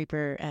Grim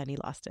Reaper and he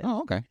lost it.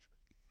 Oh, okay.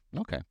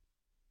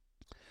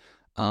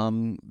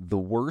 The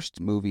worst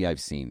movie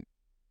I've seen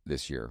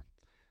this year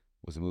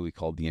was a movie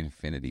called The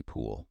Infinity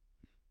Pool.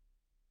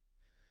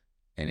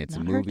 And it's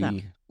Not a heard that.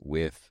 movie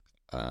with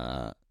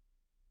the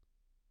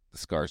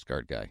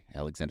Skarsgård guy,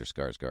 Alexander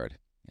Skarsgård,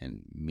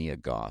 and Mia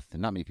Goth.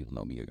 And not many people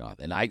know Mia Goth.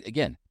 And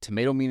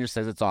Tomato Meter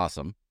says it's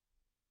awesome.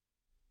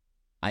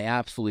 I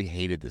absolutely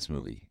hated this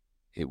movie.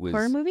 It was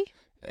Horror movie?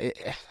 I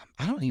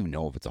don't even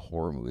know if it's a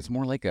horror movie. It's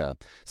more like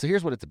so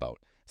here's what it's about.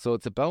 So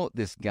it's about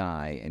this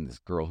guy and this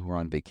girl who are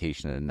on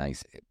vacation at a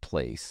nice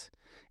place,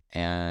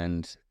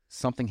 and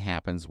something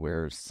happens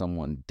where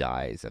someone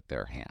dies at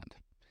their hand.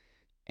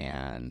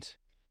 And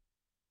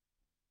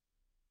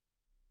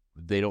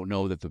they don't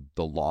know that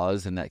the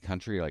laws in that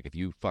country are like, if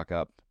you fuck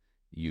up,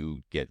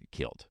 you get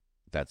killed.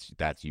 That's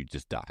you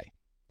just die.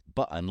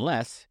 But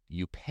unless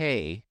you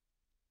pay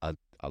a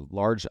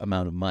large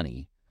amount of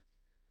money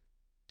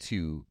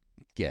to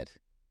get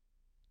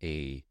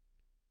a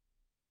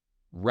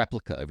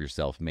replica of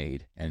yourself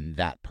made, and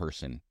that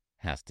person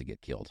has to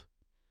get killed,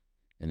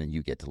 and then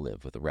you get to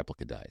live, but the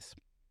replica dies.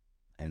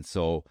 And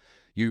so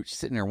you're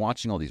sitting there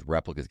watching all these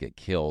replicas get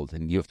killed,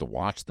 and you have to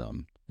watch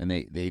them, and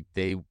the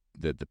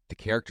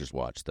characters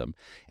watch them,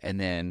 and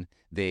then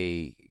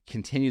they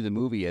continue the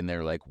movie, and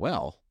they're like,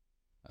 well,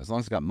 as long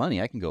as I got money,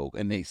 I can go.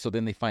 And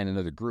then they find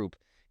another group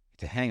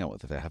to hang out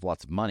with that have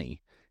lots of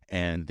money,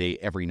 and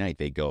every night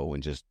they go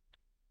and just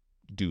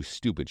do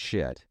stupid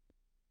shit,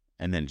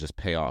 and then just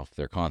pay off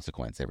their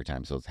consequence every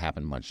time. So it's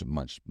happened much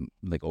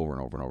like over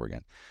and over and over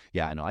again.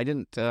 Yeah, no, I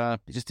didn't.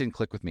 It just didn't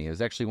click with me. It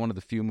was actually one of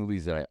the few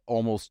movies that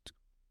and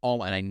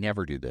I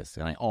never do this,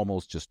 and I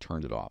almost just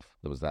turned it off.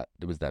 It was that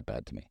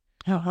bad to me.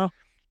 Uh-huh.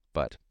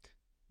 But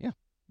yeah,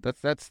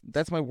 that's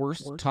my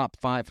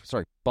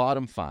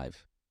bottom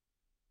 5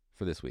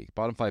 for this week.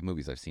 Bottom 5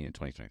 movies I've seen in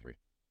 2023.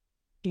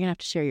 You're going to have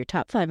to share your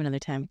top 5 another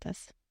time with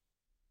us.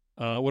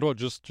 What about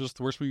just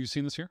the worst movie you've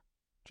seen this year,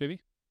 JV?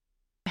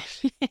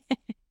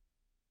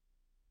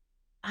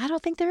 I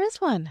don't think there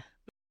is one.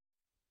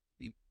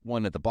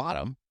 One at the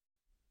bottom.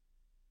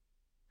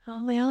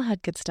 Oh, they all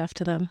had good stuff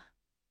to them.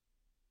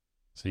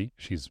 See,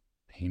 she's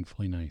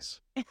painfully nice.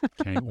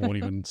 Won't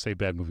even say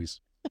bad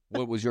movies.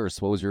 What was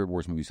yours? What was your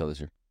worst movie you saw this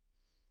year?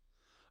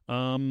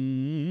 That's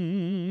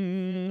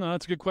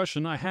a good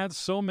question. I had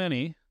so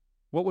many.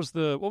 What was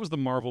the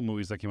Marvel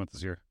movies that came out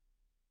this year?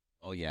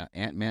 Oh yeah,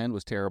 Ant-Man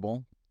was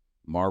terrible.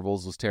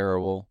 Marvels was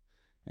terrible,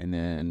 and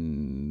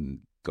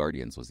then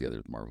Guardians was the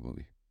other Marvel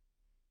movie.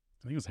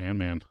 I think it was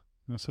Ant-Man.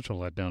 That's such a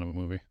letdown of a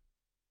movie.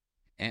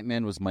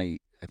 Ant-Man was my,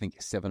 I think,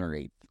 7th or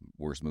 8th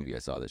worst movie I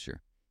saw this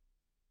year.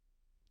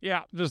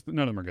 Yeah, just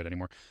none of them are good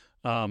anymore.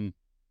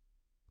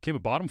 Okay,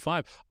 but bottom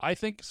 5. I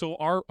think so.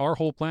 Our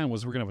whole plan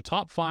was we're gonna have a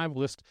top 5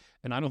 list,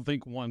 and I don't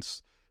think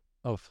once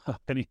of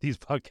any of these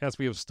podcasts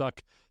we have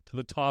stuck to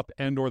the top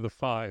and or the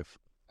 5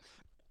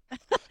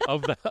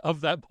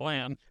 of that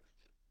plan.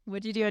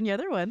 What'd you do on the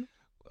other one?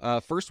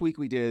 First week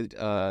we did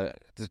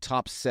the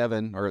top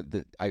 7, or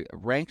I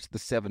ranked the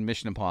 7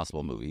 Mission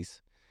Impossible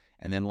movies,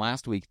 and then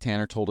last week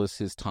Tanner told us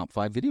his top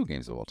 5 video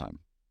games of all time.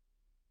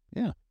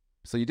 Yeah,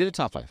 so you did a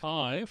top 5.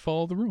 I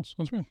followed the rules.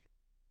 That's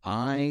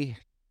right.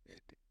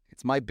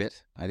 It's my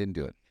bit. I didn't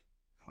do it.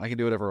 I can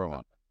do whatever I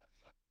want.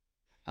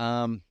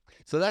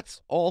 So that's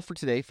all for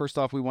today. First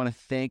off, we want to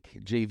thank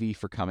JV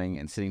for coming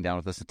and sitting down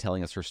with us and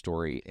telling us her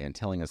story and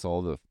telling us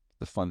all the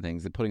fun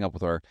things and putting up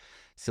with our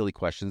silly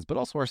questions, but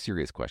also our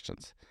serious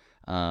questions.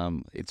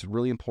 It's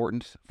really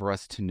important for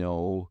us to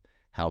know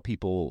how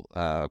people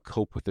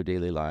cope with their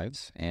daily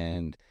lives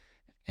and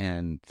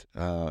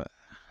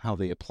how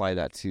they apply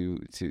that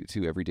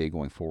to every day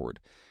going forward.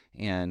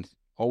 And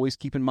always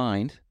keep in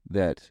mind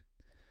that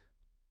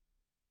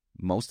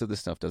most of this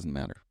stuff doesn't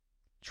matter.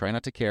 Try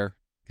not to care,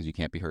 because you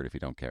can't be hurt if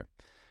you don't care.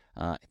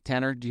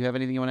 Tanner, do you have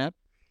anything you want to add?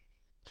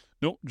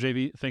 No,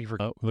 JV, thank you for.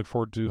 We look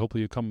forward to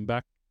hopefully you come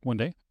back one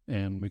day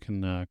and we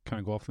can kind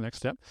of go off to the next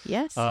step.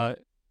 Yes.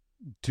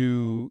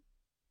 Do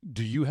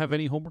you have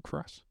any homework for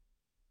us?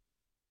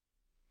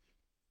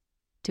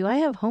 Do I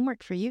have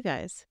homework for you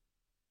guys?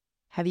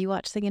 Have you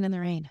watched Singing in the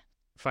Rain?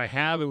 If I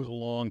have, it was a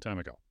long time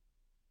ago.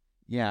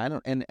 Yeah, I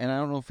don't, and I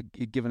don't know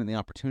if given the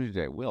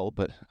opportunity I will,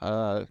 but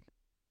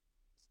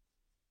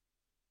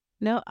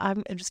No,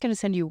 I'm just going to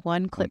send you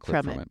one clip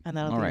from it, and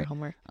that'll be your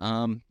homework.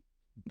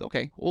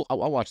 Okay, well,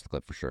 I'll watch the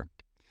clip for sure.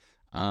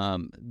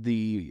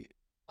 The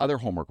other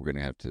homework we're going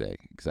to have today,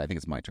 because I think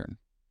it's my turn.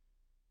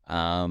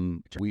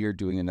 We are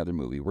doing another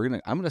movie.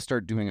 I'm going to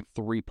start doing a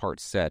 3-part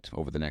set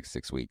over the next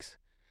 6 weeks,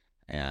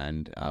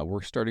 and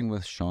we're starting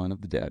with Shaun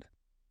of the Dead.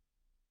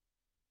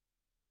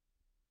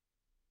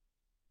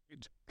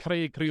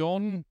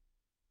 Crayon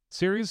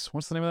series?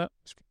 What's the name of that?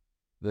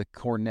 The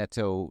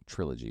Cornetto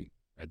trilogy.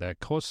 The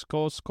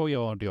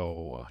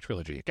Coscoyodio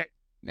trilogy. Okay.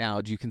 Now,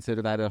 do you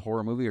consider that a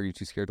horror movie, or are you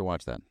too scared to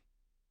watch that?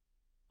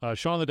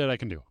 Shaun of the Dead I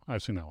can do.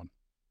 I've seen that one.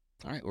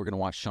 All right, we're going to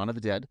watch Shaun of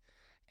the Dead,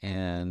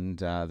 and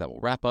that will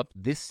wrap up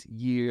this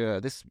year,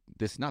 this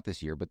week's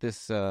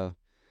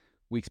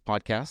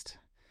podcast.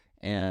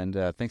 And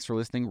thanks for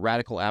listening.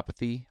 Radical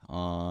Apathy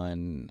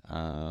on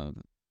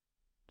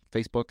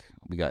Facebook.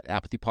 We got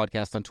Apathy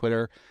Podcast on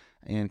Twitter,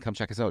 and come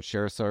check us out.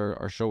 Share us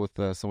our show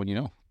with someone you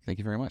know. Thank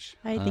you very much.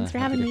 All right, thanks for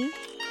having me.